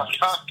just read... I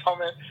can't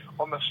comment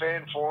on the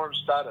fan forum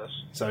status.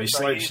 So he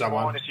sleeps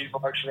someone. If you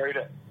folks read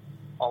it.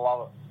 I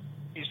love it.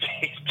 He's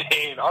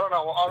banned. I don't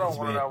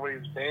want to know what he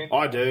was banned.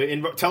 I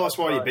do. Tell us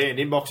why you're banned.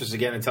 Inbox us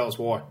again and tell us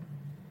why.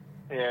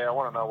 Yeah, I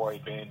want to know why he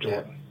banned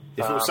Jordan. Yeah.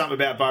 If it was something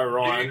about Bo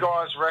Ryan... Do you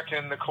guys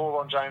reckon the call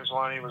on James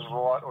Loney was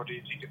right, or do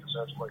you think it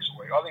deserves weeks a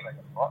week? I think they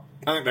got it right.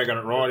 I think they got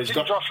it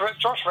right.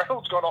 Josh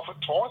Reynolds got off it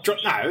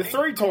twice. No,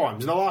 3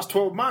 times in the last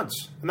 12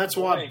 months. And that's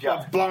why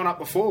I've blown up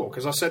before,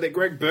 because I said that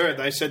Greg Bird,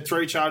 they said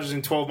 3 charges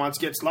in 12 months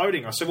gets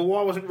loading. I said, well,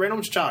 why wasn't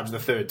Reynolds charged the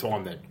 3rd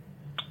time then?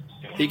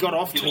 He got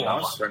off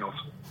twice.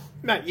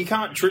 No, you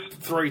can't trip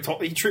 3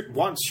 times. He tripped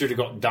once, should have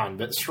got done,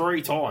 but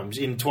 3 times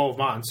in 12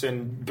 months,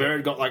 and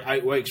Bird got like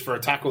 8 weeks for a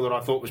tackle that I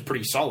thought was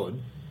pretty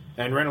solid.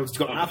 And Reynolds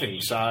got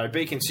nothing, so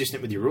be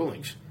consistent with your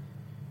rulings.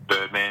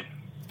 Birdman.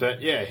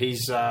 But yeah,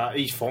 he's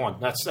fine.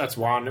 That's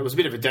one. It was a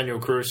bit of a Daniel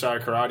Caruso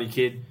karate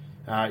kid.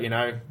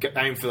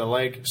 Aim for the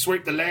leg,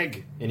 sweep the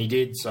leg, and he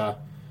did. So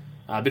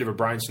a bit of a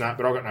brain snap,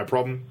 but I got no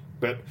problem.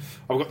 But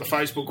I've got the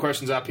Facebook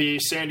questions up here.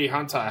 Sandy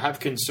Hunter, have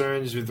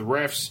concerns with the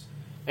refs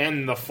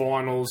and the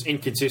finals.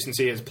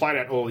 Inconsistency has played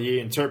out all year.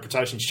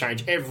 Interpretations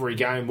change every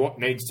game. What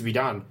needs to be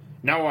done?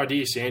 No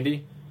idea,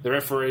 Sandy. The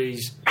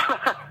referees,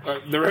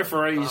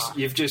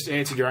 you've just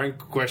answered your own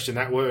question,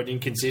 that word,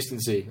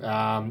 inconsistency.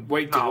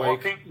 Week to week. I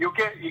think you're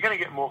going to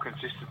get more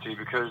consistency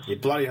because... You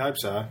bloody hope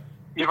so.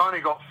 You've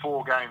only got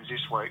 4 games this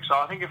week. So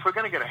I think if we're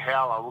going to get a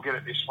howler, we'll get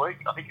it this week.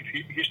 I think if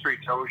history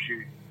tells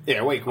you...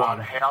 Yeah, week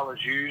 1.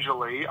 Howlers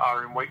usually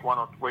are in week 1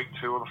 or week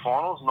 2 of the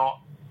finals, not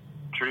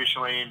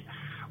traditionally in...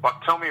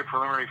 Like, tell me a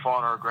preliminary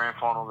final or a grand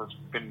final that's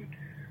been...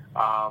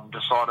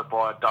 decided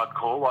by a dud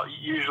call. Like,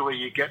 usually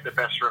you get the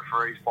best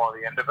referees by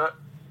the end of it.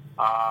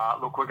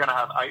 Look, we're going to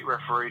have 8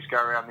 referees go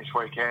around this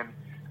weekend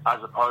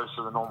as opposed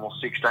to the normal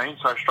 16.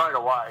 So straight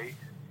away,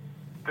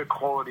 the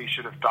quality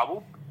should have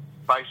doubled,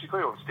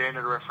 basically, or the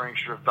standard refereeing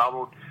should have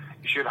doubled.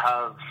 You should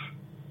have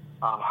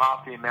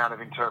half the amount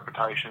of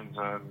interpretations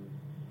and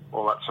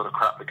all that sort of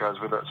crap that goes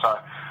with it. So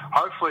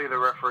hopefully the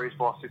referees,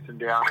 by sitting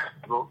down,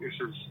 look,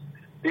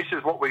 this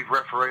is what we've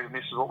refereed and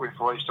this is what we've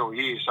policed all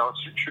year, so it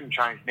shouldn't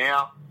change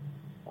now.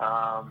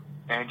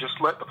 And just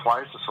let the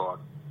players decide.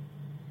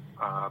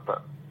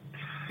 But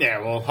yeah,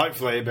 well,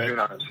 hopefully, but who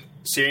knows?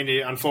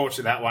 Sandy,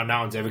 unfortunately, that one, no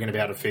one's ever going to be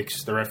able to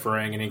fix the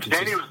refereeing and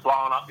inconsistency. Sandy was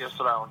blowing up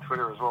yesterday on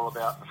Twitter as well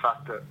about the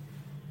fact that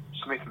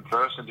Smith and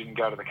Thurston didn't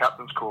go to the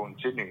captain's call in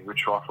Sydney,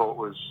 which I thought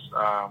was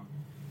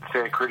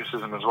fair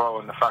criticism as well,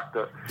 and the fact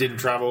that didn't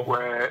travel.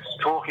 We're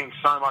talking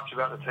so much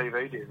about the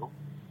TV deal,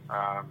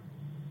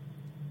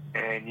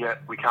 and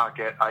yet we can't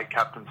get 8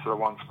 captains to the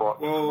one spot.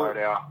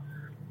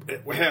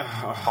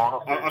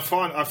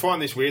 I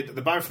find this weird that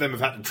the both of them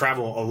have had to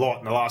travel a lot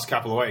in the last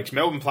couple of weeks.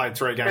 Melbourne played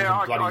 3 games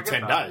in bloody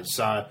 10 days.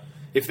 So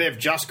if they've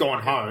just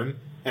gone home,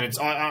 and it's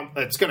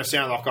going to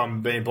sound like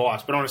I'm being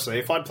biased, but honestly,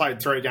 if I'd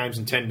played 3 games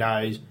in 10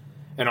 days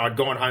and I'd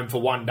gone home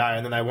for 1 day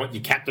and then they want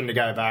your captain to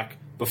go back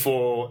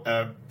before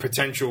a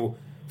potential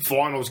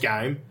finals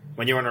game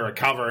when you want to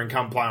recover and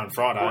come play on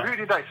Friday. Well, who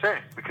did they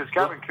send? Because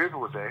Gavin Cooper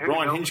was there.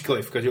 Ryan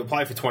Hinchcliffe, because he'll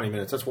play for 20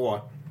 minutes. That's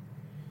why.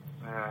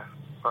 Yeah.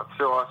 But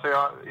still,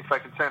 if they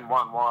can send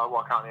one,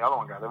 why can't the other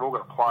one go? They've all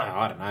got to play. No,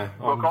 I don't know.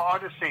 Look, I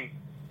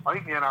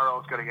think the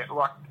NRL's got to get...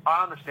 Like,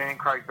 I understand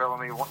Craig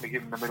Bellamy wanting to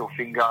give him the middle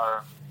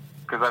finger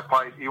because they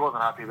played... He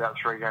wasn't happy about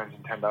 3 games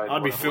in 10 days.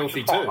 I'd be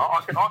filthy too.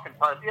 I can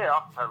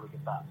totally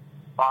get that.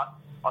 But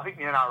I think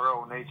the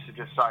NRL needs to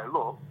just say,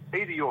 look,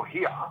 either you're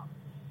here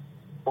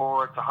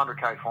or it's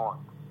 $100K fine.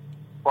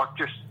 Like,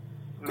 just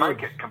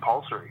make it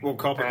compulsory. We'll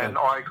cop it. And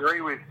I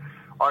agree with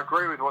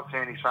what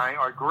Sandy's saying.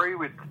 I agree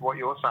with what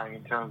you're saying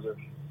in terms of,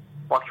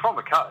 like, from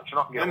the coach.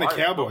 And the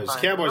Cowboys.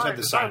 Cowboys have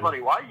the same. There's no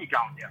bloody way you're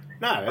going down there.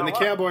 No, and the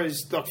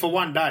Cowboys, like, for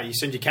 1 day, you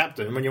send your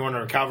captain when you want to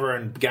recover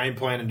and game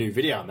plan and do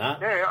video on that.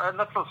 Yeah, and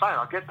that's what I'm saying.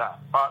 I get that.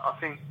 But I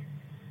think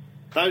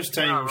those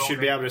teams should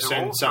be able to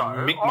send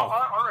some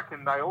mick-mock. I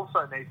reckon they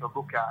also need to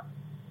look at,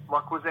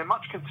 like, was there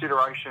much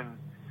consideration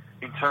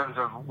in terms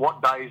of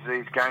what days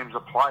these games are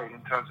played,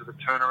 in terms of the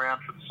turnaround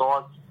for the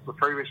sides the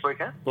previous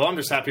weekend? Well, I'm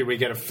just happy we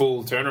get a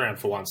full turnaround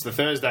for once. The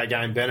Thursday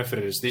game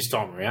benefited us this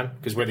time around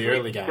because we're the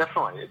early game.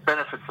 Definitely. It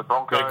benefits the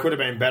Broncos. But it could have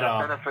been better.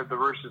 It benefited the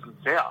Roosters and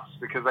Souths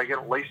because they get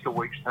at least a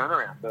week's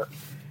turnaround. But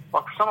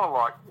Like someone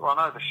like, I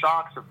know the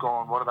Sharks have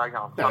gone, what are they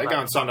going? No, they're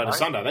going Sunday to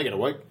Sunday. They get a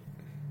week.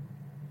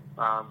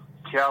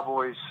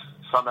 Cowboys,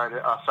 Saturday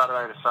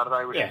to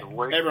Saturday, which is a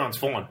week. Everyone's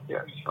fine. Yeah,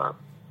 so...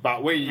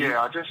 But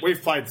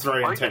we've played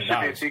 3 in 10 days. I think there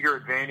should be a bigger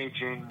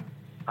advantage in...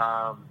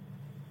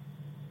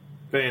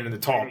 being in the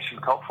top. Finishing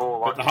top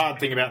 4. But the hard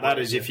thing about that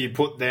is if you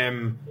put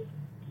them...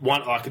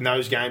 like in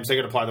those games, they're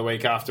going to play the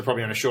week after,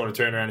 probably on a shorter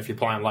turnaround if you're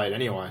playing late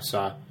anyway.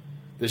 So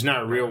there's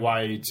no real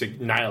way to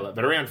nail it.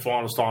 But around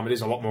finals time, it is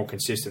a lot more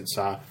consistent.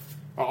 So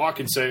I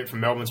can see it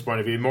from Melbourne's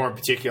point of view, more in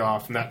particular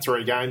from that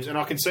 3 games. And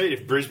I can see it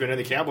if Brisbane and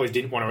the Cowboys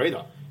didn't want to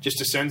either. Just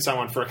to send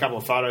someone for a couple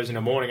of photos in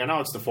the morning. I know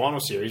it's the final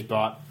series,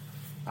 but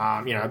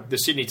the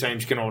Sydney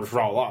teams can all just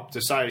roll up.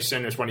 To say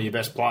send us one of your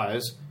best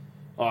players,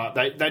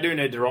 they do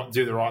need to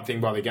do the right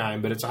thing by the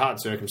game, but it's a hard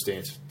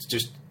circumstance. It's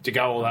just to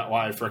go all that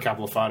way for a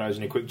couple of photos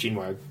and a quick chin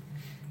wag.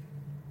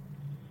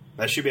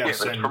 They should be able to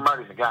send. It's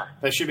promoting the game.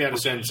 They should be able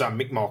to send some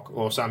Mick Mock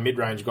or some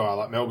mid-range guy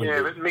like Melbourne.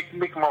 Yeah, did. but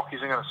Mick Mock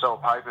isn't going to sell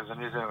papers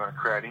and isn't going to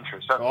create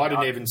interest. I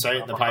didn't even see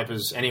it in the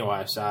papers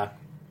anyway, so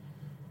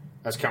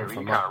that's coming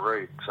from me. You can't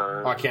read,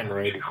 so I can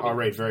read. I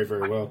read very,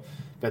 very well.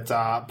 But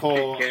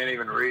Paul, he can't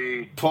even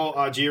read. Paul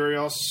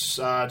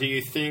Argyrios, do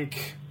you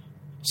think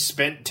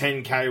spent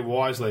 10k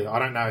wisely? I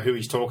don't know who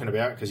he's talking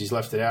about because he's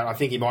left it out. I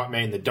think he might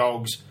mean the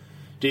Dogs.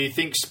 Do you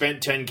think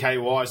spent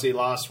 10k wisely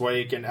last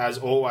week and, as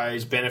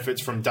always,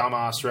 benefits from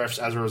dumbass refs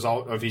as a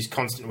result of his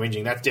constant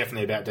whinging? That's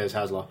definitely about Des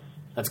Hasler.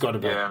 That's got to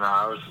be. Yeah,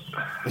 no,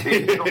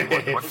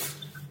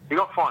 he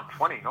got fined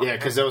 20. Yeah,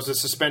 because there was a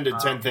suspended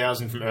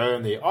 10,000 from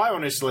earlier. There. I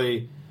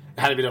honestly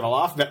had a bit of a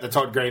laugh about the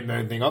Todd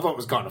Greenberg thing. I thought it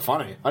was kind of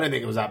funny. I didn't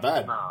think it was that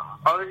bad. No,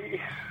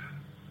 I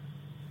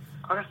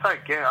just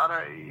don't get it. I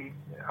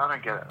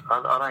don't get it.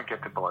 I don't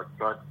get the bloke.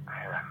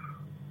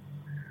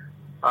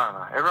 I don't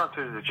know. Everyone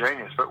says he's a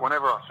genius, but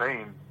whenever I see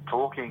him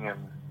talking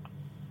and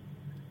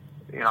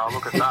I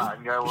look at that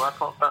and go,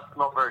 well, that's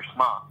not very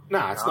smart.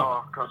 No, it's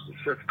not. It's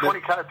 $20,000. You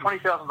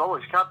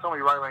can't tell me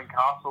Raylene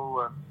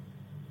Castle and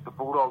the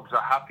Bulldogs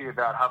are happy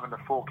about having to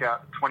fork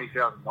out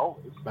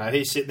 $20,000.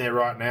 He's sitting there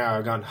right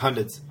now going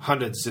hundreds,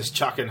 just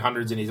chucking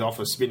hundreds in his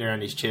office, spinning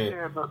around his chair.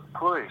 Yeah, but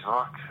please,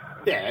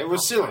 yeah, it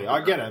was silly.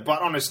 I get it,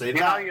 but honestly, you're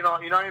not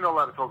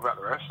allowed to talk about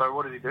the refs. So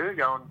what did he do?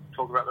 Go and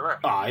talk about the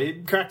refs?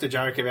 He cracked a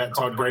joke about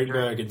Todd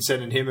Greenberg and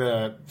sending him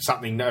a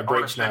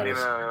breach notice,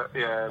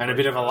 and a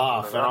bit of a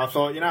laugh. And I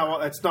thought, you know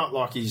what? It's not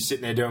like he's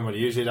sitting there doing what he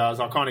usually does.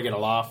 I kind of get a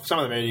laugh. Some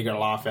of the media got a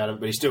laugh out of it,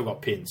 but he still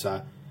got pinned.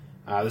 So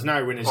there's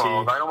no winners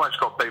here. They almost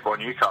got beat by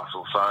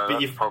Newcastle, so that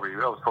was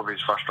probably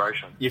his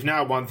frustration. You've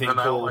nailed one thing, and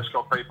they Paul. almost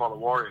got beat by the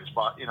Warriors,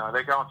 but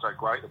they're going so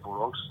great, the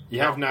Bulldogs. You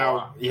have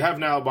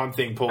nailed one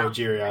thing, Paul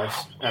Girios,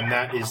 and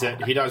that is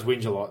that he does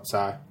whinge a lot.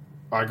 So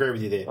I agree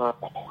with you there.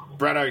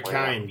 Brad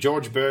O'Kane,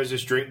 George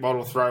Burgess drink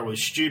bottle throw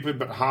was stupid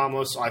but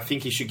harmless. I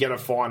think he should get a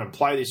fine and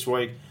play this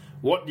week.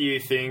 What do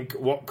you think?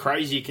 What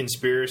crazy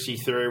conspiracy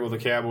theory will the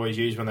Cowboys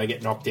use when they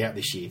get knocked out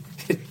this year?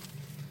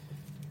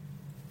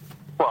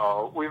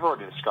 Well, we've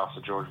already discussed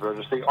the George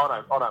Burgess thing.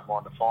 I don't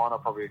mind the fine. I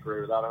probably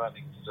agree with that. I don't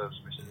think he deserves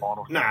to miss the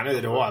final. No, neither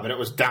do I. But it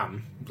was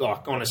dumb.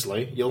 Like,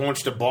 honestly, you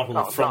launched a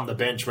bottle from the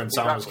bench when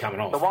someone was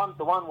coming off.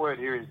 The one word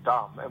here is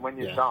dumb, and when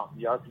you're dumb,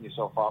 you open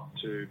yourself up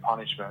to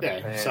punishment.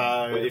 Yeah.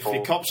 So if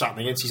he cops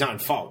something, it's his own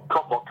fault.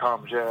 Cop what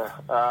comes. Yeah.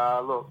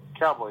 Look,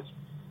 Cowboys.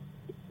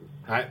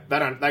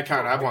 They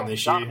can't have one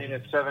this year. In a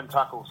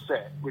 7-tackle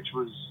set, which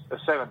was a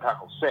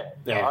 7-tackle set.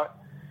 Yeah. Right?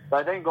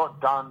 They then got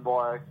done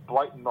by a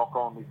blatant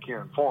knock-on with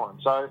Kieran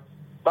Foran. So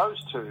those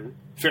two...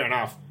 Fair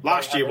enough.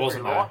 Last year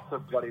wasn't, though.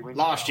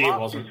 Last year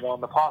wasn't.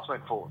 The pass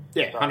went forward.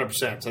 Yeah,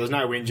 100%. So there's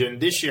no whinging.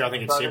 This year, I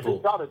think it's simple.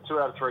 They've done it 2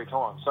 out of 3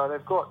 times. So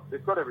they've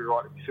got every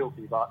right to be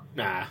filthy, but...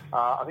 Nah.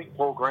 I think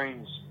Paul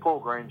Green's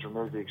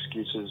removed the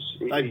excuses.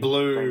 They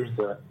blew...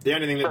 The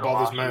only thing that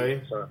bothers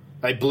me...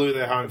 They blew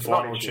their home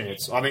final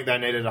chance. I think they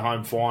needed a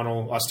home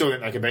final. I still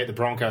think they could beat the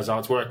Broncos, though.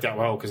 It's worked out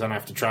well because they don't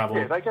have to travel.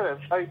 Yeah, they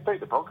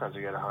beat the Broncos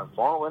to get a home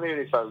final. And even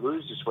if they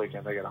lose this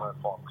weekend, they get a home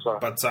final. So.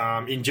 But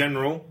in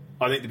general,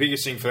 I think the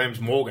biggest thing for them is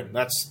Morgan.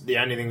 That's the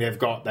only thing they've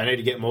got. They need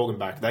to get Morgan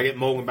back. They get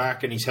Morgan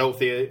back and he's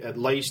healthier at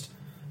least.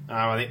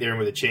 I think they're in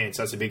with a chance.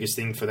 That's the biggest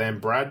thing for them.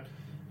 Brad,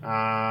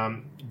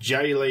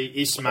 Jaylee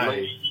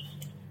Ismay,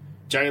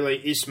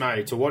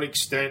 to what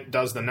extent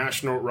does the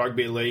National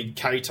Rugby League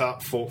cater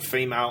for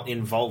female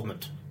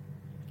involvement?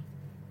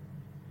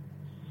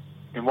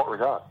 In what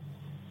regard?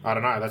 I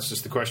don't know. That's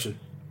just the question.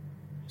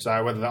 So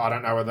I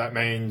don't know whether that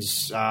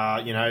means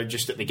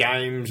just at the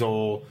games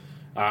or.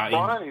 I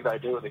don't think they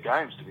do at the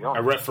games, to be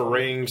honest.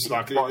 Refereeing,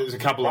 there's a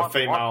couple of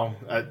female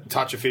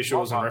touch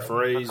officials and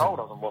referees. Nicole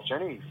doesn't watch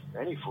any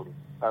footy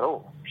at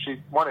all.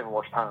 She won't even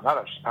watch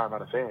Parramatta. She's a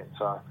Parramatta fan.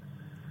 So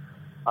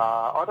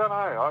I don't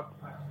know.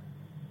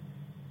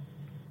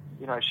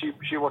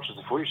 She watches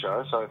the footy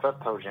show, so if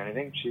that tells you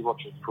anything, she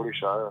watches the footy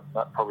show, and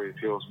that probably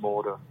appeals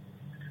more to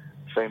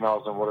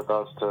females than what it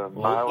does to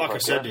males. Like I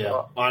said,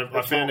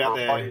 I found out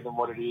there than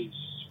what it is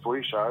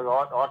footy show.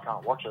 I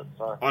can't watch it.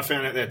 So I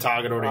found out their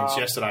target audience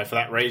yesterday for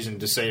that reason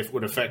to see if it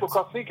would affect. Look,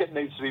 I think it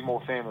needs to be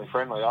more family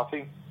friendly. I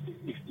think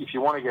if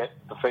you want to get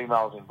the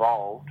females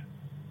involved,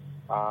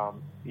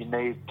 You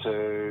need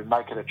to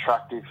make it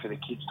attractive for the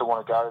kids to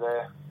want to go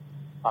there,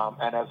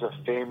 and as a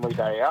family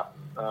day out,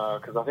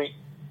 because I think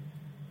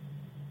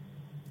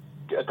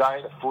a day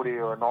at the footy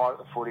or a night at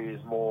the footy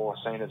is more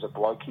seen as a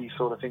blokey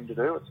sort of thing to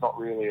do. It's not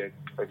really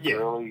a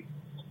girly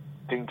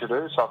thing to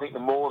do. So I think the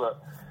more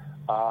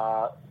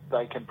that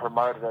they can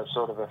promote it as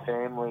sort of a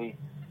family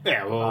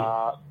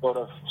sort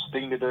of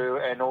thing to do,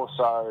 and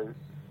also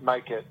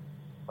make it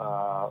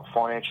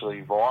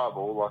financially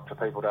viable, like for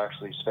people to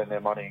actually spend their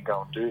money and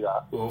go and do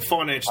that. Well,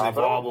 financially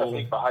but viable. I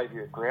think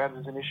behaviour at grounds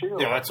is an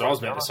issue. Yeah, that's what I was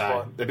about to say.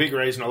 Like, the big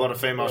reason a lot of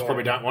females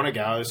probably don't want to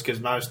go is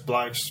because most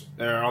blokes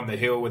are on the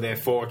hill with their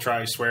 4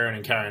 trays swearing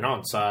and carrying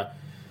on. So,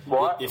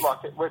 obviously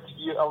we're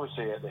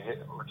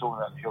talking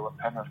about the hill at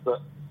Penrith,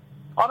 but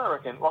I don't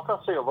reckon. Like, I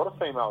see a lot of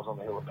females on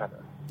the hill at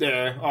Penrith.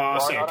 Yeah, I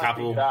see a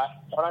couple. I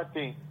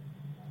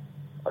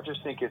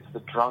just think it's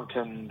the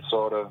drunken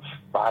sort of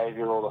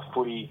behaviour or the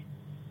footy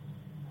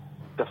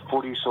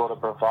sort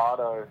of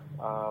bravado.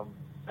 I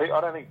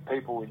don't think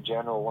people in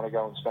general want to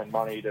go and spend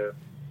money to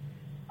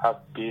have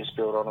beer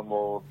spilled on them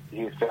or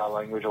hear foul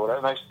language or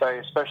whatever. And they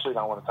especially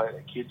don't want to take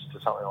their kids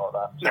to something like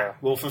that. So. No.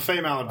 Well, for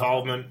female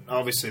involvement,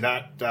 obviously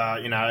that,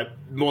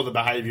 more the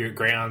behaviour at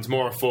grounds,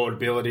 more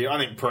affordability. I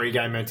think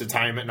pre-game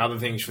entertainment and other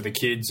things for the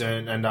kids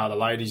and the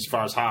ladies as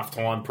far as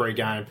half-time,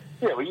 pre-game.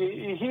 Yeah, well,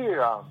 you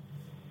hear...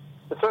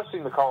 the first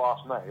thing Nicole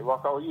asked me,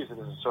 like I'll use it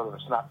as a sort of a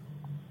snap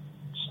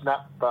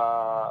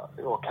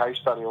or case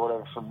study or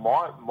whatever from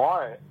my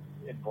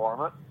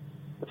environment.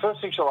 The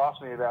first thing she'll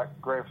ask me about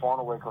grand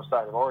final week or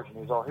state of origin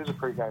is, who's a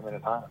pre-game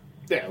entertainer?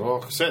 Yeah, well,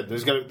 like I said,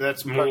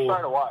 that's more... So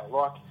straight away,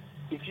 like,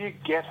 if you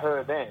get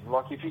her then,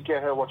 like if you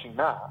get her watching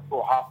that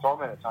or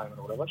half-time entertainment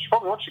or whatever, she's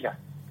probably watching it.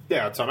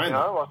 Yeah, that's what I mean. You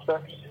know, like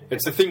that.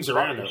 It's the things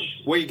around it.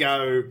 We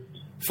go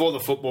for the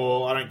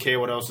football. I don't care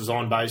what else is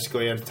on,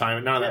 basically,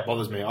 entertainment. None of that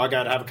bothers me. I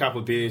go to have a couple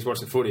of beers, watch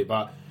the footy,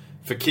 but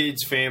for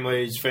kids,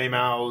 families,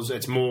 females,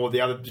 it's more the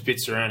other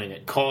bits surrounding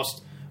it.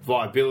 Cost,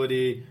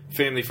 viability,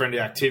 family-friendly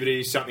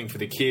activities, something for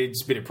the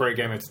kids, bit of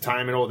pre-game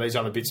entertainment, all these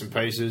other bits and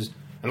pieces.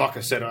 And like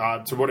I said,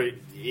 to what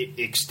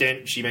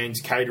extent she means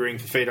catering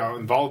for female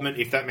involvement,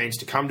 if that means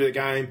to come to the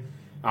game,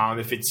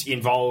 if it's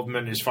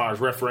involvement as far as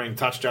refereeing,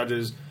 touch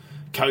judges,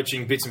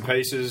 coaching bits and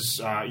pieces,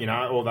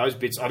 all those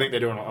bits. I think they're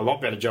doing a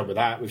lot better job with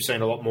that. We've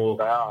seen a lot more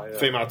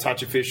female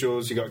touch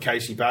officials. You've got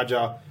Casey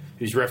Badger,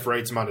 who's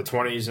refereed some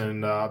under-20s,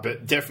 and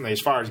but definitely as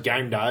far as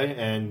game day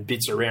and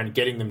bits around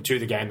getting them to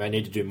the game, they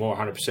need to do more,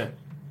 100%.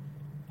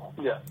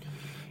 Yeah.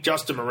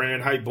 Justin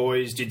Moran, hey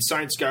boys, did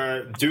Saints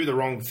do the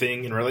wrong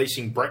thing in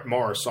releasing Brett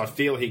Morris? I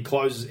feel he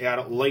closes out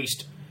at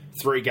least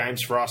 3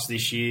 games for us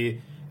this year,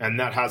 and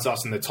that has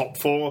us in the top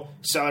 4.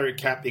 Salary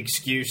cap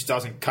excuse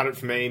doesn't cut it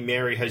for me.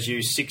 Mary has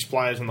used 6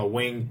 players on the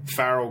wing: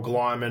 Farrell,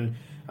 Glyman,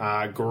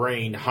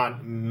 Green,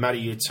 Hunt,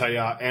 Matty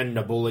Utia, and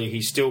Nabuli.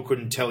 He still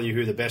couldn't tell you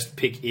who the best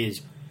pick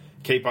is.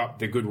 Keep up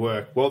the good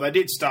work. Well, they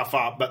did stuff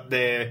up, but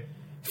they're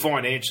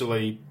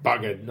financially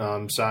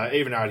buggered. So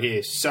even out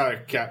here, salary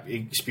cap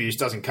excuse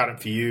doesn't cut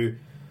it for you.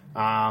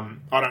 I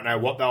don't know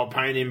what they were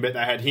paying him, but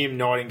they had him,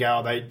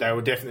 Nightingale. They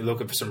were definitely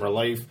looking for some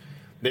relief.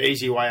 The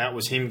easy way out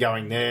was him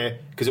going there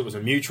because it was a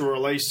mutual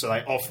release, so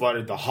they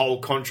offloaded the whole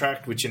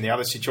contract, which in the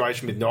other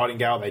situation with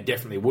Nightingale, they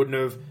definitely wouldn't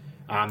have.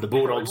 The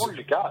Bulldogs... He wanted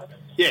to go.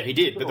 Yeah, he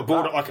did. But the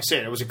Bulldogs, like I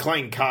said, it was a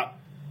clean cut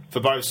for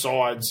both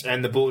sides,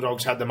 and the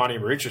Bulldogs had the money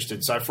and were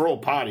interested. So for all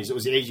parties, it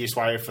was the easiest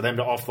way for them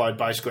to offload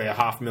basically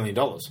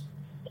 $500,000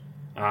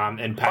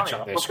 and patch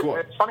up their squad.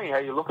 It's funny how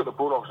you look at the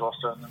Bulldogs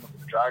roster and then look at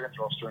the Dragons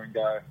roster and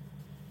go,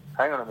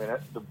 hang on a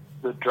minute,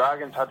 the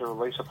Dragons had to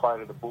release a player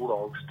to the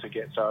Bulldogs to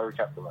get salary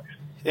cap relief.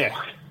 Yeah.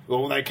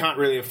 Well, they can't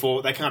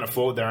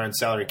afford their own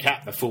salary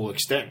cap the full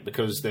extent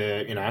because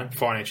they're,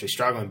 financially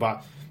struggling.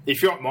 But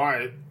if you're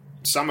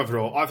some of it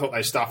all, I thought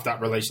they stuffed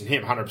up releasing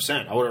him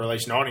 100%. I would have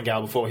released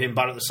Nightingale before him,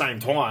 but at the same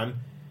time,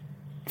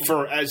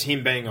 as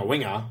him being a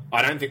winger,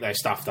 I don't think they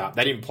stuffed up.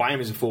 They didn't play him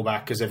as a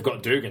fullback because they've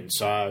got Dugan.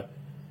 So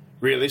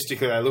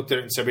realistically, they looked at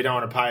it and said, we don't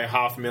want to pay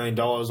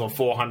 $500,000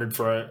 or $400,000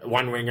 for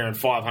one winger and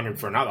 $500,000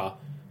 for another.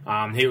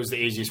 He was the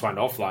easiest one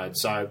to offload.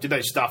 So did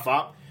they stuff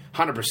up?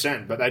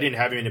 100%, but they didn't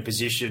have him in a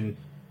position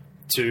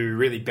to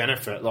really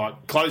benefit.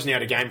 Like, closing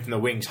out a game from the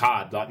wing's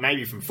hard. Like,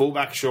 maybe from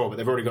fullback, sure, but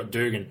they've already got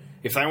Dugan.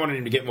 If they wanted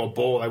him to get more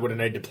ball, they would have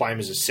needed to play him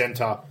as a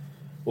centre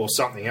or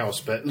something else.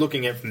 But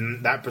looking at it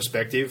from that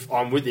perspective,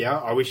 I'm with you.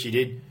 I wish he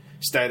did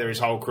stay there his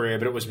whole career,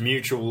 but it was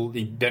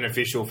mutually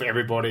beneficial for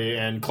everybody,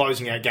 and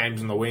closing out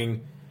games on the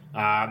wing,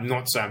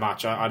 not so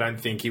much. I don't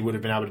think he would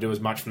have been able to do as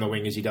much from the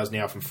wing as he does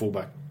now from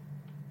fullback.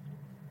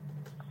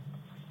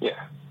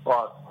 Yeah,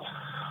 well,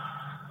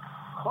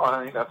 I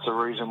don't think that's the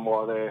reason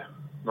why they're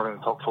not in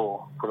the top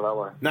 4, put it that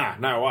way.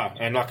 No way.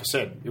 And like I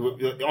said,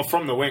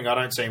 from the wing, I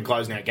don't see him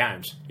closing out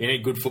games. You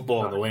need good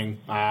football on the wing.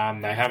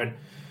 They haven't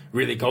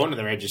really gone to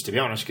their edges, to be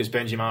honest, because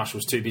Benji Marshall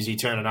was too busy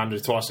turning under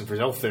Tyson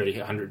Frizzell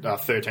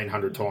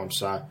 1,300 times.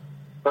 So,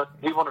 but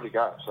he wanted to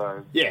go,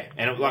 so... Yeah,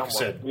 and like I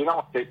said... You don't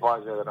want to keep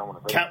players there that don't want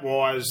to be.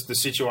 Cap-wise, the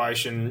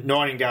situation,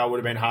 Nightingale would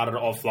have been harder to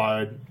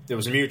offload. There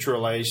was a mutual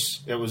release.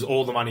 It was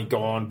all the money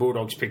gone.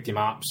 Bulldogs picked him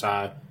up,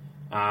 so...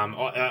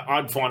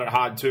 I'd find it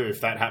hard too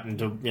if that happened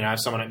to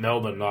someone at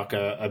Melbourne, like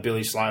a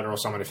Billy Slater or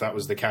someone, if that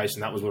was the case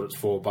and that was what it's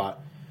for.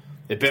 But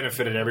it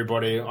benefited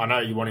everybody. I know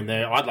you want him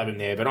there. I'd love him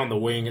there, but on the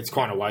wing, it's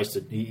kind of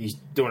wasted. He's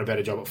doing a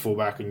better job at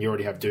fullback, and you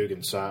already have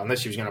Dugan. So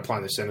unless he was going to play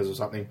in the centres or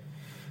something,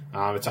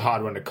 it's a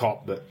hard one to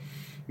cop. But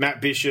Matt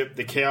Bishop,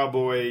 the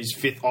Cowboys'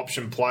 fifth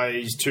option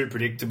plays too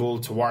predictable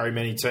to worry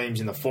many teams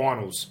in the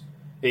finals.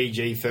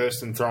 E.g.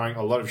 Thurston throwing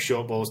a lot of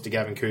short balls to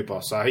Gavin Cooper.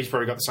 So he's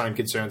probably got the same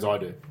concerns I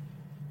do.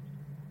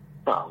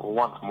 Oh, well,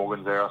 once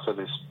Morgan's there, I said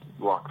this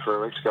like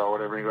 3 weeks ago or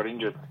whatever, he got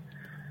injured.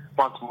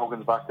 Once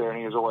Morgan's back there, and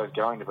he was always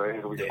going to be,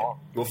 it'll be fine.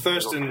 Well,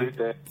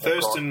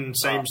 Thurston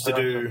seems to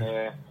do...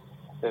 There.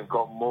 They've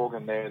got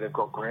Morgan there, they've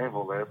got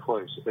Granville there,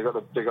 please. They've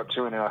got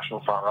 2 international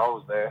front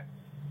rowers there.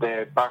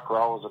 Their back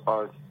rowers are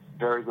both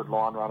very good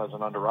line runners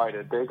and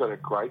underrated. They've got a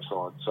great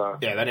side. So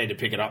yeah, they need to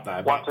pick it up,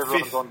 though. Once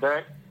everyone's on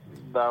deck,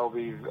 they'll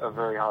be a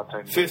very hard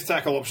team. Fifth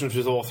tackle options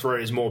with all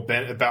three is more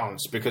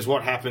balanced, because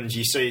what happens,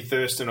 you see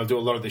Thurston will do a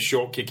lot of the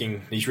short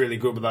kicking. He's really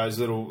good with those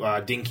little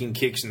dinking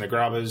kicks and the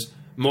grubbers.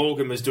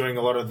 Morgan was doing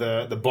a lot of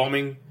the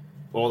bombing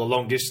or the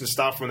long distance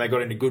stuff when they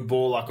got into good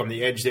ball, like on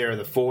the edge there of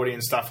the 40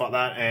 and stuff like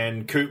that.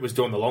 And Coot was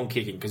doing the long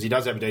kicking because he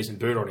does have a decent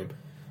boot on him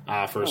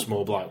for a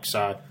small bloke.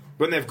 So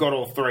when they've got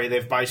all three,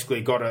 they've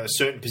basically got a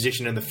certain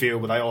position in the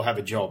field where they all have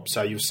a job.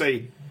 So you'll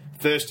see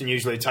Thurston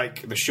usually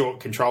take the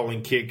short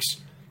controlling kicks.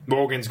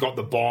 Morgan's got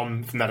the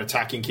bomb from that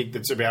attacking kick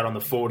that's about on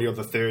the 40 or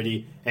the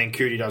 30, and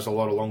Cootie does a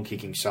lot of long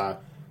kicking. So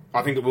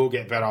I think it will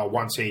get better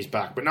once he's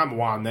back. But number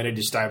one, they need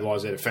to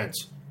stabilise their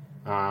defence.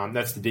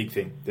 That's the big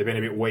thing. They've been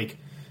a bit weak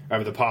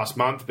over the past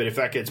month, but if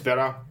that gets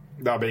better,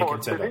 they'll be a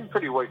contender. They've been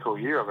pretty weak all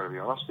year, I've got to be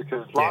honest,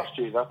 because last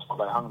year that's what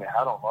they hung their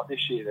hat on. Like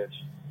this year,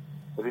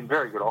 they've been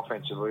very good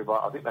offensively,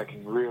 but I think they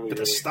can really... But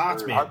the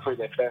starts, man. Hopefully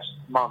their best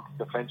month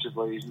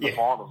defensively is in the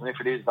finals, and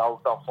if it is, they'll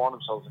find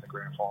themselves in the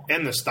grand final.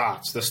 And the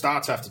starts. The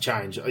starts have to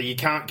change. You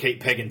can't keep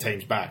pegging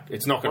teams back.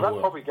 It's not going to work.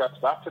 That probably goes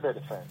back to their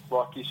defence.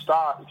 Like,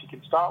 if you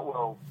can start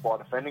well by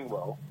defending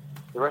well,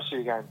 the rest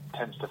of your game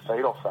tends to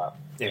feed off that.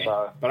 Yeah,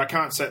 so, but I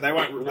can't say they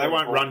won't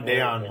run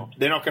down.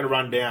 They're not going to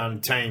run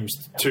down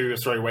teams 2 or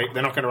 3 weeks.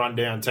 They're not going to run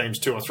down teams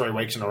 2 or 3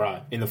 weeks in a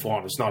row in the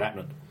final. It's not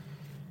happening.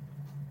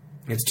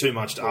 It's too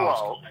much to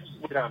ask. Well,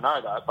 we don't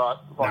know that,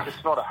 but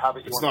it's not a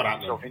habit you want to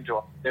get yourself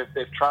into.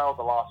 They've trailed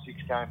the last 6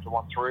 games and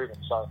won 3 of them,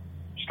 so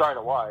straight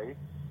away,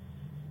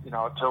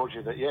 it tells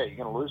you that you're going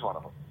to lose one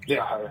of them.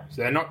 Yeah,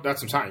 so they're not.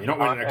 That's what I'm saying. You're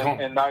not winning a comp.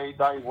 And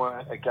they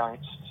weren't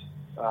against.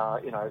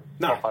 Top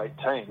 8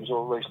 teams,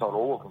 or at least not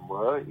all of them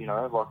were. They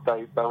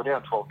were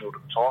down 12-0 to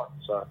the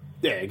Titans. So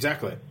yeah,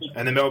 exactly.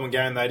 And the Melbourne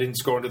game, they didn't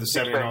score into the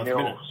 79th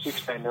minute.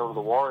 16-0 to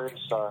the Warriors.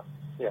 So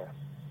yeah,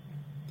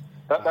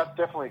 that's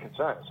definitely a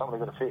concern. It's something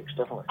they've got to fix.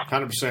 Definitely.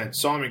 100%.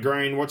 Simon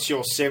Green, what's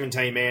your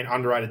 17-man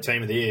underrated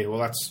team of the year? Well,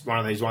 that's one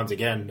of these ones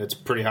again. It's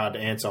pretty hard to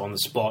answer on the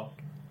spot.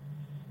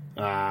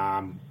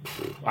 I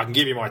can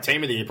give you my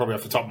team of the year probably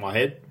off the top of my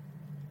head.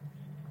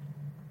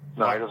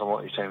 No, he doesn't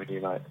want his team with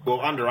you, mate.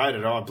 Well,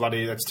 underrated.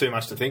 That's too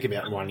much to think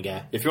about in one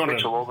go. If you want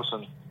Mitchell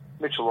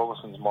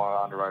Robertson's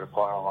my underrated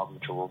player. I love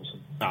Mitchell Robertson.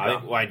 No, I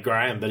think Wade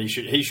Graham, but he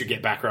should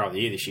get back row of the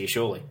year this year,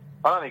 surely.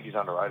 I don't think he's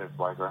underrated,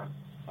 Wade Graham.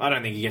 I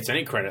don't think he gets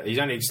any credit. He's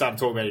only started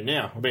talking about it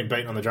now. I've been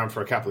beating on the drum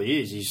for a couple of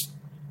years. He's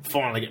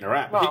finally getting a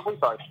rap. No, we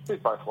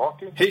both like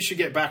him. He should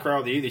get back row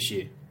of the year this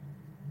year.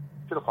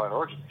 Should have played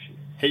Origin this year.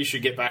 He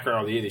should get back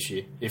row of the year this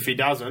year. If he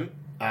doesn't,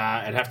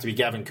 it'd have to be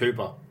Gavin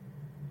Cooper.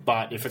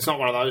 But if it's not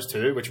one of those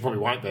two, which it probably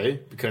won't be,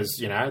 because,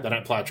 they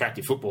don't play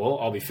attractive football,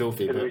 I'll be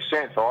filthy. It'll be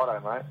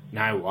Sanford, mate.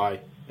 No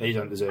way. He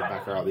doesn't deserve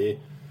back row of the year.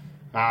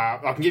 I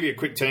can give you a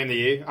quick team of the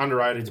year.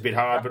 Underrated is a bit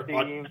hard, but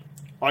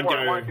I'd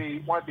go...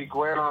 Won't be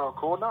Guerra or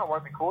Cordner?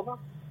 Won't be Cordner?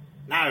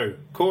 No.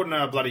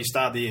 Cordner bloody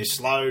started the year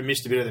slow,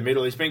 missed a bit of the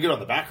middle. He's been good on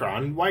the back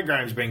run. Wade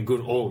Graham's been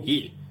good all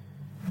year.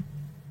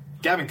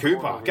 Gavin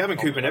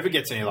Cooper never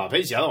gets any love.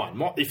 He's the other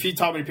one. If you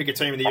told me to pick a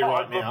team of the year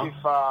right now...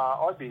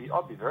 I'd be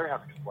very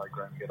happy with Wade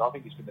Graham. I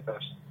think he's been the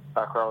best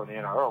back row in the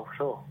NRL, for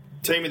sure.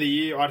 Team of the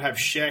year, I'd have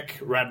Sheck,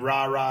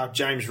 Radradra,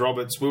 James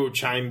Roberts, Will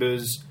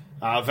Chambers.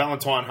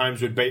 Valentine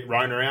Holmes would beat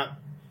Rona out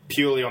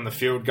purely on the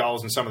field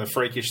goals and some of the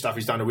freakish stuff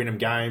he's done to win them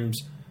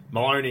games.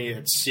 Maloney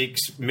at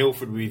 6.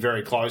 Milford would be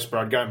very close, but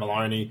I'd go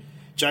Maloney.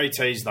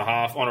 JT's the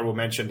half. Honourable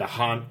mention to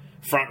Hunt.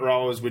 Front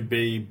rowers would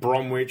be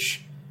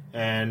Bromwich.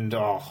 And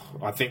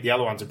I think the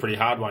other one's a pretty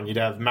hard one. You'd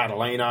have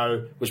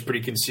Madalino, was pretty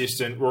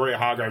consistent. Rory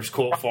Hargraves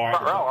caught fire.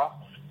 Front rower?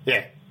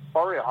 Yeah.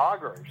 Rory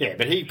Hargraves? Yeah,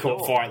 but he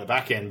caught fire at the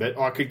back end. But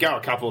I could go a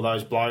couple of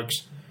those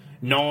blokes.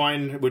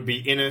 9 would be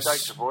Innes.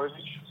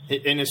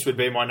 Innes would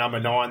be my number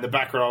 9. The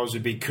back rows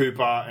would be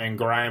Cooper and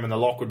Graham, and the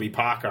lock would be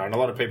Parker. And a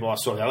lot of people I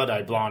saw the other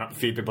day blowing up a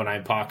few people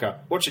named Parker.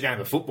 Watch a game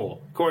of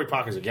football. Corey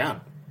Parker's a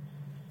gun.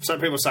 So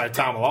people say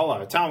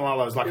Tamalolo.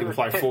 Tamalolo's lucky to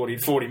play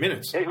 40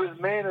 minutes. He was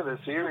man of the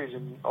series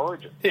in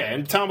Origin. Yeah,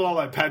 and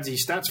Tamalolo pads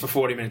his stats for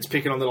 40 minutes,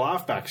 picking on little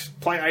halfbacks.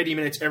 Play 80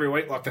 minutes every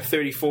week like the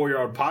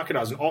 34-year-old Parker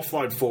does, and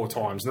offload 4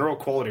 times. And they're all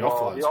quality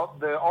offloads.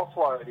 The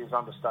offload is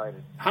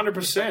understated.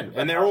 100%.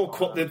 And they're all...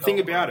 the thing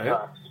about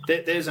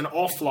it, there's an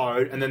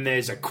offload and then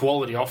there's a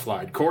quality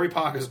offload. Corey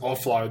Parker's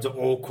offloads are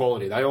all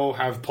quality. They all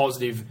have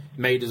positive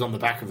meters on the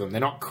back of them.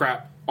 They're not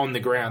crap on the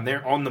ground.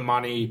 They're on the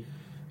money...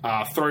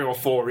 3 or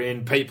 4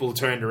 in, people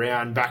turned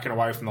around, backing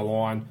away from the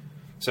line.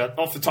 So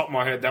off the top of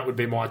my head, that would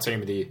be my team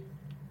of the year.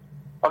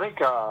 I think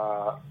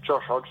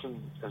Josh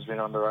Hodgson has been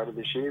underrated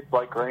this year.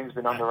 Blake Green's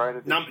been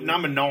underrated this year.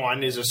 Number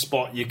 9 is a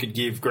spot you could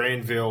give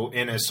Granville,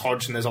 Ennis,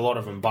 Hodgson. There's a lot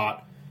of them,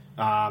 but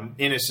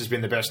Ennis has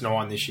been the best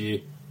 9 this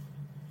year.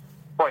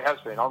 Well, he has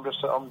been.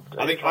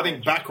 I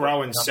think back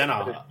row and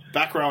centre.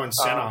 Back row and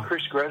centre.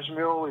 Chris Gresham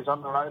is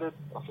underrated,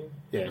 I think.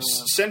 Yes,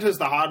 centre's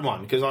the hard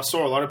one because I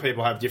saw a lot of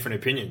people have different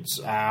opinions.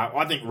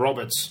 I think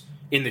Roberts,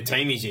 in the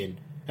team he's in,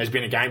 has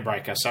been a game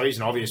breaker, so he's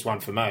an obvious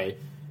one for me.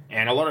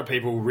 And a lot of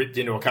people ripped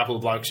into a couple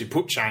of blokes who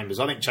put Chambers.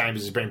 I think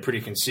Chambers has been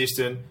pretty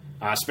consistent,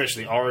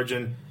 especially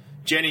Origin.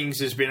 Jennings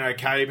has been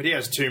okay, but he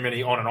has too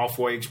many on and off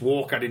weeks.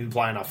 Walker didn't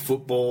play enough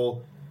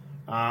football.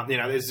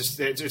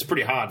 It's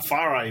pretty hard.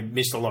 Farah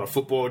missed a lot of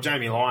football.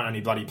 Jamie Lyon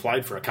only bloody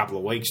played for a couple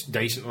of weeks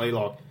decently.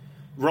 Like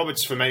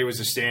Roberts for me was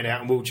a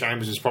standout, and Will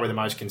Chambers was probably the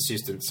most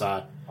consistent.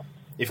 So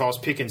if I was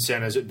picking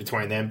centres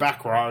between them,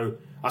 back row,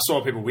 I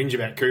saw people whinge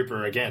about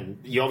Cooper again.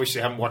 You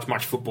obviously haven't watched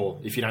much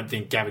football if you don't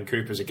think Gavin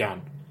Cooper's a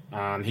gun.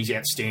 He's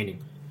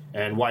outstanding,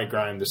 and Wade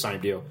Graham the same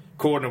deal.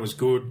 Cordner was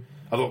good.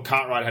 I thought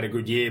Cartwright had a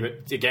good year,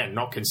 but again,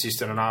 not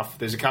consistent enough.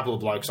 There's a couple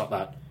of blokes like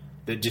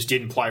that just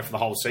didn't play for the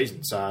whole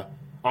season. So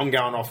I'm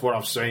going off what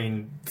I've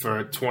seen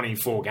for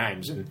 24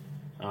 games, and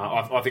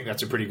I think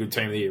that's a pretty good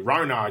team of the year.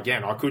 Rona,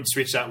 again, I could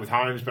switch that with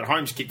Holmes, but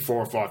Holmes kicked 4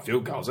 or 5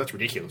 field goals. That's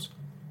ridiculous.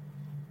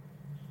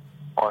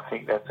 I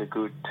think that's a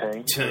good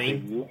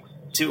team.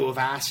 2 of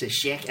us, a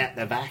Sheck at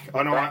the back.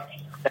 I know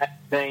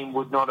that team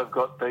would not have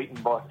got beaten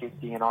by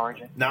 50 in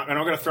Origin. No, and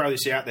I'm going to throw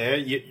this out there.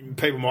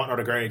 People might not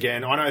agree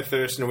again. I know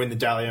Thurston will win the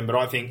Dally M, but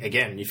I think,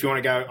 again, if you want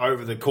to go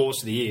over the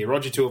course of the year,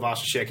 Roger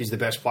Tuivasa-Sheck is the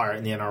best player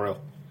in the NRL.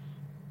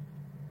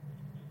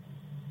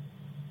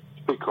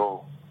 Good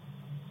call.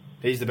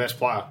 He's the best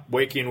player.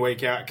 Week in,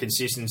 week out,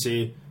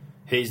 consistency.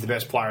 He's the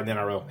best player in the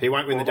NRL. He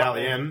won't win the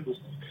Dally M.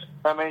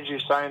 That means you're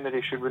saying that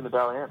he should win the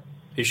Dally M.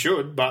 He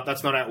should, but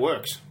that's not how it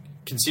works.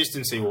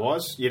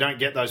 Consistency-wise, you don't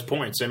get those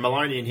points. And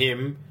Maloney and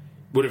him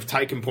would have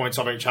taken points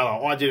off each other.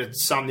 I did it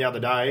some the other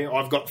day.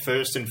 I've got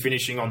Thurston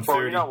finishing on 30.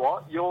 Well, you know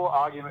what? Your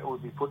argument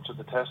would be put to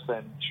the test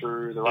then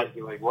through the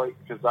rugby league week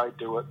because they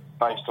do it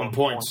based on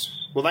points.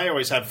 Well, they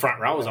always have front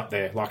rowers up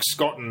there. Like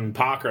Scott and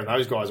Parker and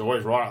those guys are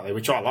always right up there,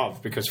 which I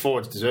love because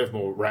forwards deserve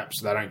more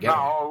reps so they don't get them.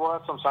 Well,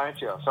 that's what I'm saying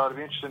to you. So it'd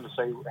be interesting to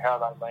see how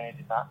they land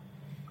in that.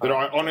 But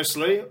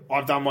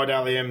I've done my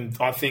Dally M.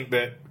 I think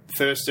that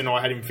Thurston,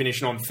 I had him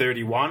finishing on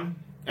 31.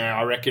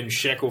 I reckon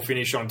Sheck will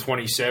finish on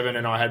 27,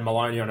 and I had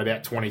Maloney on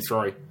about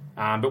 23.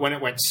 But when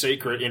it went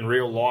secret in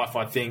real life,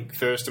 I think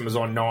Thurston was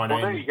on 19.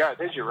 Well, there you go.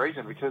 There's your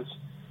reason, because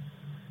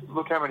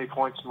look how many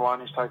points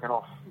Maloney's taken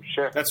off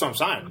Sheck. That's what I'm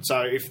saying.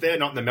 So if they're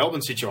not in the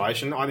Melbourne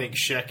situation, I think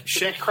Sheck...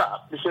 It's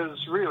crap,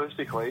 because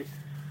realistically,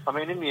 I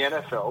mean, in the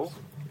NFL,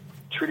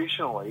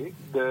 traditionally,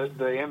 the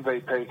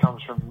MVP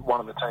comes from one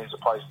of the teams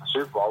that plays in the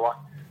Super Bowl. Like,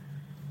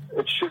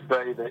 it should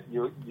be that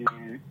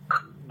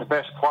the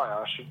best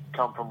player should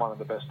come from one of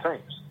the best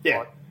teams. Yeah.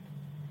 Like,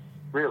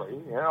 really.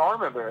 Yeah, I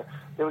remember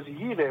there was a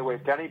year there where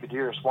Danny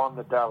Badiris won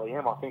the Dally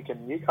M, I think,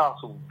 and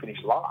Newcastle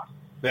finished last.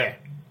 Yeah.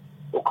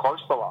 Or close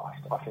to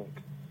last, I think.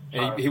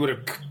 And he would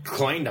have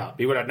cleaned up.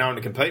 He would have no one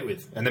to compete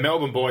with. And the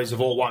Melbourne boys have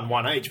all won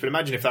one each, but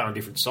imagine if they were on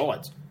different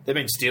sides. They've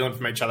been stealing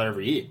from each other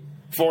every year.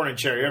 Foran and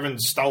Cherry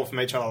Evans stole from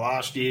each other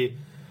last year.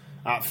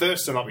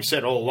 Thurston, like we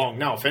said all along,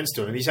 no offence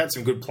to him, he's had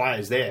some good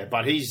players there,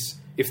 but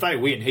if they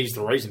win, he's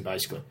the reason,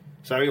 basically.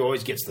 So he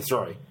always gets the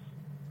 3.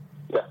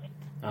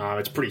 Yeah.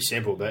 It's pretty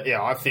simple. But,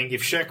 yeah, I think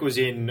if Sheck was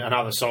in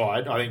another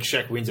side, I think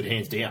Sheck wins it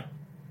hands down.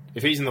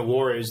 If he's in the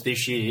Warriors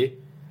this year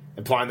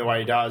and playing the way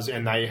he does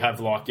and they have,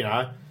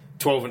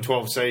 12 and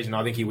 12 season,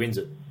 I think he wins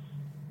it.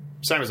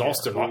 Same as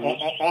Austin.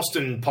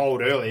 Austin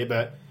polled earlier,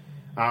 but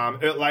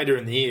later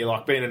in the year,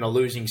 being in a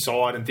losing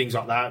side and things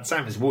like that,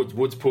 same as Woods.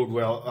 Woods polled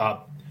well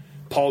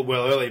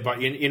early,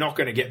 but you're not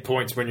going to get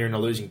points when you're in a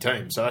losing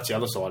team. So that's the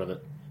other side of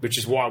it, which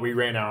is why we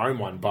ran our own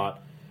one.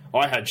 But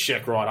I had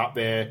Sheck right up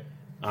there,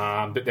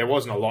 but there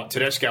wasn't a lot.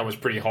 Tedesco was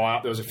pretty high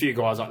up. There was a few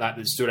guys like that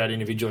stood out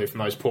individually from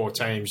those poor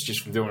teams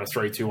just from doing a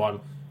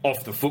 3-2-1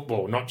 off the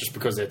football, not just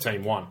because their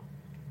team won.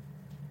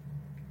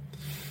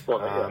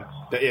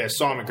 But yeah,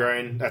 Simon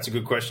Green, that's a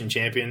good question,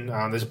 champion.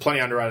 There's plenty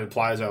of underrated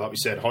players, though, like we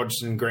said.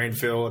 Hodgson,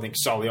 Greenfield, I think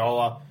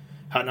Soliola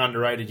had an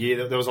underrated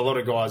year. There was a lot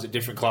of guys at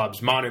different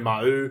clubs. Manu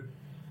Ma'u,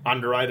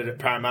 underrated at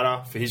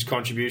Parramatta for his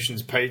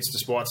contributions. Pete's,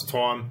 despite the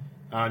time,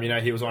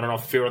 he was on and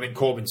off the field. I think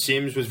Corbin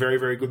Sims was very,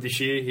 very good this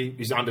year.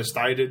 He's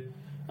understated.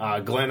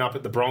 Glenn up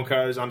at the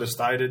Broncos,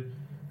 understated.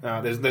 You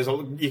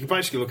can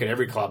basically look at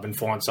every club and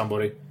find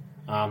somebody.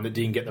 that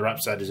didn't get the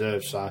raps they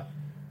deserve. So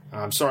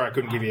I'm sorry I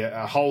couldn't give you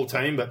a whole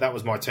team, but that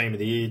was my team of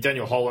the year.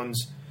 Daniel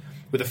Hollins.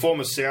 With the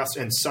former Souths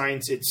and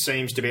Saints, it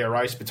seems to be a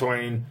race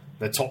between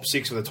the top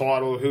 6 for the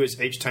title. Who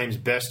is each team's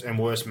best and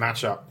worst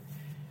matchup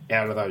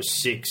out of those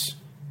 6?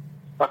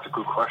 That's a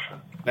good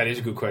question. That is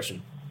a good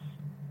question.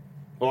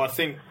 Well, I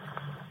think.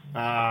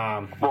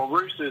 Well,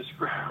 Roosters.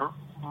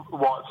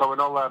 What? So we're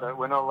not allowed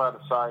to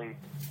say.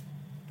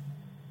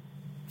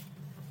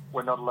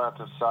 We're not allowed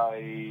to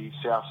say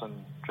Souths and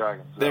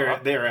Dragons.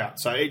 They're out.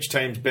 So each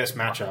team's best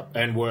matchup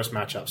and worst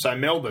matchup. So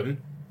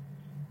Melbourne,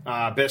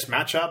 best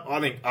matchup. I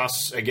think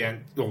us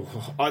again.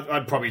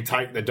 I'd probably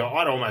take I'd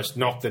almost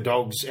knock the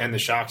Dogs and the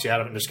Sharks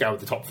out of it and just go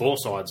with the top 4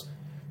 sides.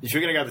 If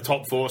you're going to go with the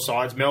top 4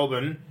 sides,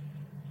 Melbourne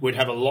would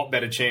have a lot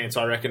better chance,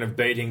 I reckon, of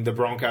beating the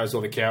Broncos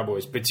or the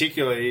Cowboys.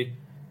 Particularly,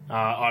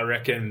 I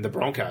reckon the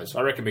Broncos.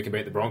 I reckon we can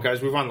beat the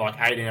Broncos. We've won like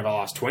 18 of our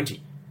last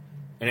 20.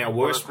 And our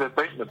worst, they've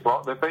beaten the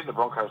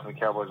Broncos and the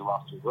Cowboys the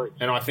last 2 weeks.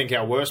 And I think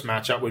our worst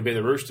matchup would be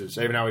the Roosters,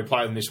 even though we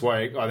play them this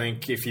week. I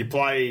think if you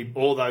play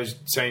all those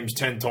teams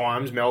 10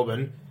 times,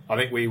 Melbourne, I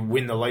think we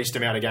win the least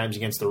amount of games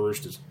against the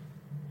Roosters.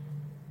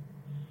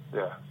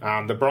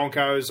 Yeah. The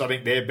Broncos, I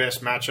think their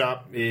best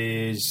matchup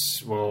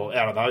is, well,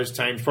 out of those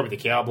teams, probably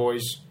the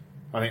Cowboys.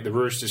 I think the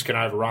Roosters can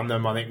overrun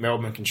them. I think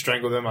Melbourne can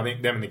strangle them. I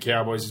think them and the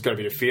Cowboys has got a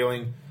bit of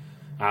feeling.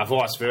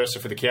 Vice versa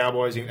for the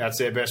Cowboys. I think that's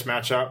their best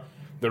matchup.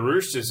 The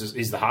Roosters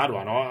is the hard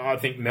one. I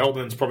think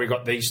Melbourne's probably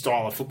got the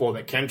style of football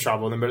that can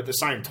trouble them, but at the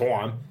same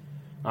time,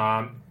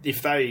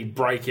 if they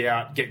break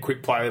out, get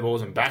quick play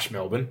balls and bash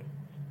Melbourne,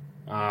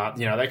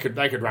 they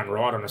could run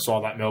right on a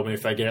side like Melbourne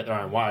if they get it their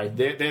own way.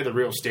 They're the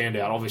real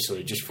standout,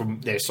 obviously, just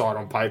from their side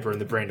on paper and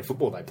the brand of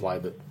football they play.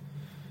 But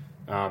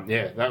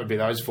that would be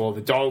those 4.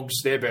 The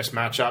Dogs, their best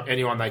matchup.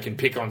 Anyone they can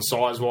pick on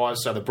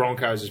size-wise. So the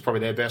Broncos is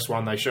probably their best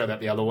one. They showed that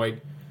the other week.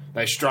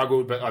 They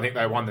struggled, but I think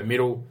they won the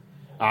middle.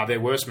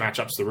 Their worst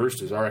matchup's the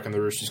Roosters. I reckon the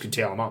Roosters could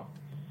towel them up.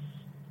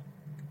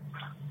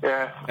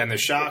 Yeah. And the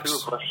Sharks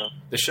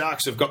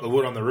have got the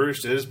wood on the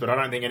Roosters, but I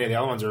don't think any of the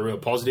other ones are a real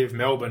positive.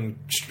 Melbourne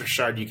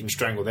showed you can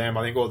strangle them.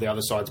 I think all the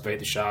other sides beat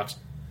the Sharks.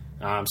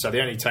 So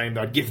the only team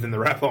that I'd give them the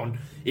rap on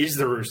is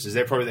the Roosters.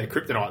 They're probably their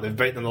kryptonite. They've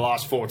beaten them the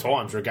last 4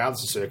 times,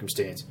 regardless of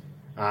circumstance.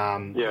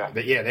 But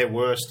their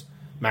worst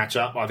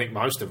matchup, I think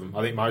most of them.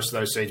 I think most of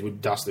those seeds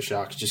would dust the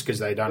Sharks just because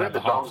they don't have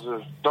the half.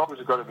 Dogs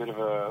have got a bit of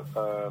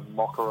a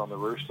mocker on the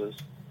Roosters.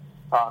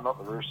 Not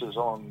the Roosters,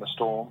 on the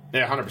Storm.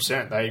 Yeah,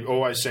 100%. They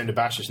always seem to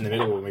bash us in the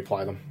middle when we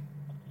play them.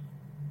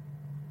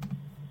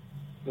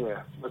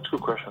 Yeah, that's a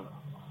good question.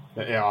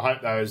 But yeah, I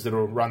hope those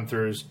little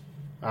run-throughs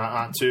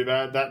aren't too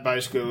bad. That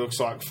basically looks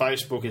like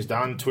Facebook is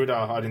done. Twitter,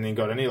 I didn't think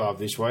got any love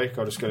this week.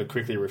 I just got to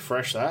quickly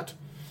refresh that.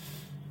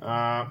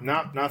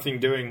 Nothing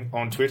doing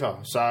on Twitter.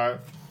 So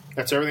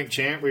that's everything,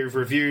 champ. We've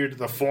reviewed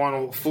the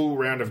final full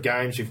round of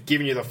games. We've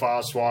given you the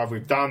Fast 5.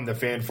 We've done the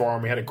fan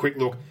forum. We had a quick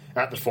look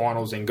at the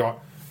finals and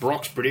got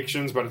Brock's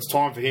predictions, but it's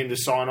time for him to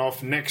sign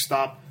off. Next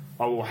up,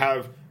 I will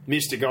have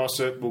Mr.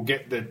 Gossip. We'll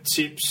get the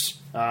tips.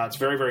 It's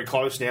very, very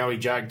close now. He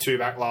jagged 2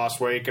 back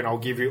last week, and I'll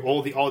give you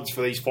all the odds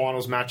for these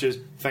finals matches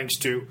thanks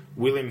to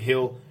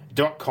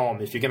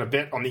WilliamHill.com. If you're going to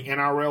bet on the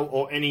NRL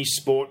or any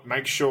sport,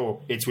 make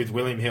sure it's with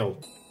William Hill.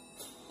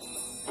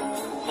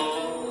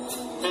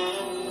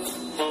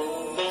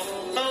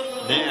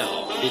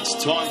 Now,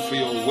 it's time for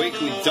your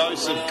weekly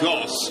dose of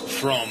goss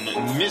from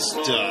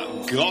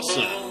Mr.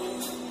 Gossip.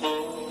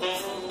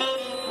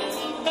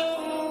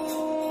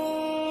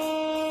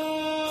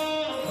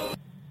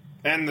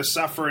 And the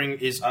suffering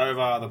is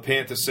over. The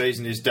Panther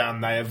season is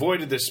done. They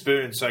avoided the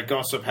spoon, so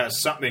Gossip has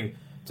something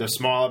to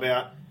smile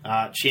about.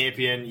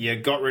 Champion, you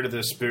got rid of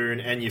the spoon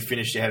and you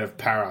finished ahead of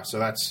Para. So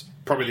that's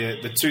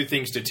probably the 2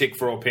 things to tick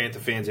for all Panther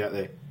fans out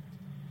there.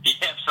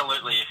 Yeah,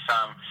 absolutely.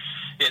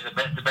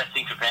 The best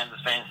thing for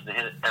Panthers fans is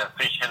to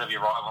finish ahead of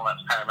your rival, and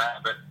that's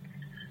Parramatta. But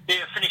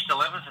yeah, finished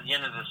 11th at the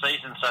end of the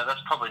season, so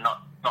that's probably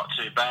not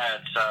too bad.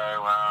 So,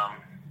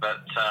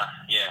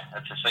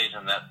 it's a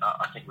season that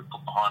I think we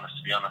put behind us,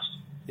 to be honest.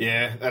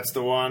 Yeah, that's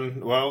the one.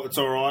 Well, it's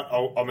all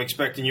right. I'm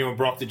expecting you and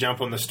Brock to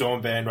jump on the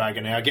Storm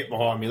bandwagon now. Get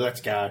behind me. Let's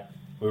go.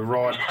 We'll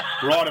ride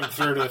them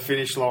through to the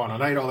finish line.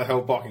 I need all the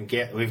help I can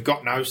get. We've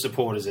got no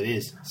support as it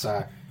is,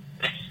 so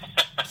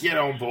get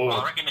on board.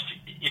 Well, I reckon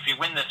if you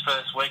win this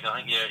first week, I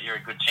think you're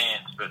a good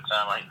chance. But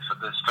I think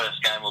this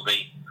first game will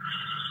be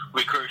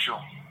crucial.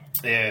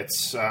 Yeah,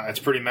 it's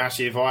pretty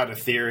massive. I had a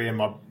theory,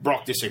 and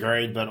Brock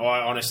disagreed, but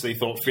I honestly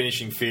thought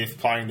finishing 5th,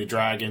 playing the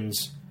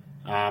Dragons.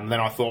 Then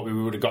I thought we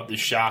would have got the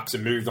Sharks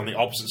and moved on the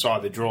opposite side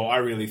of the draw. I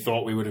really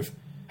thought we would have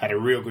had a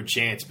real good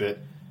chance, but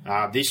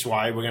this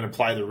way we're going to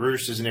play the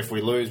Roosters, and if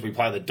we lose, we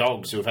play the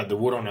Dogs, who have had the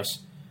wood on us,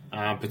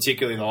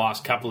 particularly the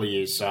last couple of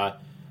years. So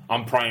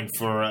I'm praying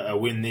for a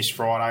win this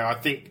Friday. I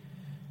think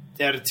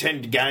out of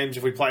 10 games,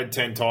 if we played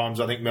 10 times,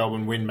 I think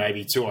Melbourne win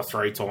maybe 2 or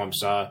 3 times.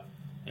 So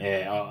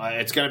yeah,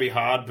 it's going to be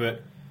hard,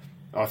 but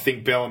I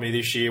think Bellamy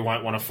this year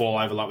won't want to fall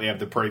over like we have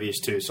the previous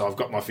 2. So I've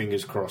got my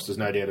fingers crossed. There's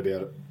no doubt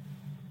about it.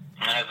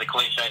 And as the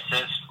cliche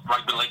says,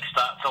 rugby league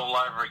starts all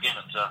over again.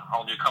 It's a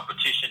whole new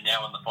competition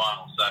now in the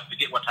finals. So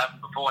forget what's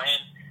happened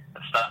beforehand.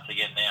 it starts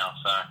again now.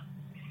 So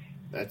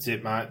that's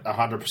it, mate.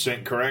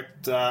 100%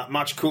 correct.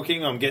 Much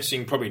cooking? I'm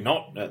guessing probably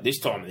not at this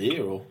time of the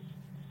year, or?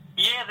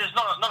 Yeah, there's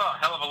not a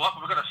hell of a lot,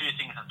 but we've got a few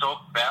things to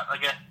talk about. I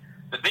guess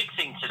the big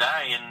thing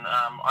today, and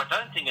I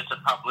don't think it's a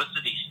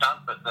publicity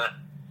stunt, but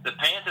the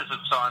Panthers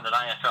have signed an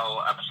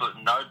AFL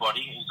absolute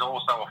nobody. He's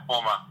also a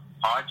former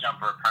high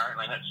jumper,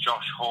 apparently, and that's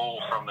Josh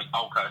Hall from the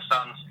Gold Coast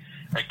Suns.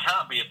 It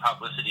can't be a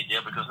publicity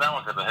deal because no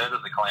one's ever heard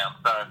of the clown.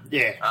 So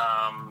yeah,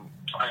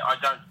 I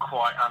don't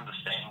quite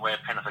understand where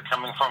Penrith are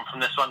coming from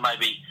this one.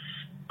 Maybe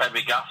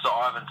Gus or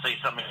Ivan see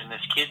something in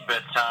this kid,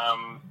 but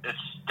it's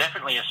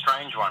definitely a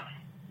strange one.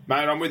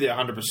 Mate, I'm with you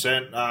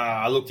 100%.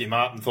 I looked him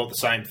up and thought the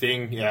same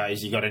thing.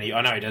 Has he got any?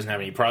 I know he doesn't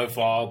have any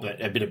profile, but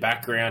a bit of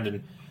background.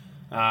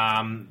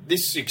 And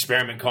this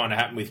experiment kind of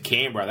happened with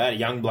Canberra. They had a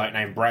young bloke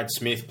named Brad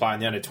Smith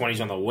playing the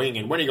under-20s on the wing,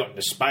 and when he got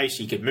into space,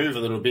 he could move a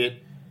little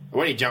bit.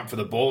 When he jumped for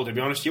the ball, to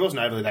be honest, he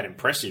wasn't overly that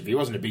impressive. He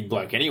wasn't a big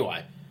bloke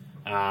anyway.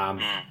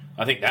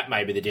 I think that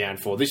may be the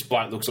downfall. This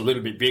bloke looks a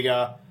little bit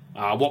bigger.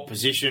 What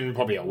position?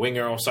 Probably a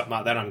winger or something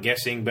like that, I'm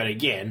guessing. But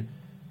again,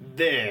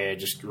 they're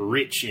just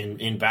rich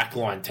in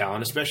backline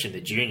talent, especially in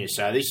the juniors.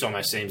 So this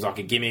almost seems like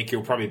a gimmick.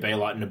 He'll probably be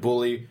like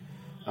Nabuli,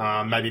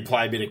 maybe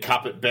play a bit of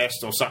cup at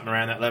best or something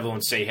around that level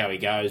and see how he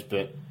goes.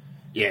 But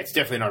yeah, it's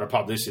definitely not a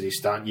publicity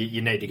stunt.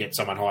 You need to get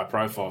someone high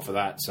profile for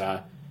that.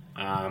 So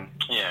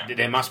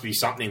there must be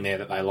something there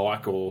that they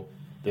like, or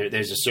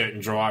there's a certain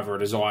drive or a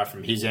desire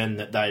from his end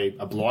that they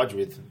oblige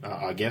with,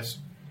 I guess.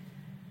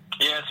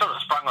 Yeah, it sort of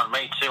sprung on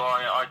me too.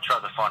 I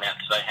tried to find out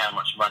today how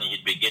much money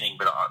he'd be getting,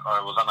 but I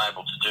was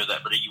unable to do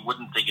that. But you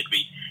wouldn't think it'd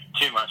be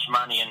too much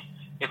money. And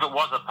if it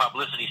was a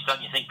publicity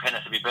stunt, you think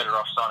Penrith would be better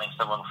off signing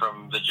someone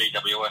from the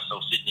GWS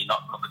or Sydney,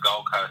 not the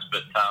Gold Coast.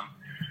 But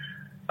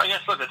I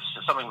guess, look, it's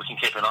something we can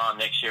keep an eye on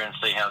next year and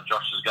see how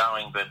Josh is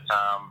going. But,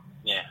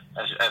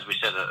 as we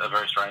said, a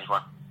very strange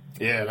one.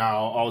 Yeah,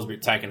 no, I was a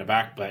bit taken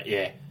aback, but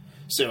yeah,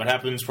 see what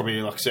happens.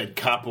 Probably, like I said,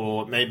 cup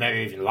or maybe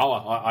even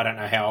lower. I don't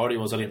know how old he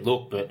was. I didn't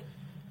look, but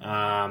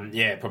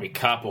probably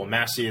cup or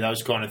Massey,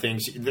 those kind of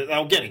things.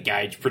 They'll get a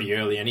gauge pretty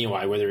early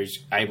anyway, whether he's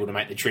able to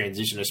make the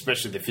transition,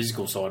 especially the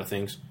physical side of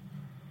things.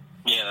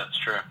 Yeah, that's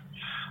true.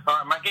 All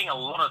right, I'm getting a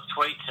lot of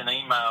tweets and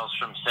emails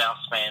from South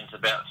fans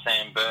about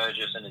Sam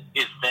Burgess, and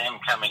is Sam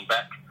coming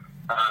back?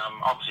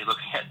 Obviously,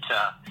 looking at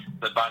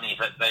the Bunnies,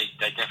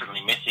 they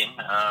definitely miss him.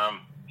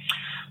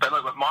 But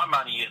look, my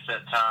money is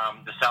that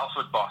the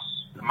Salford boss,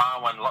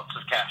 Marwan Lots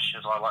of Cash,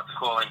 as I like to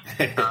call him,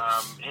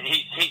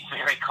 he's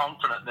very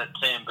confident that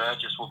Sam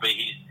Burgess will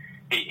be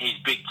his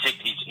big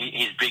ticket,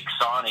 his big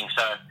signing.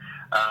 So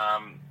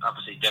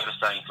obviously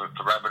devastating for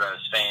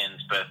Rabbitohs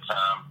fans. But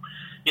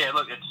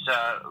look,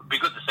 it'd be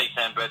good to see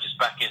Sam Burgess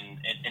back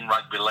in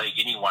rugby league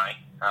anyway,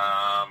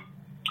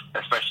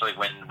 especially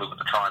when we've got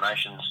the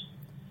Tri-Nations.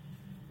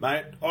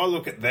 Mate, I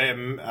look at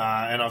them,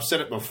 and I've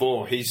said it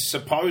before, he's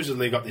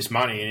supposedly got this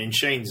money, and in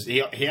Sheen's, he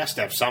has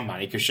to have some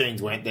money, because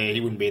Sheen's went there,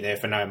 he wouldn't be there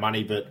for no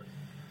money, but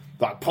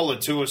like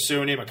Politua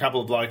suing him, a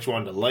couple of blokes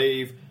wanted to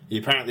leave, he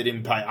apparently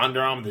didn't pay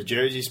Under Armour, the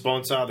jersey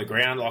sponsor, the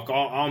ground, like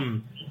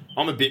I'm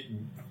a bit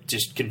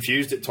just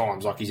confused at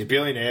times, like he's a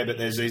billionaire, but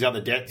there's these other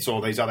debts or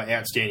these other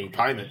outstanding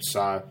payments,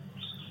 so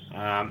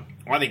I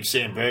think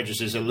Sam Burgess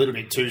is a little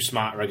bit too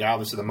smart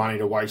regardless of the money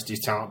to waste his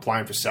talent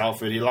playing for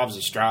Salford. He loves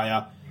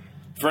Australia.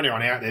 For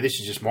anyone out there, this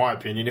is just my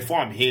opinion. If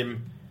I'm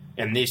him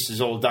and this is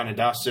all done and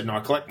dusted and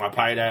I collect my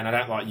payday and I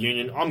don't like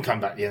Union, I'm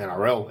coming back to the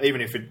NRL, even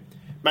if it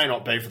may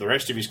not be for the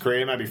rest of his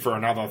career, maybe for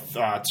another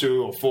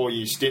 2 or 4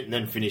 year stint and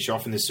then finish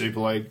off in the Super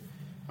League.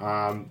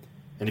 And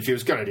if he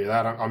was going to do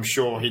that, I'm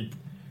sure he'd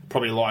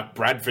probably like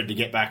Bradford to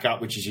get back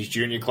up, which is his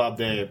junior club.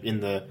 They're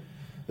in the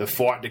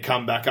fight to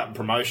come back up in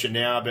promotion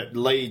now, but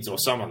Leeds or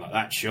someone like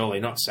that,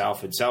 surely, not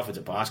Salford. Salford's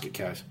a basket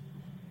case.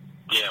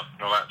 Yeah,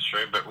 well, that's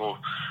true, but we'll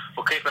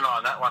keep an eye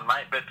on that one,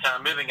 mate. But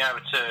moving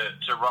over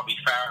to Robbie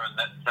Farah and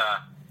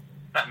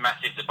that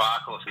massive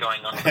debacle that's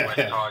going on in the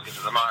West Tigers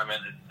at the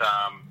moment,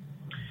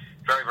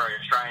 it's very, very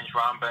strange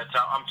one. But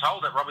I'm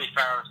told that Robbie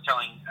Farah is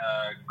telling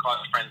close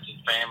friends and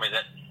family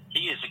that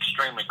he is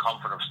extremely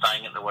confident of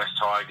staying at the West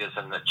Tigers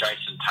and that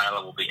Jason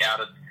Taylor will be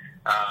outed.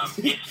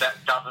 If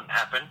that doesn't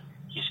happen,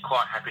 he's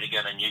quite happy to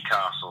go to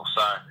Newcastle.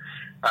 So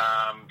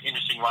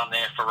interesting one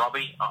there for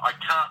Robbie. I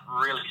can't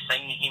really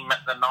see him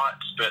at the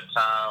Knights, but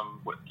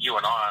you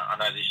and I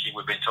know this year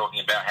we've been talking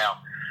about how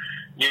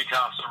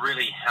Newcastle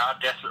really are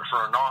desperate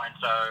for a 9,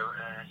 so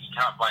you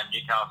can't blame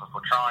Newcastle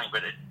for trying,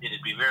 but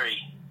it'd be very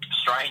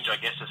strange, I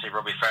guess, to see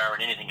Robbie Farah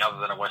in anything other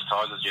than a West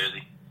Tigers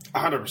jersey.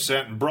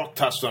 100%, and Brock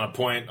touched on a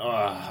point.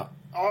 I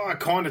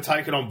kind of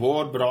take it on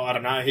board, but I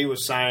don't know. He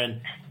was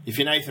saying, if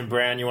you're Nathan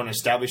Brown, you want to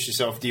establish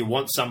yourself, do you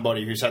want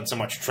somebody who's had so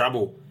much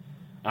trouble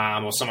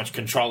or so much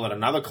control at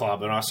another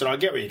club? And I said, I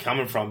get where you're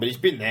coming from, but he's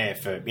been there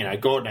for,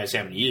 God knows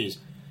how many years.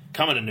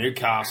 Coming to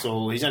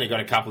Newcastle, he's only got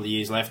a couple of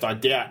years left. I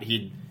doubt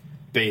he'd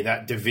be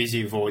that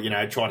divisive or,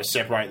 try to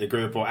separate the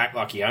group or act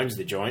like he owns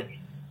the joint.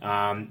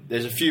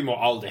 There's a few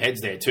more older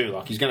heads there too.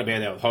 Like, he's going to be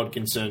there with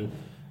Hodkinson,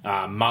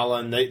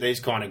 Mullen, these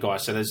kind of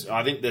guys. So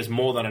I think there's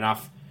more than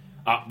enough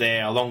up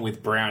there, along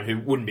with Brown, who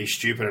wouldn't be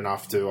stupid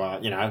enough to,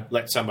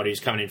 let somebody who's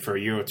coming in for a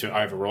year or two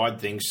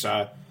override things.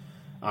 So,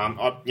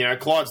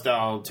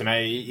 Clydesdale, to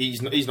me,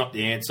 he's not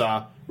the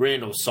answer.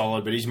 Randall's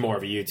solid, but he's more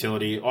of a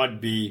utility. I'd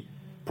be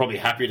probably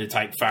happy to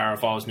take Farah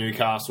if I was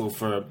Newcastle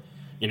for,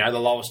 the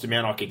lowest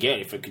amount I could get.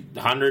 If it could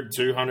 100,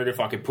 200, if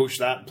I could push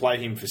that, play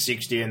him for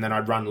 60, and then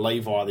I'd run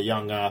Levi, the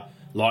young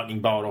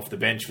lightning bolt, off the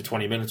bench for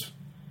 20 minutes.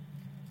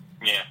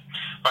 Yeah.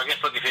 But I guess,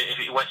 look, if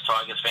you're West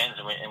Tigers fans,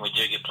 and we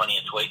do get plenty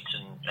of tweets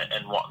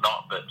and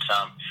whatnot, but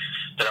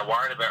that are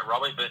worried about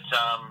Robbie, but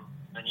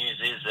the news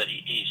is that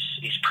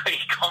he's pretty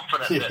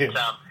confident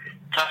that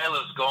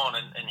Taylor's gone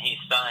and he's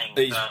staying.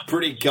 He's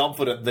pretty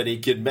confident that he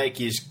can make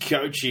his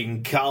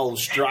coaching cull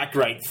strike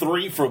rate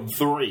 3 from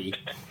 3.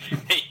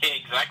 Yeah,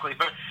 exactly.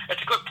 But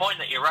it's a good point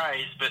that you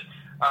raised, but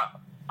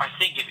I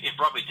think if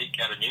Robbie did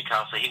go to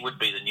Newcastle, he would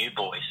be the new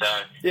boy. So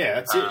yeah,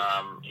 that's it.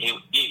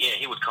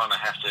 He would kind of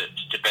have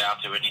to bow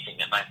to anything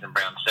that Nathan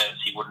Brown says.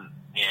 He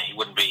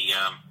wouldn't be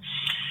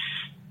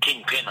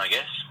kingpin, I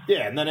guess.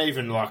 Yeah, and then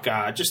even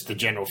just the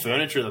general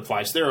furniture of the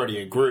place, they're already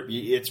a group.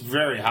 It's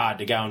very hard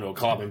to go into a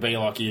club and be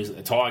like he is at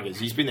the Tigers.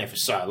 He's been there for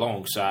so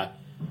long, so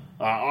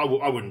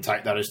I wouldn't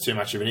take that as too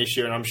much of an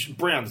issue. And I'm sure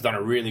Brown's done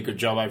a really good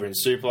job over in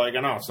Super League.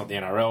 I know it's not the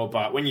NRL,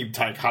 but when you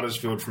take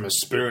Huddersfield from a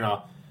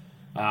spooner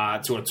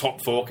to a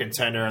top 4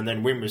 contender and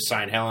then win with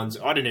St Helens,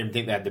 I didn't even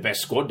think they had the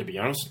best squad, to be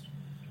honest.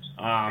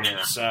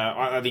 So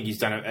I think he's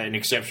done an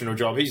exceptional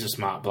job. He's a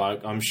smart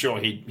bloke. I'm sure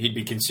he'd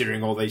be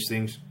considering all these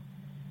things.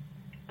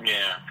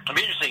 Yeah. It'll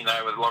be interesting,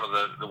 though, with a lot of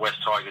the West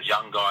Tigers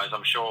young guys.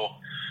 I'm sure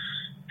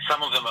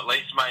some of them, at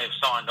least, may have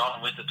signed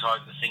on with the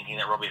Tigers thinking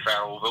that Robbie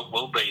Farrell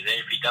will be there.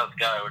 If he does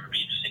go, it'll be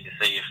interesting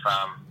to see if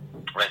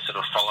they sort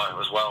of follow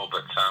as well.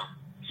 But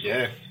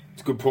yeah,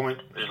 it's a good point.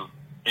 It'll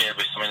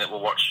be something that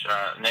we'll watch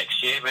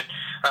next year. But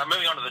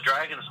moving on to the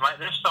Dragons,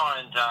 mate, they've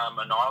signed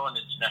an Island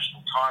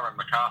international, Tyron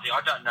McCarthy.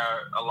 I don't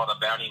know a lot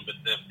about him, but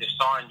they've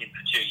signed him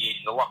for 2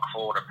 years. He's a lock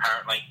forward,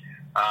 apparently.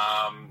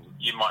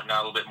 You might know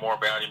a little bit more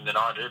about him than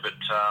I do, but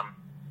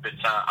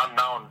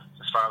unknown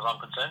as far as I'm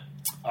concerned.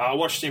 I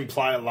watched him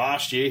play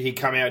last year. He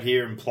come out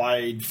here and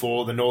played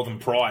for the Northern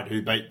Pride,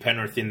 who beat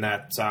Penrith in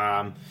that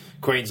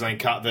Queensland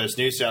Cup versus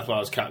New South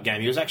Wales Cup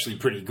game. He was actually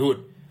pretty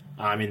good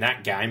in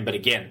that game, but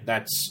again,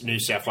 that's New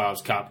South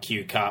Wales Cup,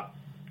 Q Cup.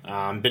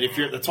 But if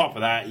you're at the top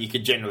of that, you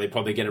could generally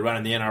probably get a run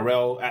in the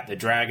NRL. At the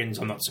Dragons,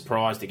 I'm not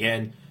surprised.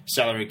 Again,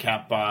 salary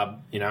cap,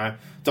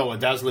 dollar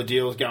dazzler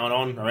deals going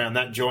on around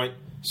that joint.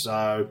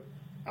 So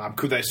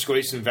could they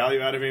squeeze some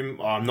value out of him?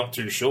 I'm not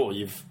too sure.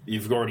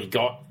 You've already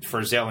got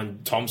Frizzell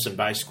and Thompson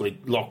basically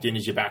locked in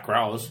as your back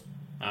rowers.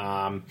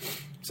 I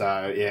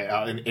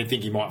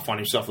think he might find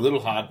himself a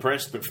little hard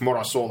pressed. But from what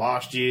I saw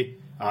last year,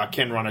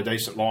 can run a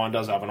decent line,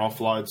 does have an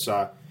offload,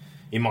 so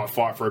he might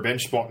fight for a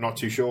bench spot. Not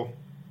too sure.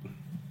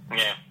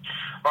 Yeah.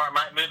 All right,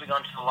 mate, moving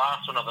on to the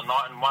last one of the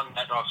night, and one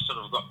that I've sort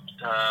of got,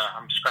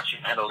 I'm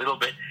scratching my head a little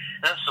bit,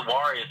 and that's the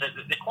Warriors. They're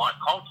quite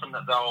confident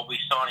that they'll be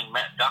signing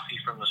Matt Duffy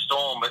from the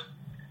Storm, but,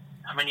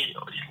 I mean, you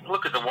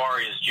look at the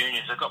Warriors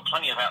juniors, they've got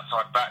plenty of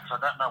outside backs. I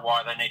don't know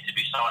why they need to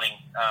be signing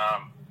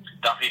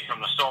Duffy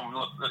from the Storm.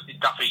 Look,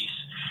 Duffy's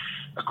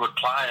a good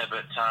player,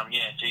 but,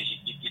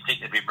 you'd think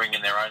they'd be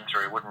bringing their own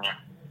through, wouldn't you?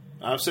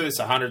 I've said this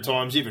 100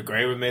 times. You've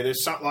agreed with me.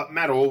 There's something like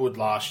Matt Allwood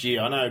last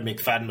year. I know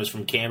McFadden was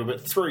from Canberra,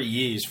 but 3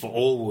 years for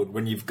Allwood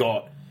when you've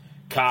got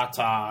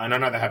Carter, and I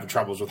know they're having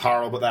troubles with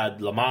Hurrell, but they had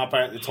Lamape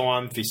at the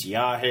time,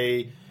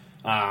 Fisiahi,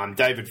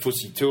 David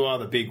Fusitua,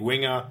 the big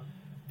winger.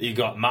 You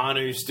got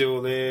Manu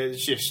still there.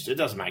 It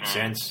doesn't make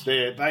sense.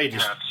 They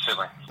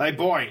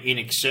buy in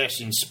excess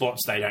in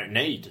spots they don't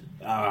need.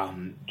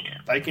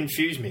 They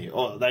confuse me.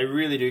 They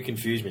really do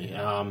confuse me.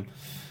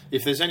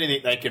 If there's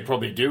anything they could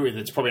probably do with it,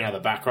 it's probably another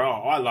back row.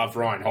 I love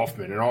Ryan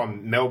Hoffman, and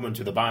I'm Melbourne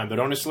to the bone. But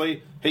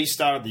honestly, he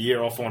started the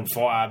year off on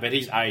fire, but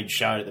his age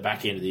showed at the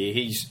back end of the year.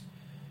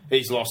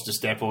 He's lost a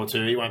step or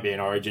two. He won't be in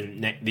Origin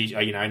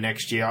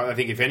next year. I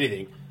think, if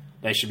anything,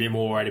 they should be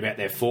more worried about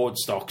their forward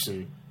stocks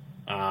and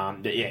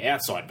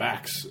outside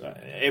backs.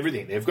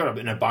 Everything. They've got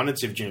an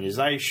abundance of juniors.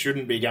 They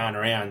shouldn't be going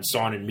around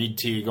signing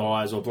mid-tier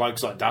guys or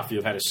blokes like Duffy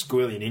who've had a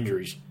squillion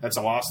injuries. That's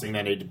the last thing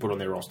they need to put on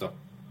their roster.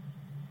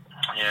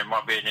 Yeah, it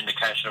might be an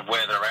indication of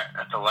where they're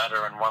at the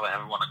ladder and why they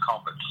haven't won a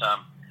comp. It's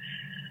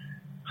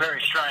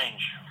very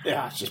strange.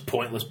 Yeah, it's just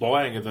pointless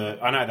buying of a...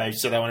 I know they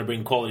said they want to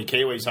bring quality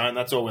Kiwis home.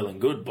 That's all well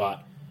and good,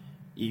 but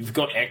you've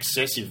got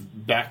excessive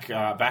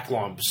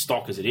backline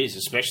stock as it is,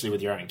 especially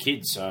with your own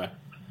kids. So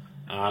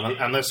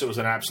unless it was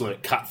an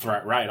absolute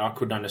cutthroat rate, I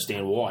couldn't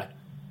understand why.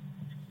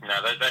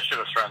 No, they should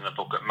have thrown the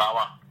book at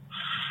Moa.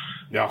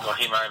 Yeah. Got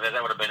him over there.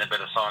 That would have been a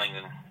better signing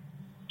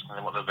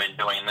than what they've been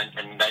doing,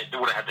 and they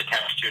would have had the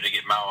cash too to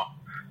get Moa,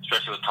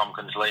 especially with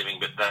Tompkins leaving.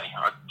 But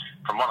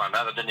from what I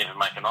know, they didn't even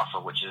make an offer,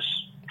 which is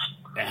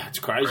it's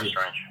crazy. Very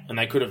strange. And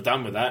they could have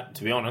done with that,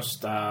 to be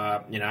honest.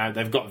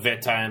 They've got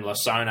Vete and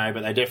Lasone,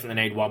 but they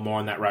definitely need one more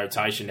in that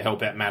rotation to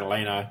help out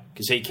Madalino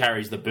because he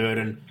carries the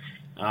burden.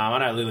 I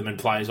know Lilliman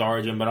plays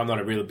Origin, but I'm not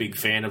a really big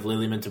fan of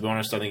Lilliman, to be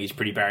honest. I think he's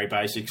pretty Barry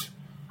Basics.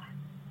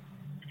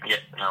 Yeah,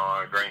 no,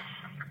 I agree.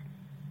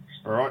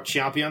 All right,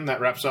 champion. That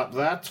wraps up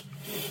that.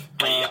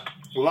 Yep.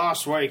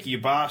 Last week, you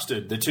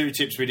bastard. The two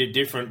tips we did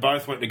different.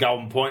 Both went to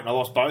Golden Point, and I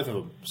lost both of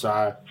them.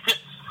 So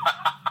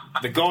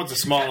the gods are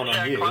smiling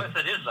on you. How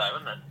close it is, though,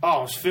 isn't it?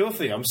 Oh, it's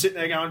filthy. I'm sitting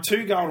there going,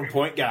 2 Golden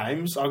Point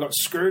games. I got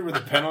screwed with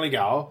a penalty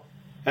goal.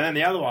 And then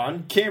the other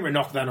one, Canberra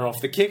knocked that off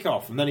the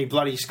kickoff, and then he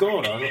bloody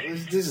scored. I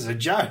thought, this is a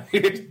joke.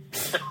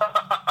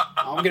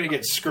 I'm going to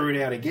get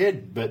screwed out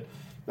again. But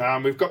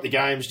we've got the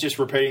games, just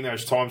repeating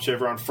those times to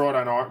everyone.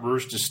 Friday night,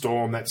 Roosters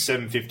Storm, that's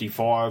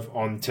 7:55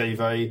 on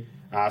TV.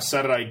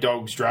 Saturday,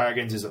 Dogs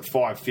Dragons is at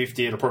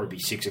 5:50. It'll probably be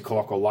 6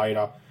 o'clock or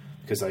later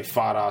because they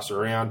fart ass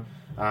around.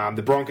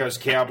 The Broncos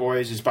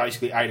Cowboys is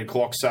basically 8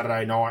 o'clock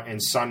Saturday night,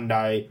 and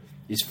Sunday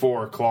is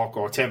 4 o'clock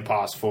or 10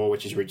 past 4,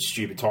 which is a really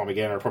stupid time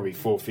again. It'll probably be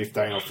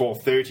 4:15 or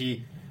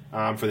 4:30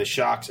 for the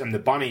Sharks and the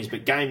Bunnies.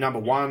 But game number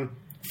 1,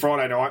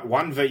 Friday night,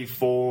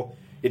 1v4.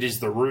 It is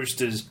the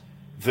Roosters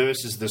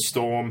versus the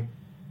Storm.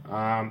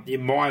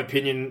 In my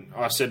opinion,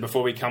 I said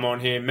before we come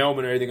on here,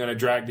 Melbourne are either going to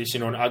drag this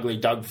into an ugly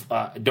dog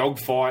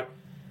fight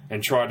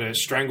and try to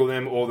strangle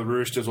them, or the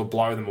Roosters will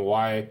blow them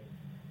away.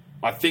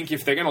 I think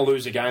if they're going to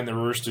lose a game, the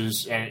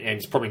Roosters, and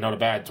it's probably not a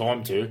bad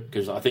time to,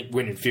 because I think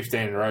winning 15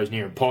 in a row is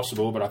near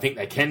impossible, but I think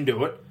they can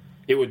do it.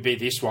 It would be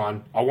this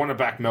one. I want to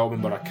back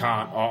Melbourne, but I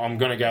can't. I'm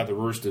going to go the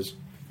Roosters.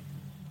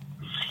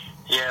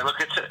 Yeah,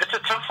 look, it's a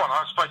tough one.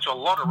 I spoke to a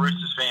lot of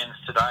Roosters fans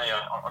today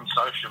on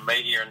social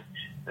media, and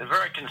they're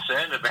very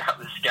concerned about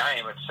this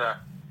game. It's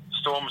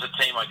Storm's a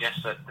team, I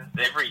guess, that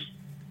every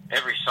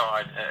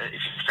side, if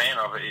you're a fan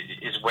of it,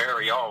 is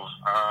wary of.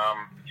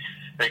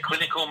 They're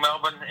clinical,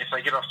 Melbourne. If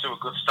they get off to a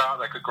good start,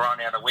 they could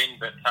grind out a win.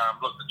 But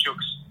look, the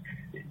Chooks,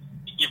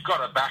 you've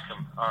got to back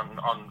them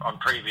on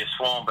previous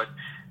form. But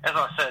as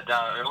I said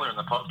earlier in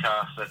the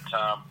podcast, that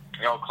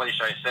the old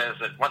cliche says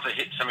that once they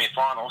hit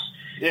semi-finals,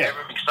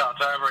 everything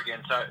starts over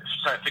again. So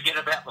forget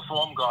about the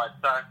form guide.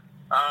 So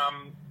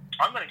I'm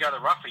going to go the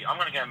roughie. I'm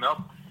going to go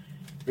Melbourne.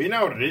 But you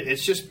know what it is?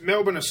 It's just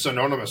Melbourne is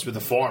synonymous with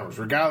the finals,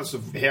 regardless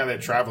of how they're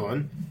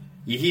travelling.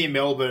 You hear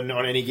Melbourne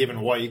on any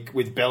given week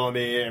with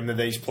Bellamy and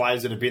these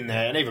players that have been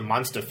there, and even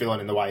Munster filling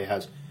in the way he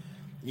has.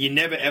 You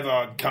never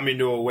ever come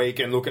into a week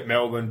and look at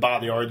Melbourne, bar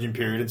the Origin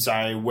period, and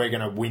say we're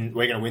going to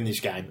win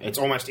this game. It's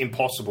almost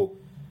impossible.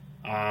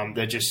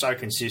 They're just so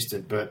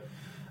consistent. But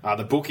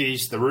the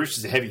bookies, the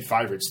Roosters are heavy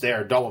favourites.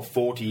 They're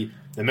 $1.40.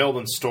 The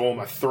Melbourne Storm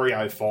are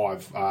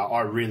 $3.05.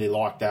 I really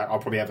like that. I'll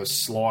probably have a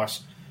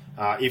slice.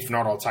 If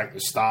not, I'll take the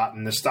start.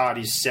 And the start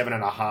is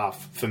 7.5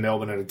 for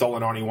Melbourne at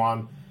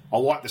 $1.91. I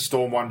like the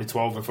Storm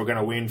 1-12 if we're going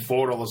to win.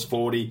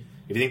 $4.40.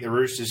 If you think the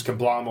Roosters can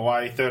blow them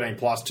away, 13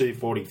 plus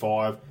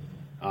 $2.45.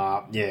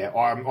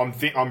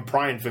 I'm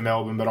praying for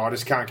Melbourne, but I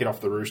just can't get off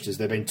the Roosters.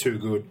 They've been too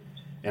good,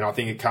 and I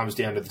think it comes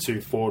down to the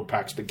 2 forward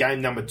packs. But game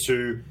number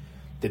 2,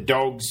 the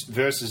Dogs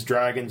versus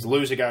Dragons.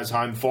 Loser goes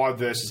home, 5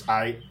 versus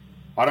 8.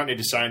 I don't need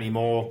to say any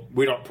more.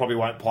 Widott probably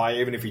won't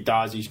play. Even if he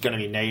does, he's going to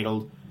be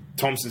needled.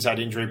 Thompson's had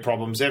injury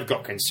problems. They've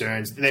got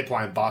concerns. They're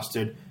playing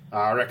busted.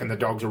 I reckon the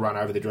Dogs will run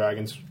over the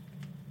Dragons.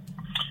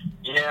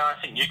 Yeah, I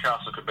think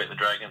Newcastle could beat the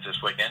Dragons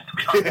this weekend, to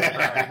be honest.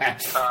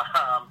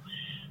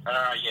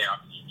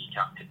 You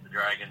can't hit the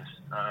Dragons,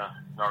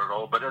 not at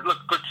all. But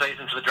look, good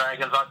season for the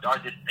Dragons. I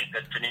did think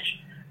they'd finish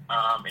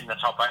in the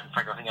top 8. In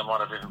fact, I think I might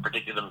have even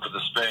predicted them for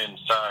the Spoon.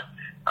 So,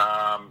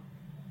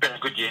 been a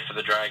good year for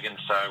the Dragons.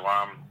 So,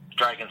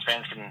 Dragons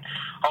fans can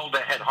hold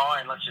their head high,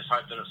 and let's just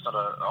hope that it's not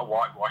a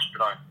whitewash.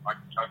 But I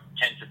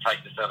tend to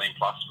take the 13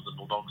 plus for the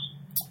Bulldogs.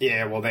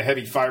 Yeah, well, they're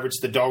heavy favourites.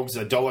 The Dogs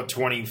are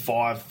 $1.25,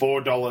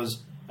 $4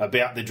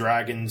 about the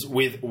Dragons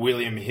with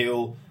William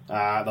Hill.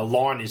 The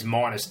line is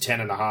minus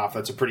 10.5.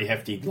 That's a pretty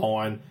hefty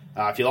line.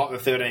 If you like the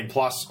 13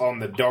 plus on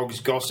the Dogs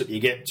gossip,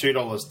 you get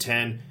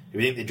 $2.10. If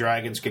you think the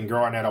Dragons can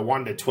grind out a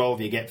 1-12,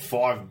 you get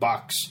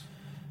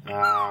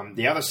 $5.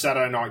 The other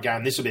Saturday night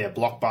game, this will be a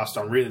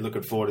blockbuster. I'm really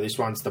looking forward to this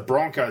one. It's the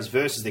Broncos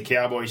versus the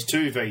Cowboys,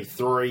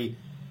 2v3.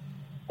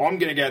 I'm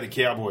going to go the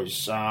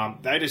Cowboys.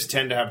 They just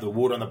tend to have the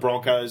wood on the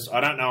Broncos.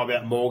 I don't know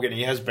about Morgan.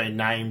 He has been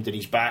named and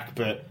he's back,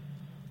 but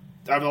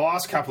over the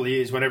last couple of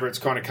years, whenever it's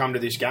kind of come to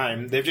this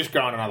game, they've just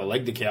grown another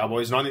leg, the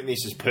Cowboys, and I think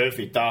this is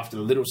perfect after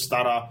the little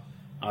stutter.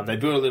 They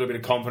built a little bit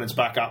of confidence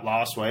back up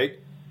last week,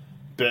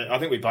 but I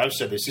think we both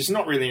said this. It's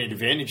not really an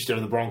advantage to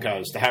the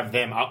Broncos to have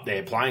them up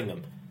there playing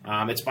them.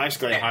 It's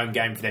basically a home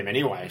game for them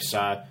anyway,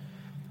 so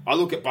I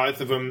look at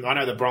both of them. I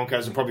know the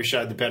Broncos have probably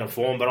showed the better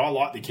form, but I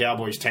like the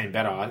Cowboys team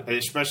better,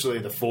 especially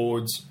the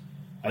forwards.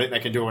 I think they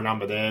can do a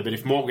number there, but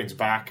if Morgan's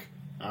back,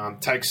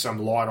 takes some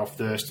light off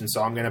Thurston,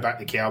 so I'm going to back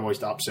the Cowboys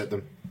to upset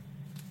them.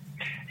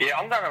 Yeah,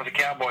 I'm going with the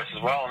Cowboys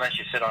as well, and as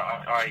you said,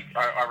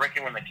 I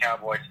reckon when the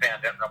Cowboys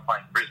found out they were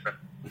playing Brisbane,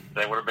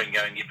 they would have been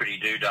going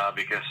yippity-doo-dah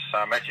because,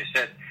 as you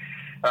said,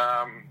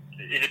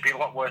 it'd be a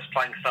lot worse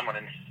playing someone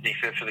in Sydney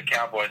for the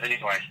Cowboys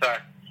anyway. So,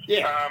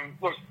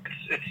 look,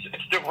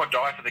 it's still or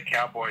die for the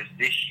Cowboys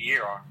this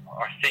year,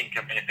 I think.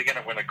 I mean, if they're going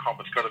to win a comp,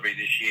 it's got to be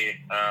this year.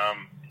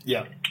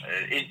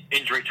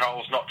 Injury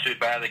toll's not too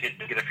bad. They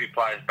get a few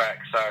players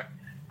back. So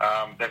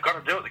they've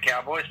got to do it, the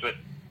Cowboys, but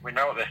we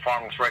know what their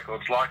finals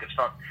record's like. It's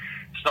not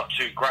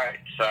too great.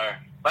 So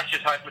let's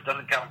just hope it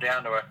doesn't come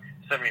down to a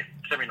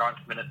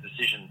 79th minute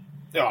decision.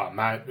 Oh,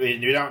 mate,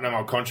 you don't know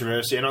my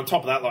controversy. And on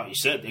top of that, like you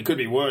said, it could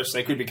be worse.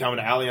 They could be coming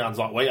to Allianz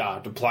like we are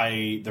to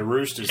play the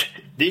Roosters.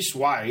 This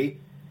way,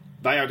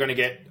 they are going to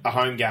get a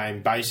home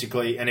game,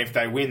 basically. And if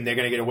they win, they're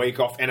going to get a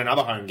week off and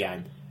another home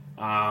game.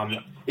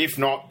 If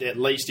not, at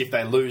least if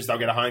they lose, they'll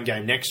get a home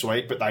game next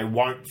week, but they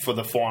won't for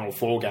the final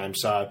 4 games.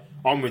 So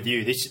I'm with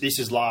you. This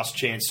is last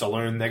chance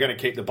saloon. They're going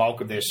to keep the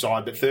bulk of their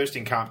side, but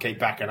Thurston can't keep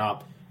backing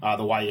up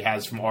the way he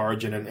has from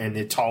Origin, and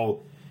they're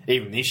told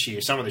even this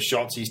year, some of the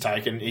shots he's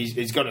taken,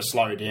 he's got to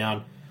slow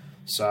down.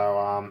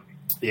 So,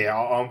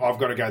 I've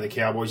got to go the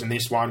Cowboys in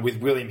this one.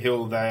 With William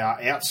Hill, they are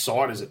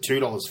outsiders at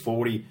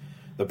 $2.40.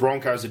 The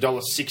Broncos,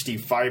 $1.60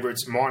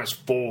 favourites,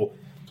 -4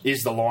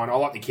 is the line. I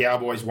like the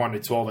Cowboys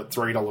 1-12 at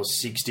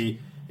 $3.60.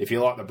 If you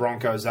like the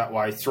Broncos that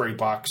way,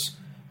 $3.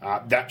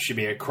 That should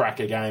be a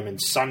cracker game.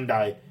 And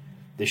Sunday,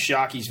 the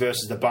Sharkies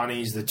versus the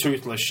Bunnies. The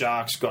toothless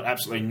Sharks got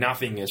absolutely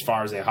nothing as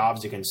far as their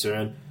halves are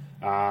concerned.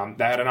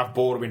 They had enough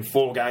ball to win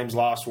 4 games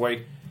last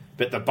week,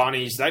 but the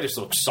Bunnies, they just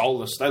look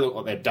soulless. They look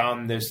like they're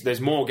done.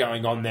 There's more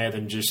going on there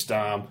than just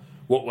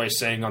what we're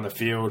seeing on the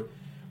field.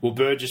 Will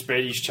Burgess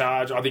beat his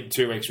charge? I think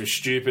 2X was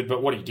stupid,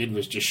 but what he did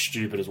was just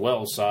stupid as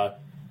well. So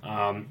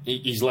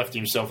he's left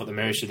himself at the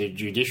mercy of the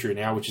judiciary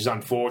now, which is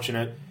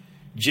unfortunate.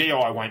 GI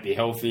won't be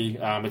healthy.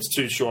 It's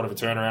too short of a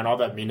turnaround. I've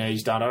had my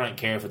knees done. I don't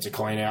care if it's a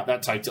clean out.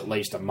 That takes at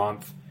least a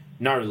month.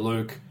 No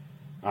Luke.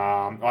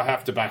 I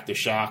have to back the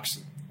Sharks.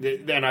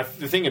 The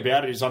thing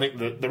about it is I think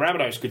the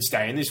Rabbitohs could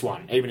stay in this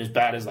one, even as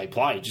bad as they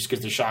play, just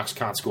because the Sharks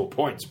can't score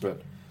points.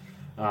 But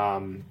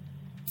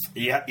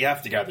you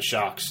have to go the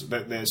Sharks,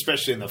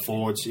 especially in the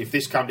forwards. If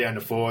this come down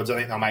to forwards, I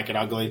think they'll make it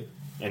ugly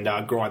and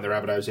grind the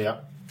Rabbitohs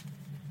out.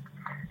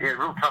 Yeah,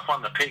 real tough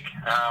one to pick.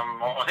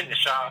 I think the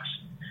Sharks,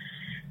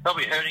 they'll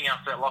be hurting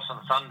after that loss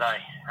on Sunday.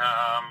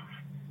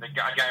 The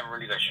game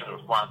really they should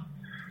have won.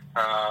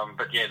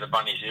 But yeah, the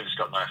Bunnies have just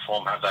got no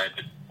form, have they?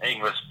 But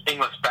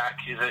Inglis back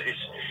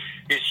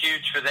is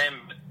huge for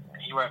them.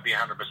 He won't be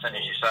 100%,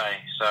 as you say.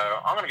 So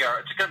I'm going to go.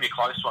 It's going to be a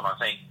close one, I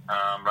think.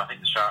 I think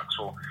the Sharks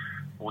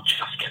will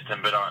just get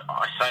them, but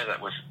I say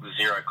that with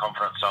zero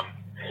confidence.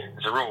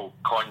 It's a real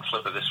coin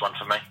flip of this one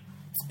for me.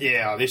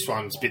 Yeah, this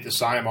one's a bit the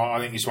same. I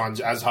think this one's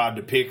as hard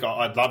to pick.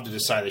 I'd love to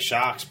just say the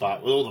Sharks,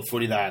 but with all the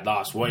footy they had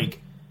last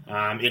week,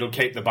 it'll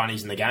keep the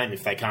Bunnies in the game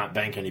if they can't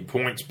bank any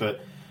points.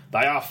 But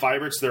they are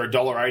favourites. They're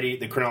 $1.80.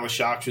 The Cronulla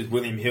Sharks with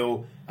William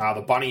Hill.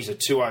 The Bunnies are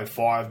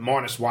 $2.05.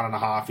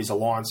 -1.5 is a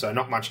line, so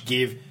not much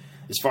give.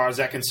 As far as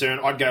that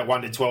concerned, I'd go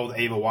 1-12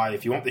 either way.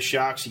 If you want the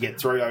Sharks, you get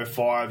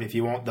 $3.05. If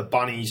you want the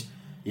Bunnies,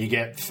 you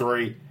get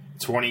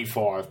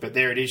 $3.25. But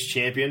there it is,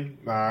 champion.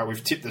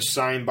 We've tipped the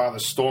same by the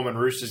Storm and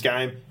Roosters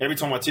game. Every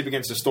time I tip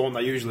against the Storm,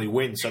 they usually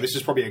win. So this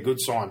is probably a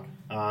good sign.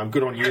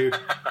 Good on you,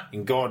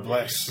 and God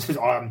bless.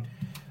 I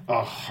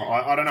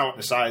don't know what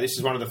to say. This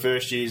is one of the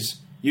first years.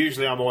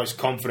 Usually I'm always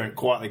confident,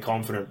 quietly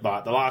confident,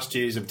 but the last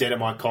years have deadened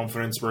my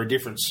confidence. We're a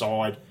different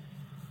side.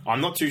 I'm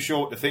not too sure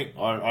what to think.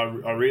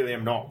 I really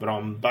am not, but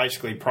I'm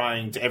basically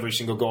praying to every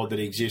single God that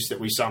exists that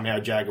we somehow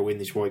jag a win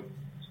this week.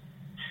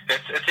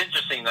 It's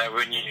interesting, though,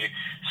 when you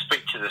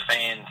speak to the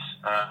fans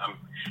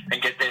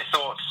and get their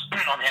thoughts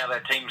on how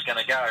their team's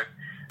going to go.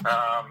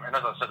 And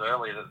as I said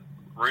earlier, the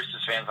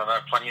Roosters fans, I know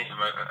plenty of them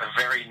are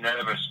very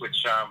nervous,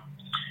 which I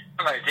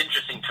don't know, it's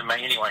interesting to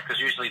me anyway, because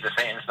usually the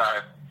fans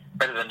know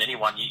better than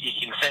anyone. You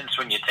can sense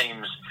when your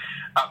team's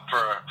up for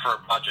a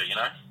bludger, you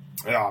know?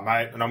 Yeah,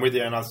 mate, and I'm with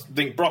you. And I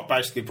think Brock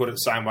basically put it the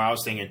same way I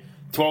was thinking.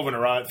 12 in a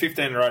row,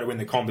 15 in a row to win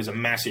the comp is a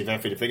massive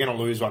effort. If they're going to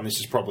lose one, this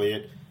is probably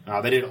it.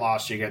 They did it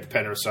last year against the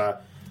Penrith, so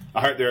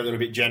I hope they're a little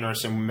bit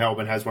generous and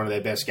Melbourne has one of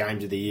their best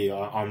games of the year.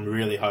 I'm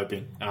really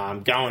hoping.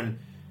 Going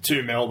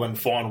to Melbourne,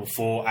 Final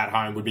 4 at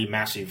home would be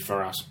massive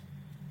for us.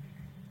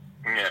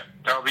 Yeah,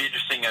 that'll be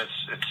interesting. As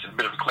it's a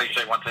bit of a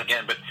cliche once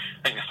again, but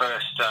I think the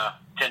first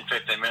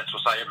 10-15 minutes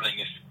will say everything.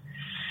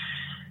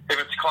 If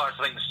it's close,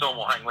 I think the Storm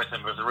will hang with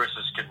them, but if the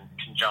Roosters can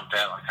jump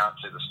out, I can't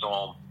see the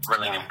Storm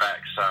reeling them back.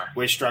 So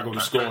we struggle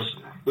to score.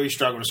 We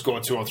struggle to score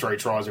 2 or 3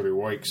 tries every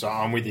week. So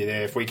I'm with you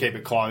there. If we keep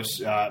it close,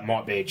 it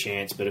might be a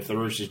chance. But if the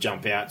Roosters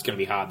jump out, it's going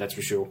to be hard. That's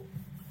for sure.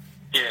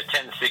 Yeah,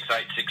 10-6,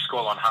 8-6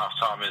 scoreline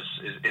half-time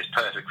is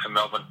perfect for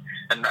Melbourne.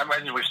 And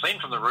we've seen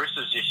from the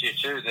Roosters this year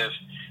too,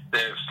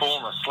 they've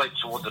fallen asleep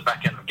towards the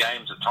back end of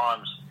games at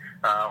times,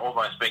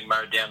 almost being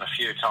mowed down a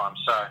few times.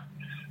 So,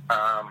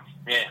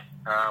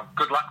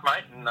 good luck,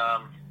 mate, and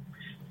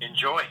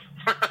enjoy.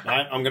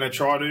 Mate, I'm going to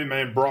try to.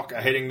 Me and Brock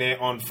are heading there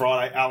on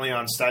Friday,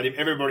 Allianz Stadium.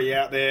 Everybody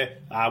out there,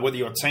 whether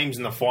your team's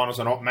in the finals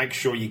or not, make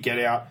sure you get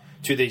out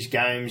to these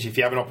games. If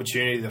you have an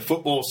opportunity, the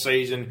football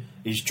season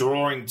is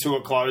drawing to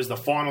a close. The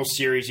final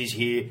series is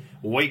here.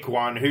 Week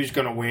 1, who's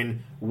going to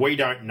win? We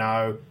don't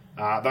know.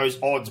 Those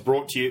odds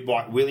brought to you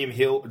by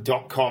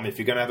WilliamHill.com. If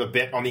you're going to have a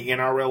bet on the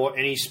NRL or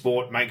any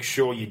sport, make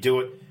sure you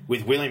do it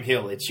with William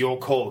Hill. It's your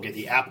call. Get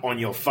the app on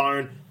your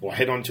phone or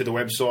head on to the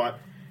website.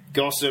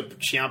 Gossip,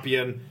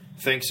 champion,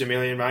 thanks a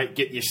million, mate.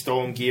 Get your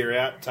Storm gear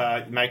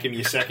out. Make them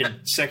your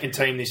second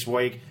team this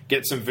week.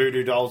 Get some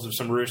voodoo dolls of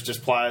some Roosters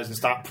players and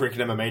start pricking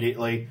them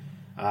immediately.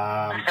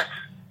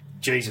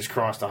 Jesus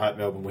Christ, I hope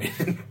Melbourne win.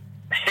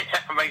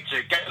 Me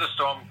too. Go to the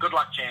Storm. Good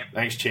luck, champ.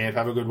 Thanks, champ.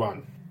 Have a good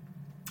one.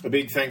 A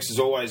big thanks, as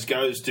always,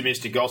 goes to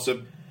Mr.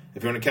 Gossip.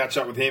 If you want to catch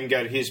up with him,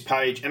 go to his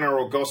page,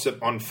 NRL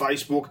Gossip on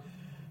Facebook.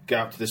 Go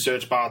up to the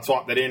search bar,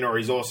 type that in, or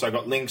he's also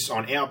got links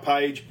on our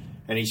page.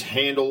 And his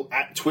handle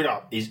at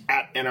Twitter is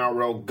at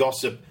NRL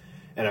Gossip.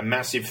 And a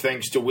massive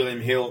thanks to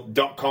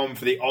WilliamHill.com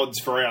for the odds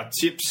for our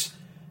tips.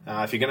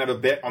 If you're going to have a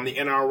bet on the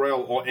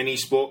NRL or any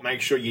sport,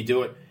 make sure you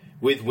do it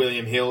with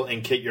William Hill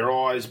and keep your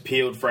eyes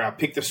peeled for our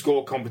Pick the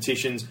Score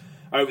competitions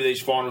over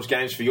these finals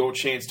games for your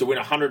chance to win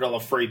a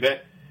 $100 free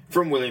bet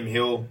from William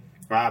Hill.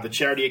 The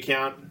charity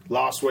account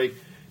last week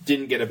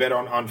didn't get a bet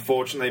on,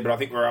 unfortunately, but I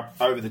think we're up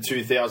over the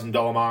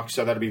 $2,000 mark,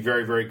 so that'll be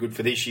very, very good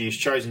for this year's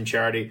chosen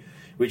charity,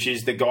 which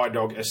is the Guide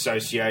Dog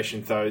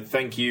Association. So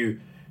thank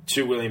you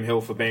to William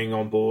Hill for being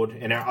on board,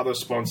 and our other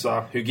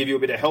sponsor who give you a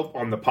bit of help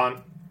on the punt,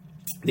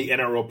 the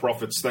NRL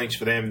Profits. Thanks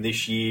for them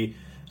this year.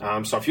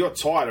 So if you're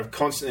tired of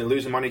constantly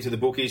losing money to the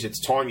bookies, it's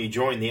time you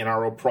join the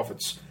NRL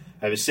Profits.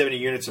 Over 70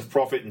 units of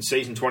profit in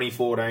season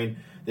 2014.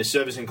 The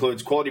service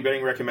includes quality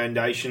betting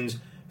recommendations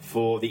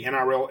for the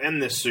NRL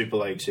and the Super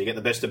League, so you get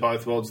the best of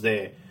both worlds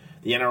there.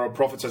 The NRL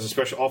Profits has a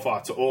special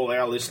offer to all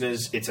our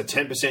listeners. It's a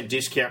 10%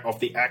 discount off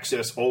the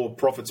Access All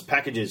Profits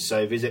packages,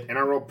 so visit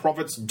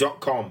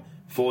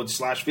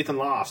nrlprofits.com/fifth and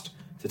last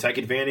to take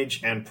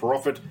advantage and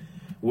profit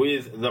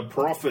with the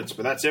profits.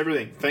 But that's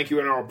everything. Thank you,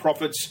 NRL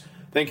Profits.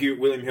 Thank you,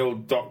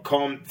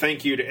 WilliamHill.com.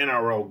 Thank you to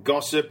NRL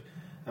Gossip.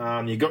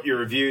 You got your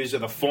reviews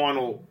of the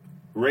final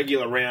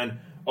regular round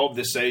of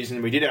the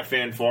season. We did our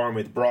fan forum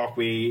with Brock.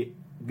 We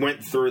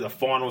went through the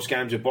finals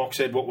games with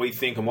Boxhead, what we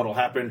think and what will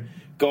happen.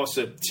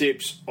 Gossip,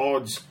 tips,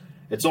 odds.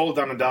 It's all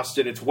done and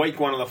dusted. It's week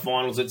one of the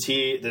finals. It's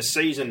here. The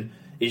season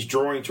is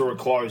drawing to a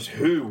close.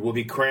 Who will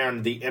be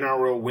crowned the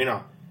NRL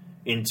winner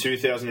in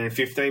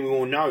 2015? We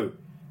will know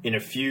in a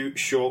few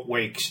short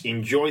weeks.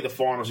 Enjoy the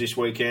finals this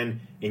weekend.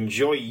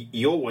 Enjoy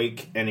your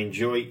week and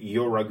enjoy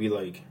your rugby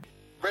league.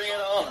 Bring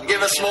it on.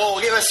 Give us more.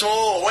 Give us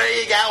more. Where are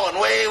you going?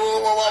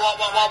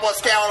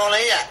 What's going on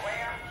here?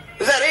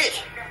 Is that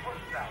it?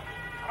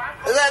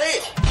 Is that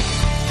it?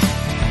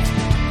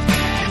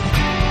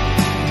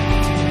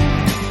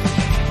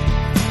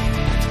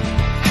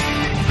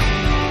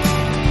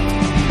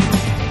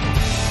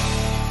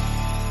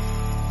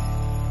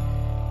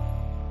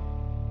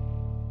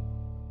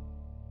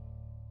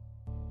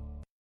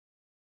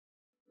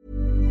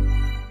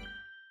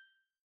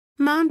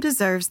 Mom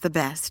deserves the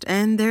best,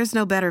 and there's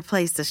no better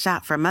place to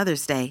shop for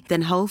Mother's Day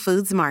than Whole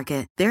Foods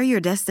Market. They're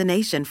your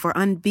destination for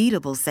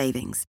unbeatable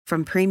savings,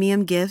 from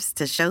premium gifts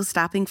to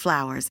show-stopping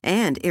flowers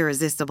and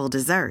irresistible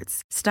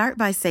desserts. Start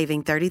by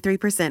saving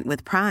 33%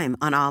 with Prime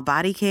on all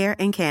body care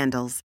and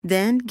candles.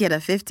 Then get a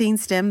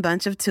 15-stem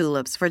bunch of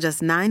tulips for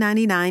just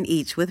 $9.99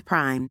 each with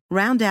Prime.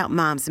 Round out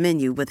Mom's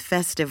menu with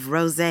festive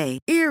rosé,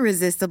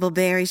 irresistible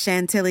berry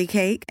chantilly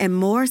cake, and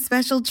more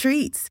special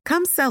treats.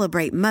 Come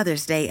celebrate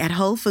Mother's Day at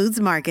Whole Foods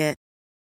Market.